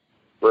very,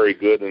 very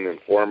good and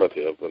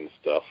informative and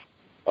stuff.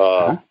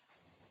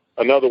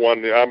 Another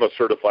one, I'm a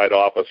certified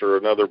officer.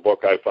 Another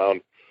book I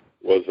found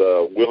was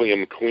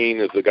William Queen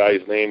is the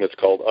guy's name. It's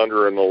called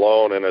Under and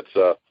Alone, and it's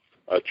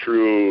a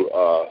true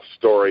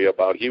story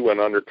about he went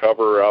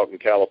undercover out in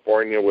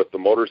California with the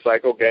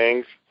motorcycle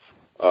gangs.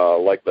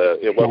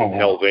 It wasn't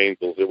Hell's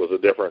Angels, it was a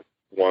different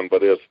one,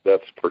 but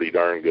that's a pretty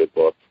darn good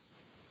book.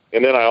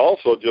 And then I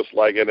also just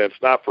like, and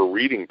it's not for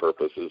reading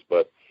purposes,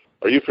 but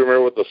are you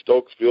familiar with the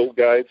Stokes Field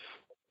Guides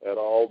at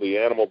all? The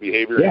animal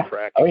behavior and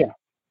tracking. Oh yeah.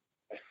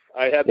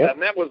 I had that,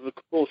 and that was the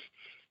coolest.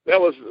 That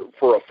was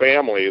for a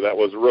family. That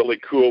was really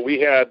cool. We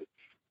had,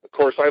 of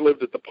course, I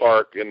lived at the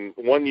park, and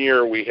one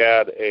year we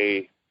had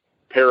a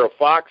pair of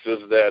foxes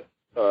that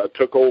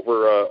took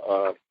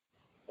over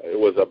it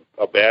was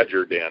a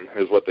badger den,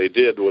 is what they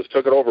did, was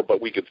took it over,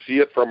 but we could see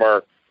it from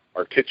our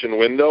kitchen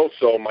window.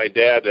 So my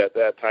dad at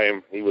that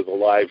time, he was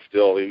alive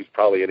still. He was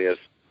probably in his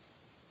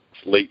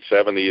late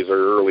 70s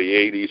or early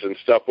 80s and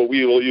stuff, but we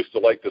used to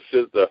like to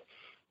sit at the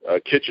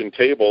kitchen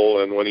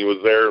table, and when he was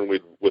there, and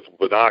we'd with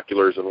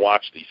binoculars and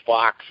watch these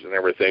fox and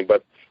everything.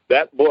 But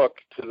that book,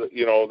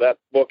 that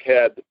book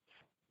had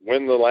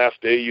when the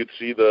last day you'd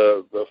see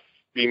the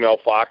female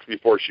fox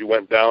before she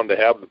went down to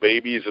have the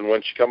babies, and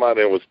when she come out,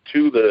 it was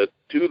to the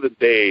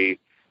day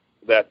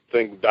that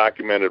thing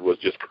documented was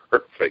just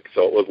perfect.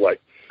 So it was like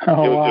it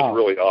was just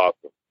really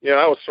awesome. Yeah,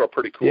 that was a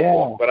pretty cool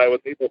book. But I was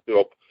able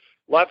to.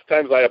 Lots of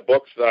times I have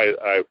books that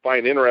I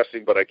find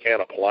interesting, but I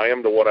can't apply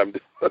them to what I'm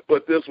doing.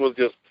 But this was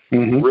just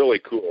really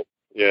cool.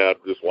 Yeah,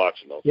 just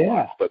watching those.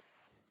 Yeah. Books. But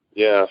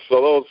yeah,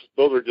 so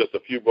those are just a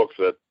few books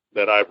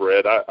that I've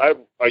read. I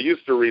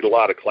used to read a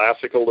lot of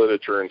classical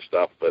literature and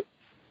stuff, but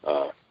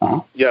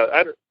yeah,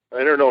 I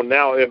don't know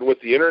now. And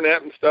with the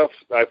internet and stuff,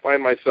 I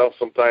find myself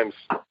sometimes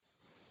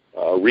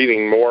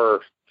reading more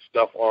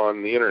stuff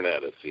on the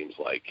internet. It seems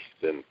like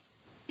than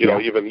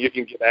even you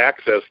can get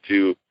access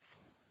to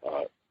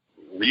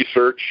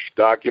research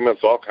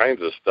documents, all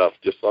kinds of stuff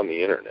just on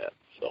the internet.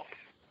 So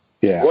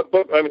yeah.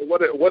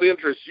 What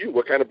interests you?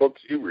 What kind of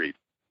books do you read?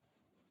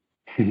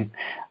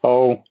 A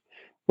little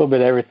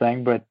bit of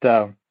everything, but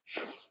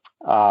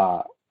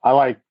I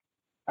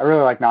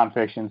really like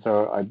nonfiction,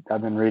 so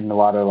I've been reading a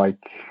lot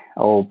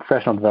of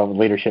professional development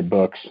leadership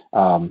books.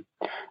 From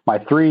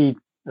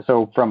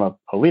a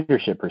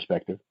leadership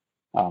perspective,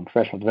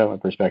 professional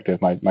development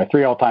perspective, my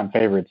three all-time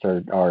favorites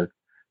are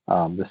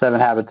The 7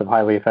 Habits of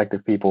Highly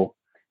Effective People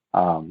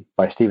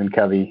by Stephen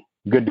Covey,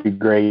 Good to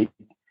Great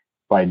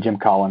by Jim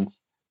Collins,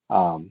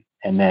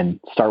 and then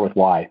Start with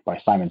Why by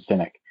Simon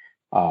Sinek.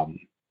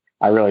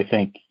 I really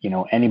think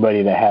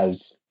anybody that has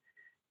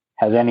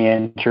any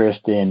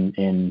interest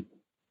in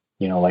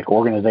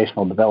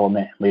organizational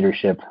development,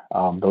 leadership,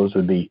 those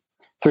would be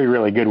three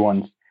really good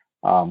ones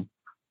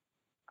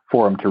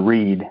for them to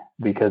read,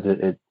 because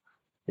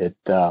it's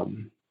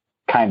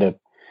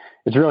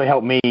really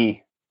helped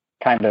me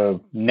kind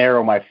of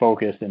narrow my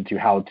focus into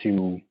how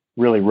to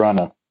really run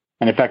an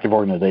effective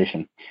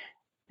organization,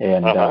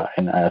 and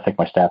I think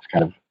my staff's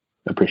kind of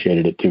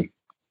appreciated it too.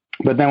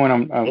 But then when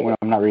I'm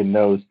not reading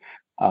those,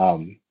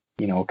 kind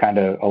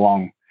of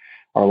along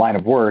our line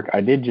of work, I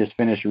did just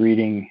finish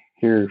reading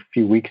here a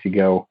few weeks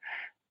ago.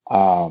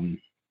 What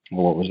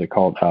was it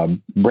called?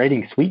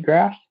 Braiding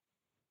Sweetgrass.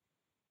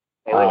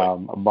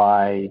 And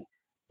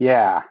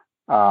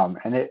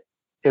it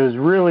was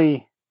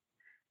really,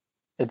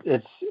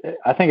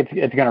 I think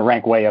it's going to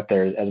rank way up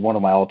there as one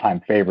of my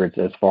all-time favorites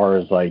as far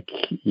as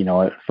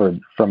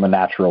from a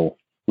natural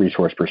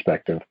resource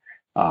perspective.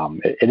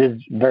 It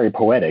is very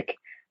poetic,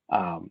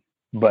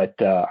 but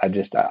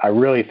I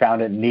really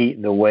found it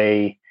neat the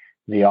way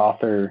the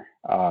author,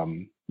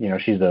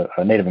 she's a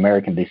Native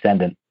American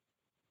descendant,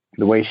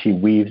 the way she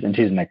weaves, and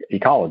she's an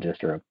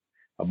ecologist or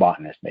a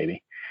botanist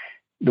maybe,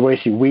 the way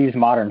she weaves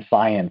modern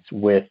science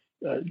with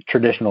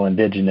traditional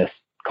indigenous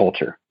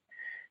culture,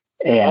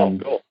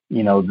 and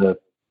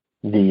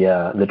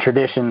the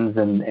traditions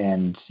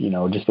and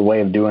just the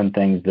way of doing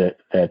things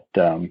that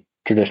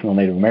traditional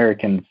Native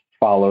Americans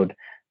followed,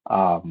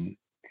 and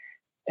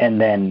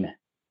then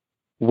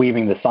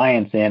weaving the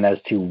science in as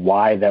to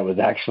why that was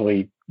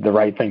actually the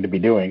right thing to be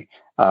doing,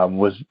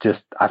 was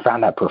just, I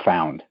found that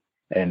profound,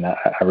 and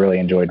I really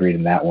enjoyed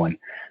reading that one.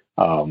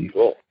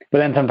 Cool. But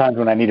then sometimes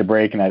when I need a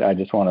break and I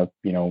just want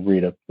to,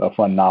 read a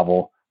fun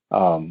novel,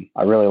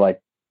 I really like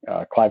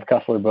Clive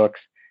Cussler books,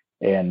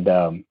 and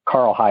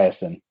Carl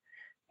Hyacin.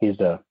 He's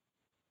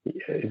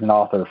an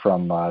author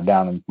from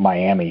down in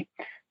Miami.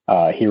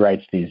 He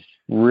writes these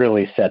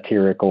really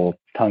satirical,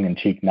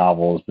 tongue-in-cheek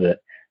novels that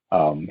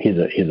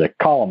he's a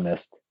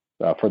columnist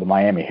for the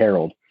Miami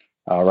Herald.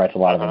 Writes a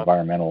lot of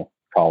environmental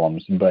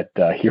columns, but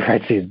he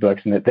writes these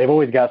books, and they've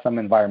always got some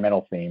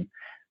environmental theme,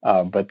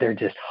 but they're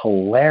just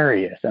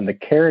hilarious, and the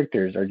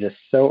characters are just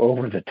so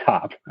over the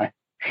top.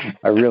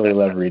 I really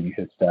love reading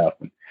his stuff.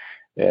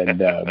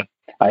 And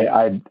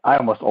I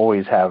almost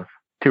always have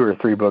 2 or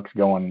 3 books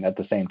going at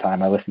the same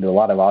time. I listen to a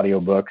lot of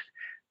audiobooks.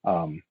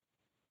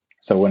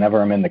 So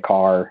whenever I'm in the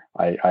car,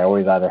 I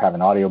always either have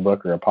an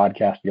audiobook or a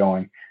podcast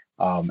going.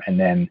 And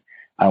then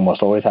I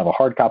almost always have a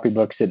hard copy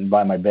book sitting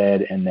by my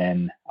bed, and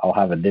then I'll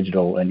have an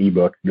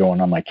ebook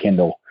going on my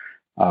Kindle.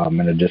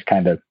 And it just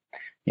kind of,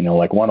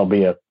 like one will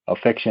be a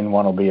fiction,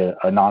 one will be a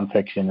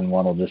nonfiction, and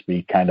one will just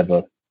be kind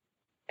of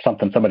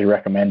something somebody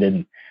recommended.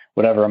 And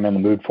whatever I'm in the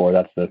mood for,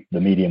 that's the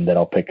medium that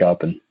I'll pick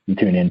up and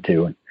tune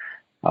into. And,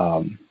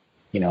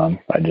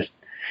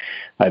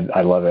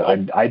 I love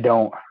it.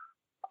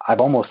 I've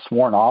almost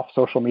sworn off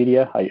social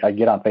media. I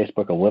get on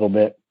Facebook a little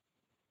bit,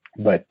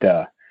 but,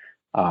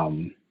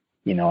 and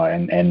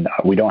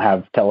we don't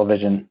have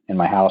television in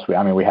my house. We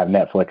have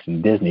Netflix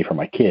and Disney for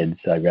my kids.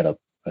 I've got a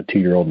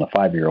 2-year-old and a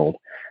 5-year-old,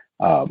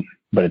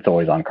 but it's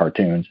always on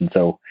cartoons. And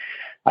so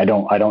I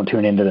don't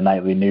tune into the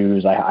nightly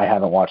news. I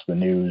haven't watched the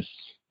news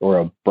or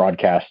a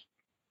broadcast,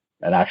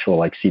 an actual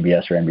like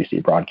CBS or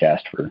NBC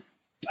broadcast for,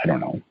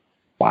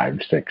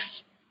 5-6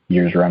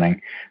 years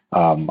running.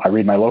 I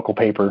read my local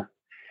paper.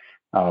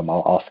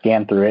 I'll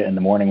scan through it in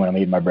the morning when I'm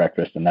eating my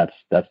breakfast, and that's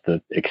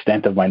the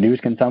extent of my news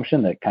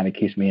consumption. That kind of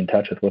keeps me in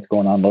touch with what's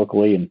going on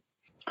locally and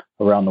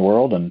around the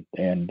world. And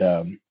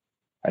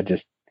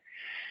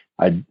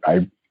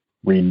I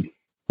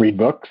read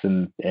books,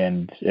 and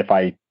if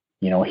I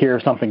hear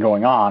of something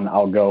going on,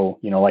 I'll go,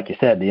 like you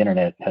said, the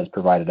internet has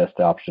provided us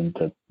the option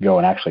to go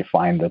and actually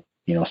find the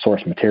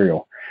source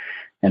material,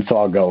 and so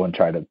I'll go and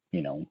try to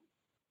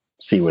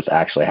see what's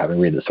actually happening,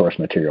 read the source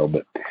material,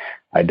 but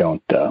I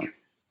don't.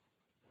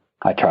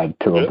 I tried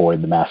to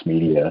avoid the mass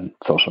media and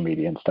social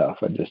media and stuff.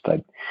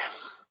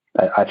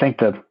 I think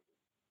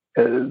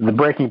the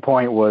breaking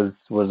point was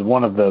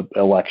one of the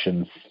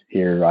elections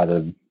here,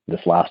 either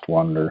this last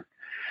one or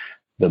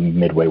the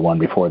midway one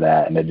before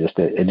that. And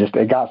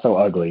it got so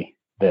ugly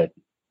that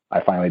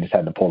I finally just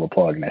had to pull the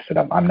plug, and I said,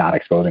 I'm not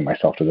exposing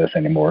myself to this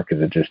anymore,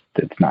 because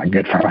it's not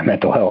good for my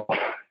mental health.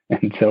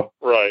 And so,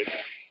 right.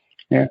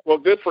 Yeah. Well,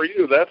 good for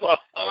you. That's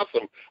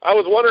awesome. I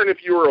was wondering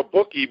if you were a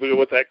bookie, but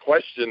with that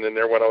question in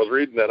there, when I was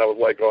reading that, I was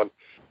like going,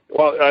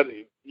 well,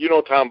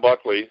 Tom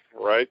Buckley,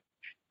 right?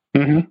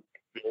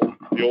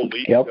 Mm-hmm. The old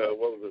Lee, yep. What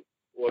was it?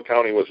 What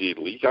county was he?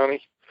 Lee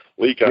County?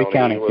 Lee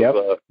County, was, yep.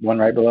 One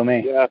right below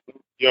me. Yeah.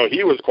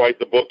 He was quite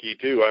the bookie,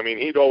 too. I mean,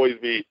 he'd always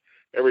be,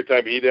 every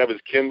time he'd have his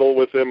Kindle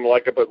with him,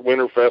 like up at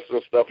Winterfest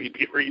and stuff, he'd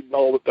be reading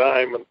all the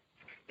time and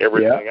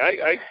everything.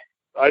 Yeah.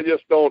 I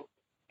just don't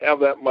have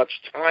that much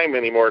time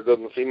anymore. It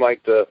doesn't seem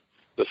like to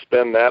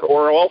spend that.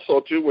 Or also,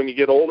 too, when you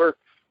get older,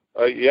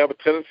 you have a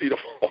tendency to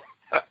fall.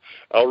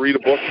 I'll read a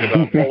book and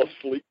I'll fall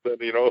asleep then,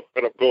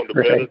 when I'm going to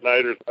bed at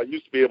night. Or I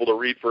used to be able to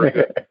read for a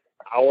good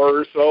hour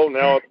or so.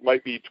 Now it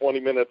might be 20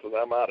 minutes and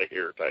I'm out of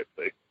here type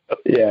thing.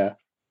 Yeah.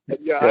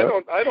 Yeah,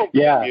 I don't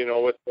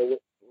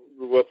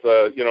with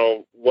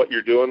what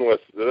you're doing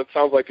with, that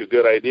sounds like a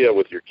good idea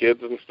with your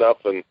kids and stuff,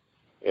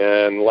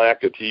 and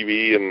lack of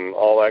TV and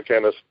all that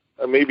kind of stuff.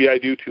 Maybe I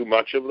do too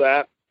much of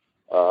that.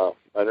 I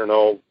don't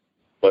know,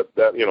 but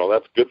that,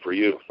 that's good for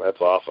you.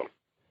 That's awesome.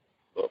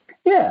 So.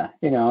 Yeah.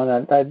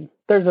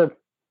 There's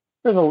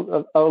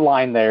a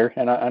line there,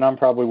 and I'm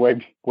probably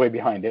way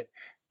behind it.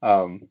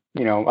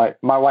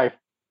 My wife,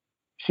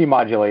 she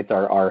modulates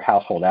our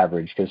household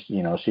average, because,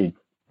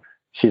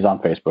 she's on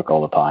Facebook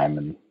all the time,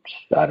 and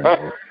I don't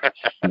know.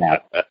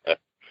 Snap.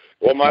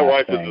 Well, my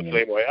wife is the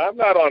same way. I'm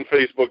not on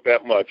Facebook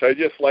that much. I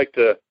just like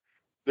to,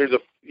 there's a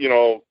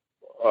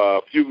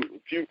few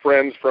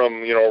friends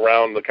from,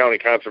 around the county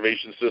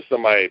conservation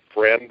system. My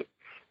friend,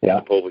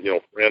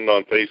 friend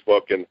on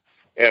Facebook, and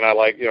I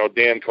like,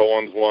 Dan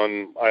Cohen's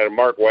one.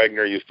 Mark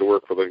Wagner used to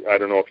work for I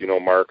don't know if you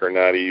know Mark or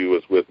not. He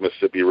was with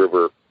Mississippi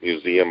River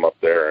Museum up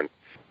there, and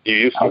he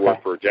used to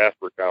work for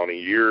Jasper County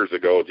years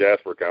ago,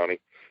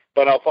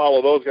 But I'll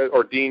follow those guys,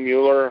 or Dean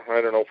Mueller, I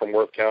don't know, from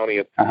Worth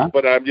County.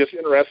 But I'm just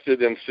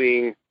interested in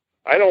seeing,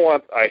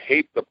 I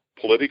hate the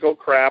political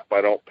crap. I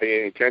don't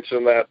pay any attention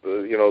to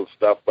that,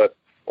 stuff.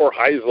 Or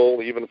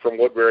Heisel, even from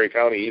Woodbury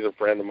County, he's a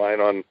friend of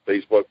mine on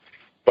Facebook.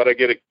 But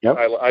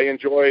I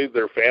enjoy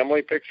their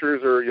family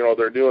pictures, or,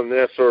 they're doing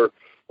this, or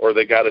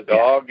they got a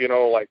dog,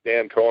 like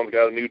Dan Cohen's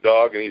got a new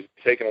dog, and he's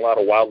taking a lot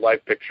of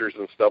wildlife pictures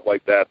and stuff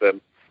like that.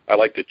 Then I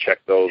like to check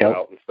those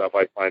out and stuff.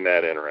 I find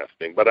that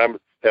interesting. But I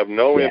have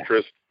no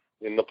interest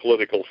in the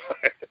political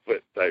side of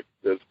it.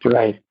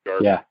 Right.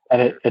 Yeah.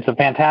 And it's a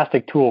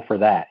fantastic tool for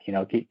that,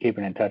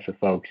 keeping in touch with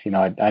folks.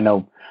 I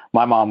know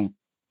my mom,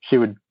 she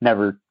would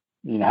never,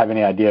 have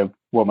any idea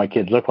what my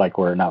kids look like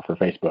were it not for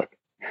Facebook.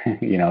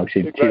 She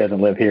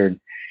doesn't live here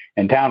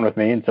in town with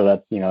me. And so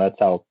that's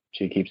how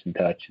she keeps in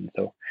touch. And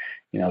so,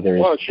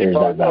 there's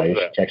that value.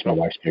 She checks my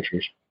wife's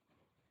pictures.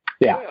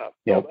 Yeah.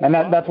 And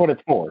that's what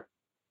it's for.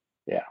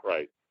 Yeah.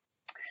 Right.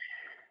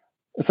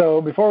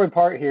 So before we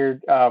part here,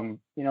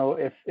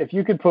 if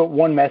you could put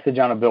one message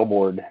on a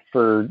billboard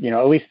for,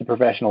 at least the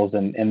professionals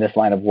in this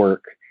line of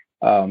work,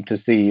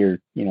 to see, or,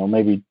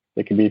 maybe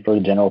it could be for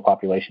the general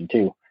population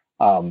too.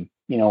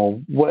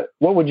 What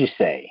would you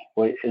say?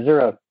 Is there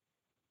a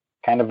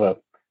kind of a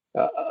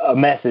a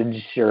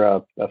message or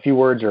a few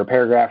words or a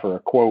paragraph or a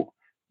quote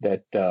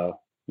that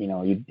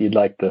you'd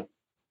like the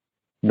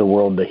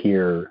world to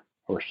hear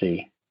or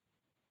see?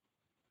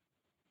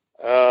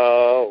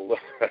 I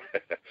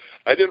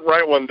didn't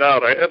write one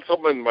down. I had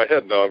something in my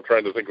head now. I'm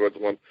trying to think of what's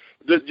one.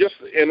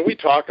 And we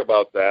talk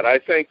about that. I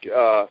think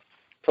to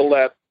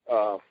let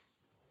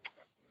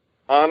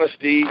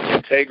honesty,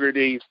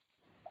 integrity,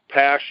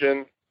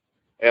 passion,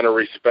 and a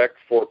respect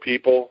for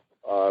people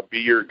be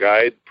your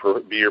guide,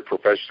 be your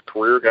professional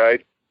career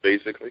guide,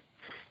 basically.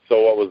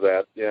 So what was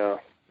that?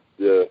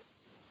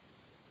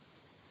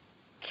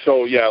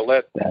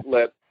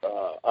 Let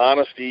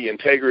honesty,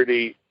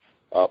 integrity,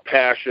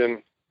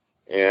 passion,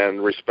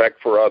 and respect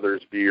for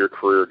others be your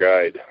career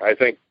guide. I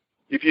think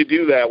if you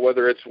do that,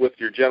 whether it's with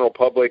your general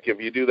public,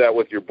 if you do that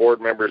with your board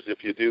members,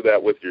 if you do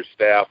that with your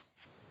staff,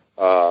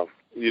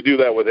 you do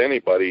that with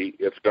anybody,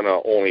 it's going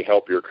to only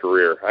help your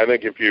career. I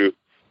think if you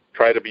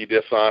try to be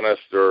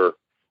dishonest or,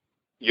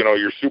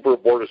 your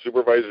board of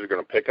supervisors are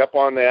going to pick up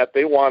on that.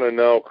 They want to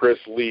know, Chris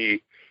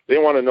Lee, they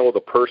want to know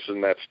the person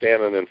that's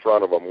standing in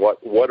front of them.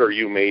 What are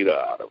you made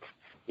out of?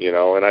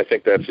 And I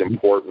think that's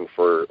important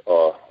for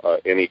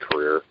any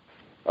career,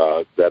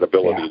 that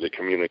ability to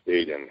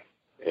communicate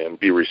and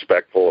be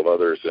respectful of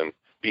others and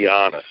be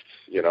honest.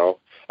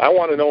 I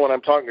want to know when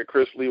I'm talking to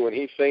Chris Lee, when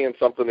he's saying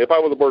something, if I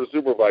was a board of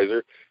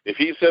supervisor, if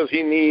he says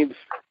he needs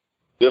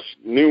this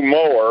new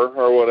mower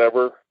or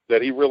whatever,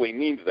 that he really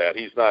needs that.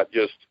 He's not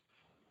just,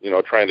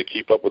 trying to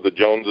keep up with the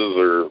Joneses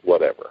or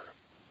whatever.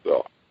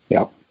 So,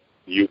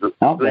 you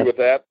agree with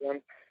that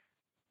then?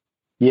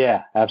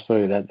 Yeah,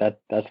 absolutely.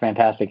 That's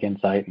fantastic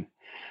insight.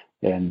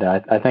 And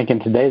I think in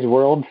today's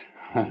world,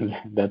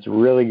 that's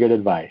really good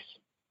advice.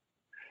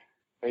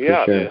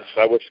 Yeah, sure. It is.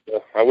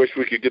 I wish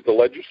we could get the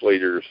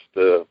legislators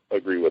to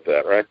agree with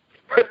that, right?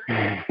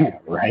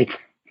 Right.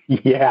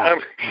 Yeah.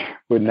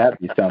 Wouldn't that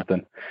be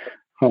something?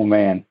 Oh,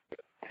 man.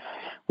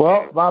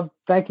 Well, Bob,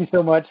 thank you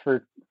so much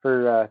for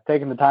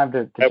taking the time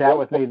to chat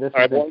with me. This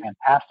has been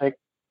fantastic.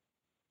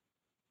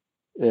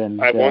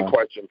 And I have one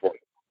question for you.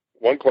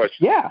 One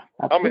question. Yeah.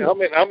 How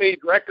many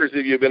directors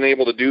have you been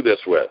able to do this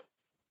with?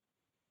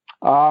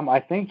 I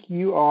think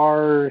you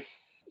are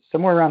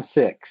somewhere around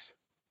 6.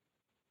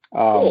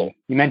 Cool.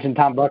 You mentioned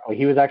Tom Buckley.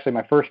 He was actually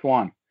my first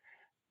one.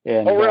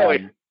 And,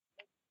 really?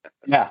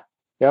 Yeah.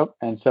 Yep.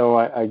 And so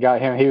I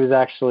got him. He was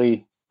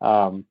actually,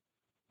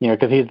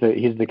 because he's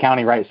the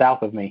county right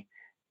south of me,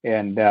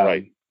 and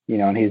right.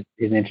 And he's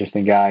an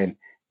interesting guy,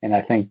 and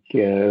I think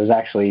it was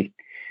actually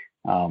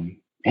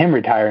him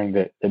retiring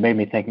that made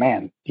me think,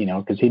 man,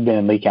 because he'd been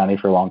in Lee County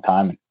for a long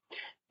time, and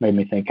made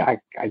me think I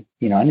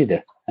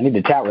need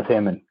to chat with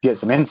him and get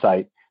some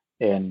insight,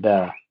 and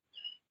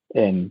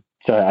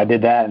so I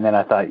did that, and then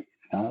I thought,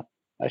 I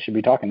should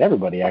be talking to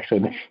everybody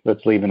actually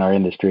that's leaving our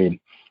industry.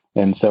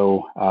 And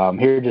so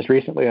here just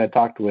recently I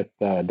talked with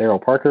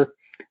Daryl Parker,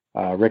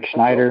 Rick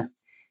Schneider.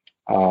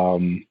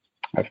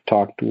 I've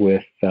talked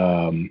with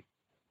a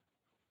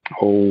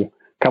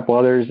couple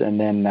others, and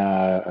then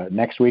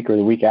next week or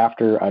the week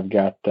after I've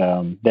got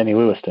Denny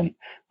Lewiston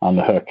on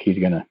the hook. He's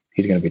gonna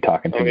be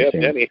talking to me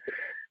soon. Denny.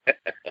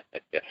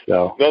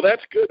 So no,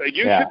 that's good.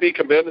 You should be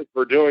commended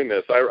for doing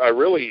this. I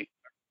really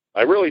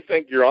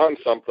think you're on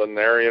something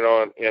there, and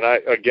I'm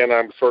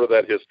sort of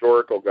that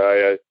historical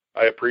guy.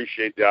 I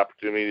appreciate the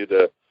opportunity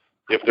to,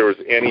 if there was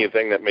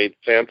anything that made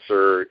sense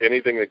or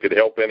anything that could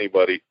help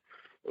anybody,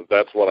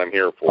 that's what I'm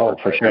here for. Oh,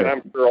 for sure. And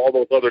I'm sure all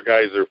those other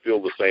guys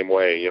feel the same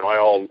way.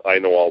 I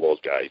know all those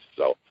guys.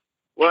 So,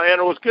 well,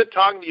 and it was good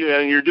talking to you,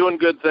 and you're doing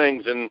good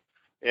things, and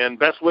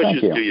best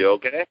wishes to you,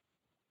 okay?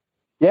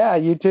 Yeah,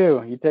 you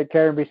too. You take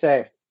care and be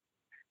safe.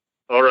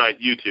 All right,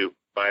 you too.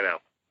 Bye now.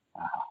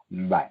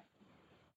 Bye.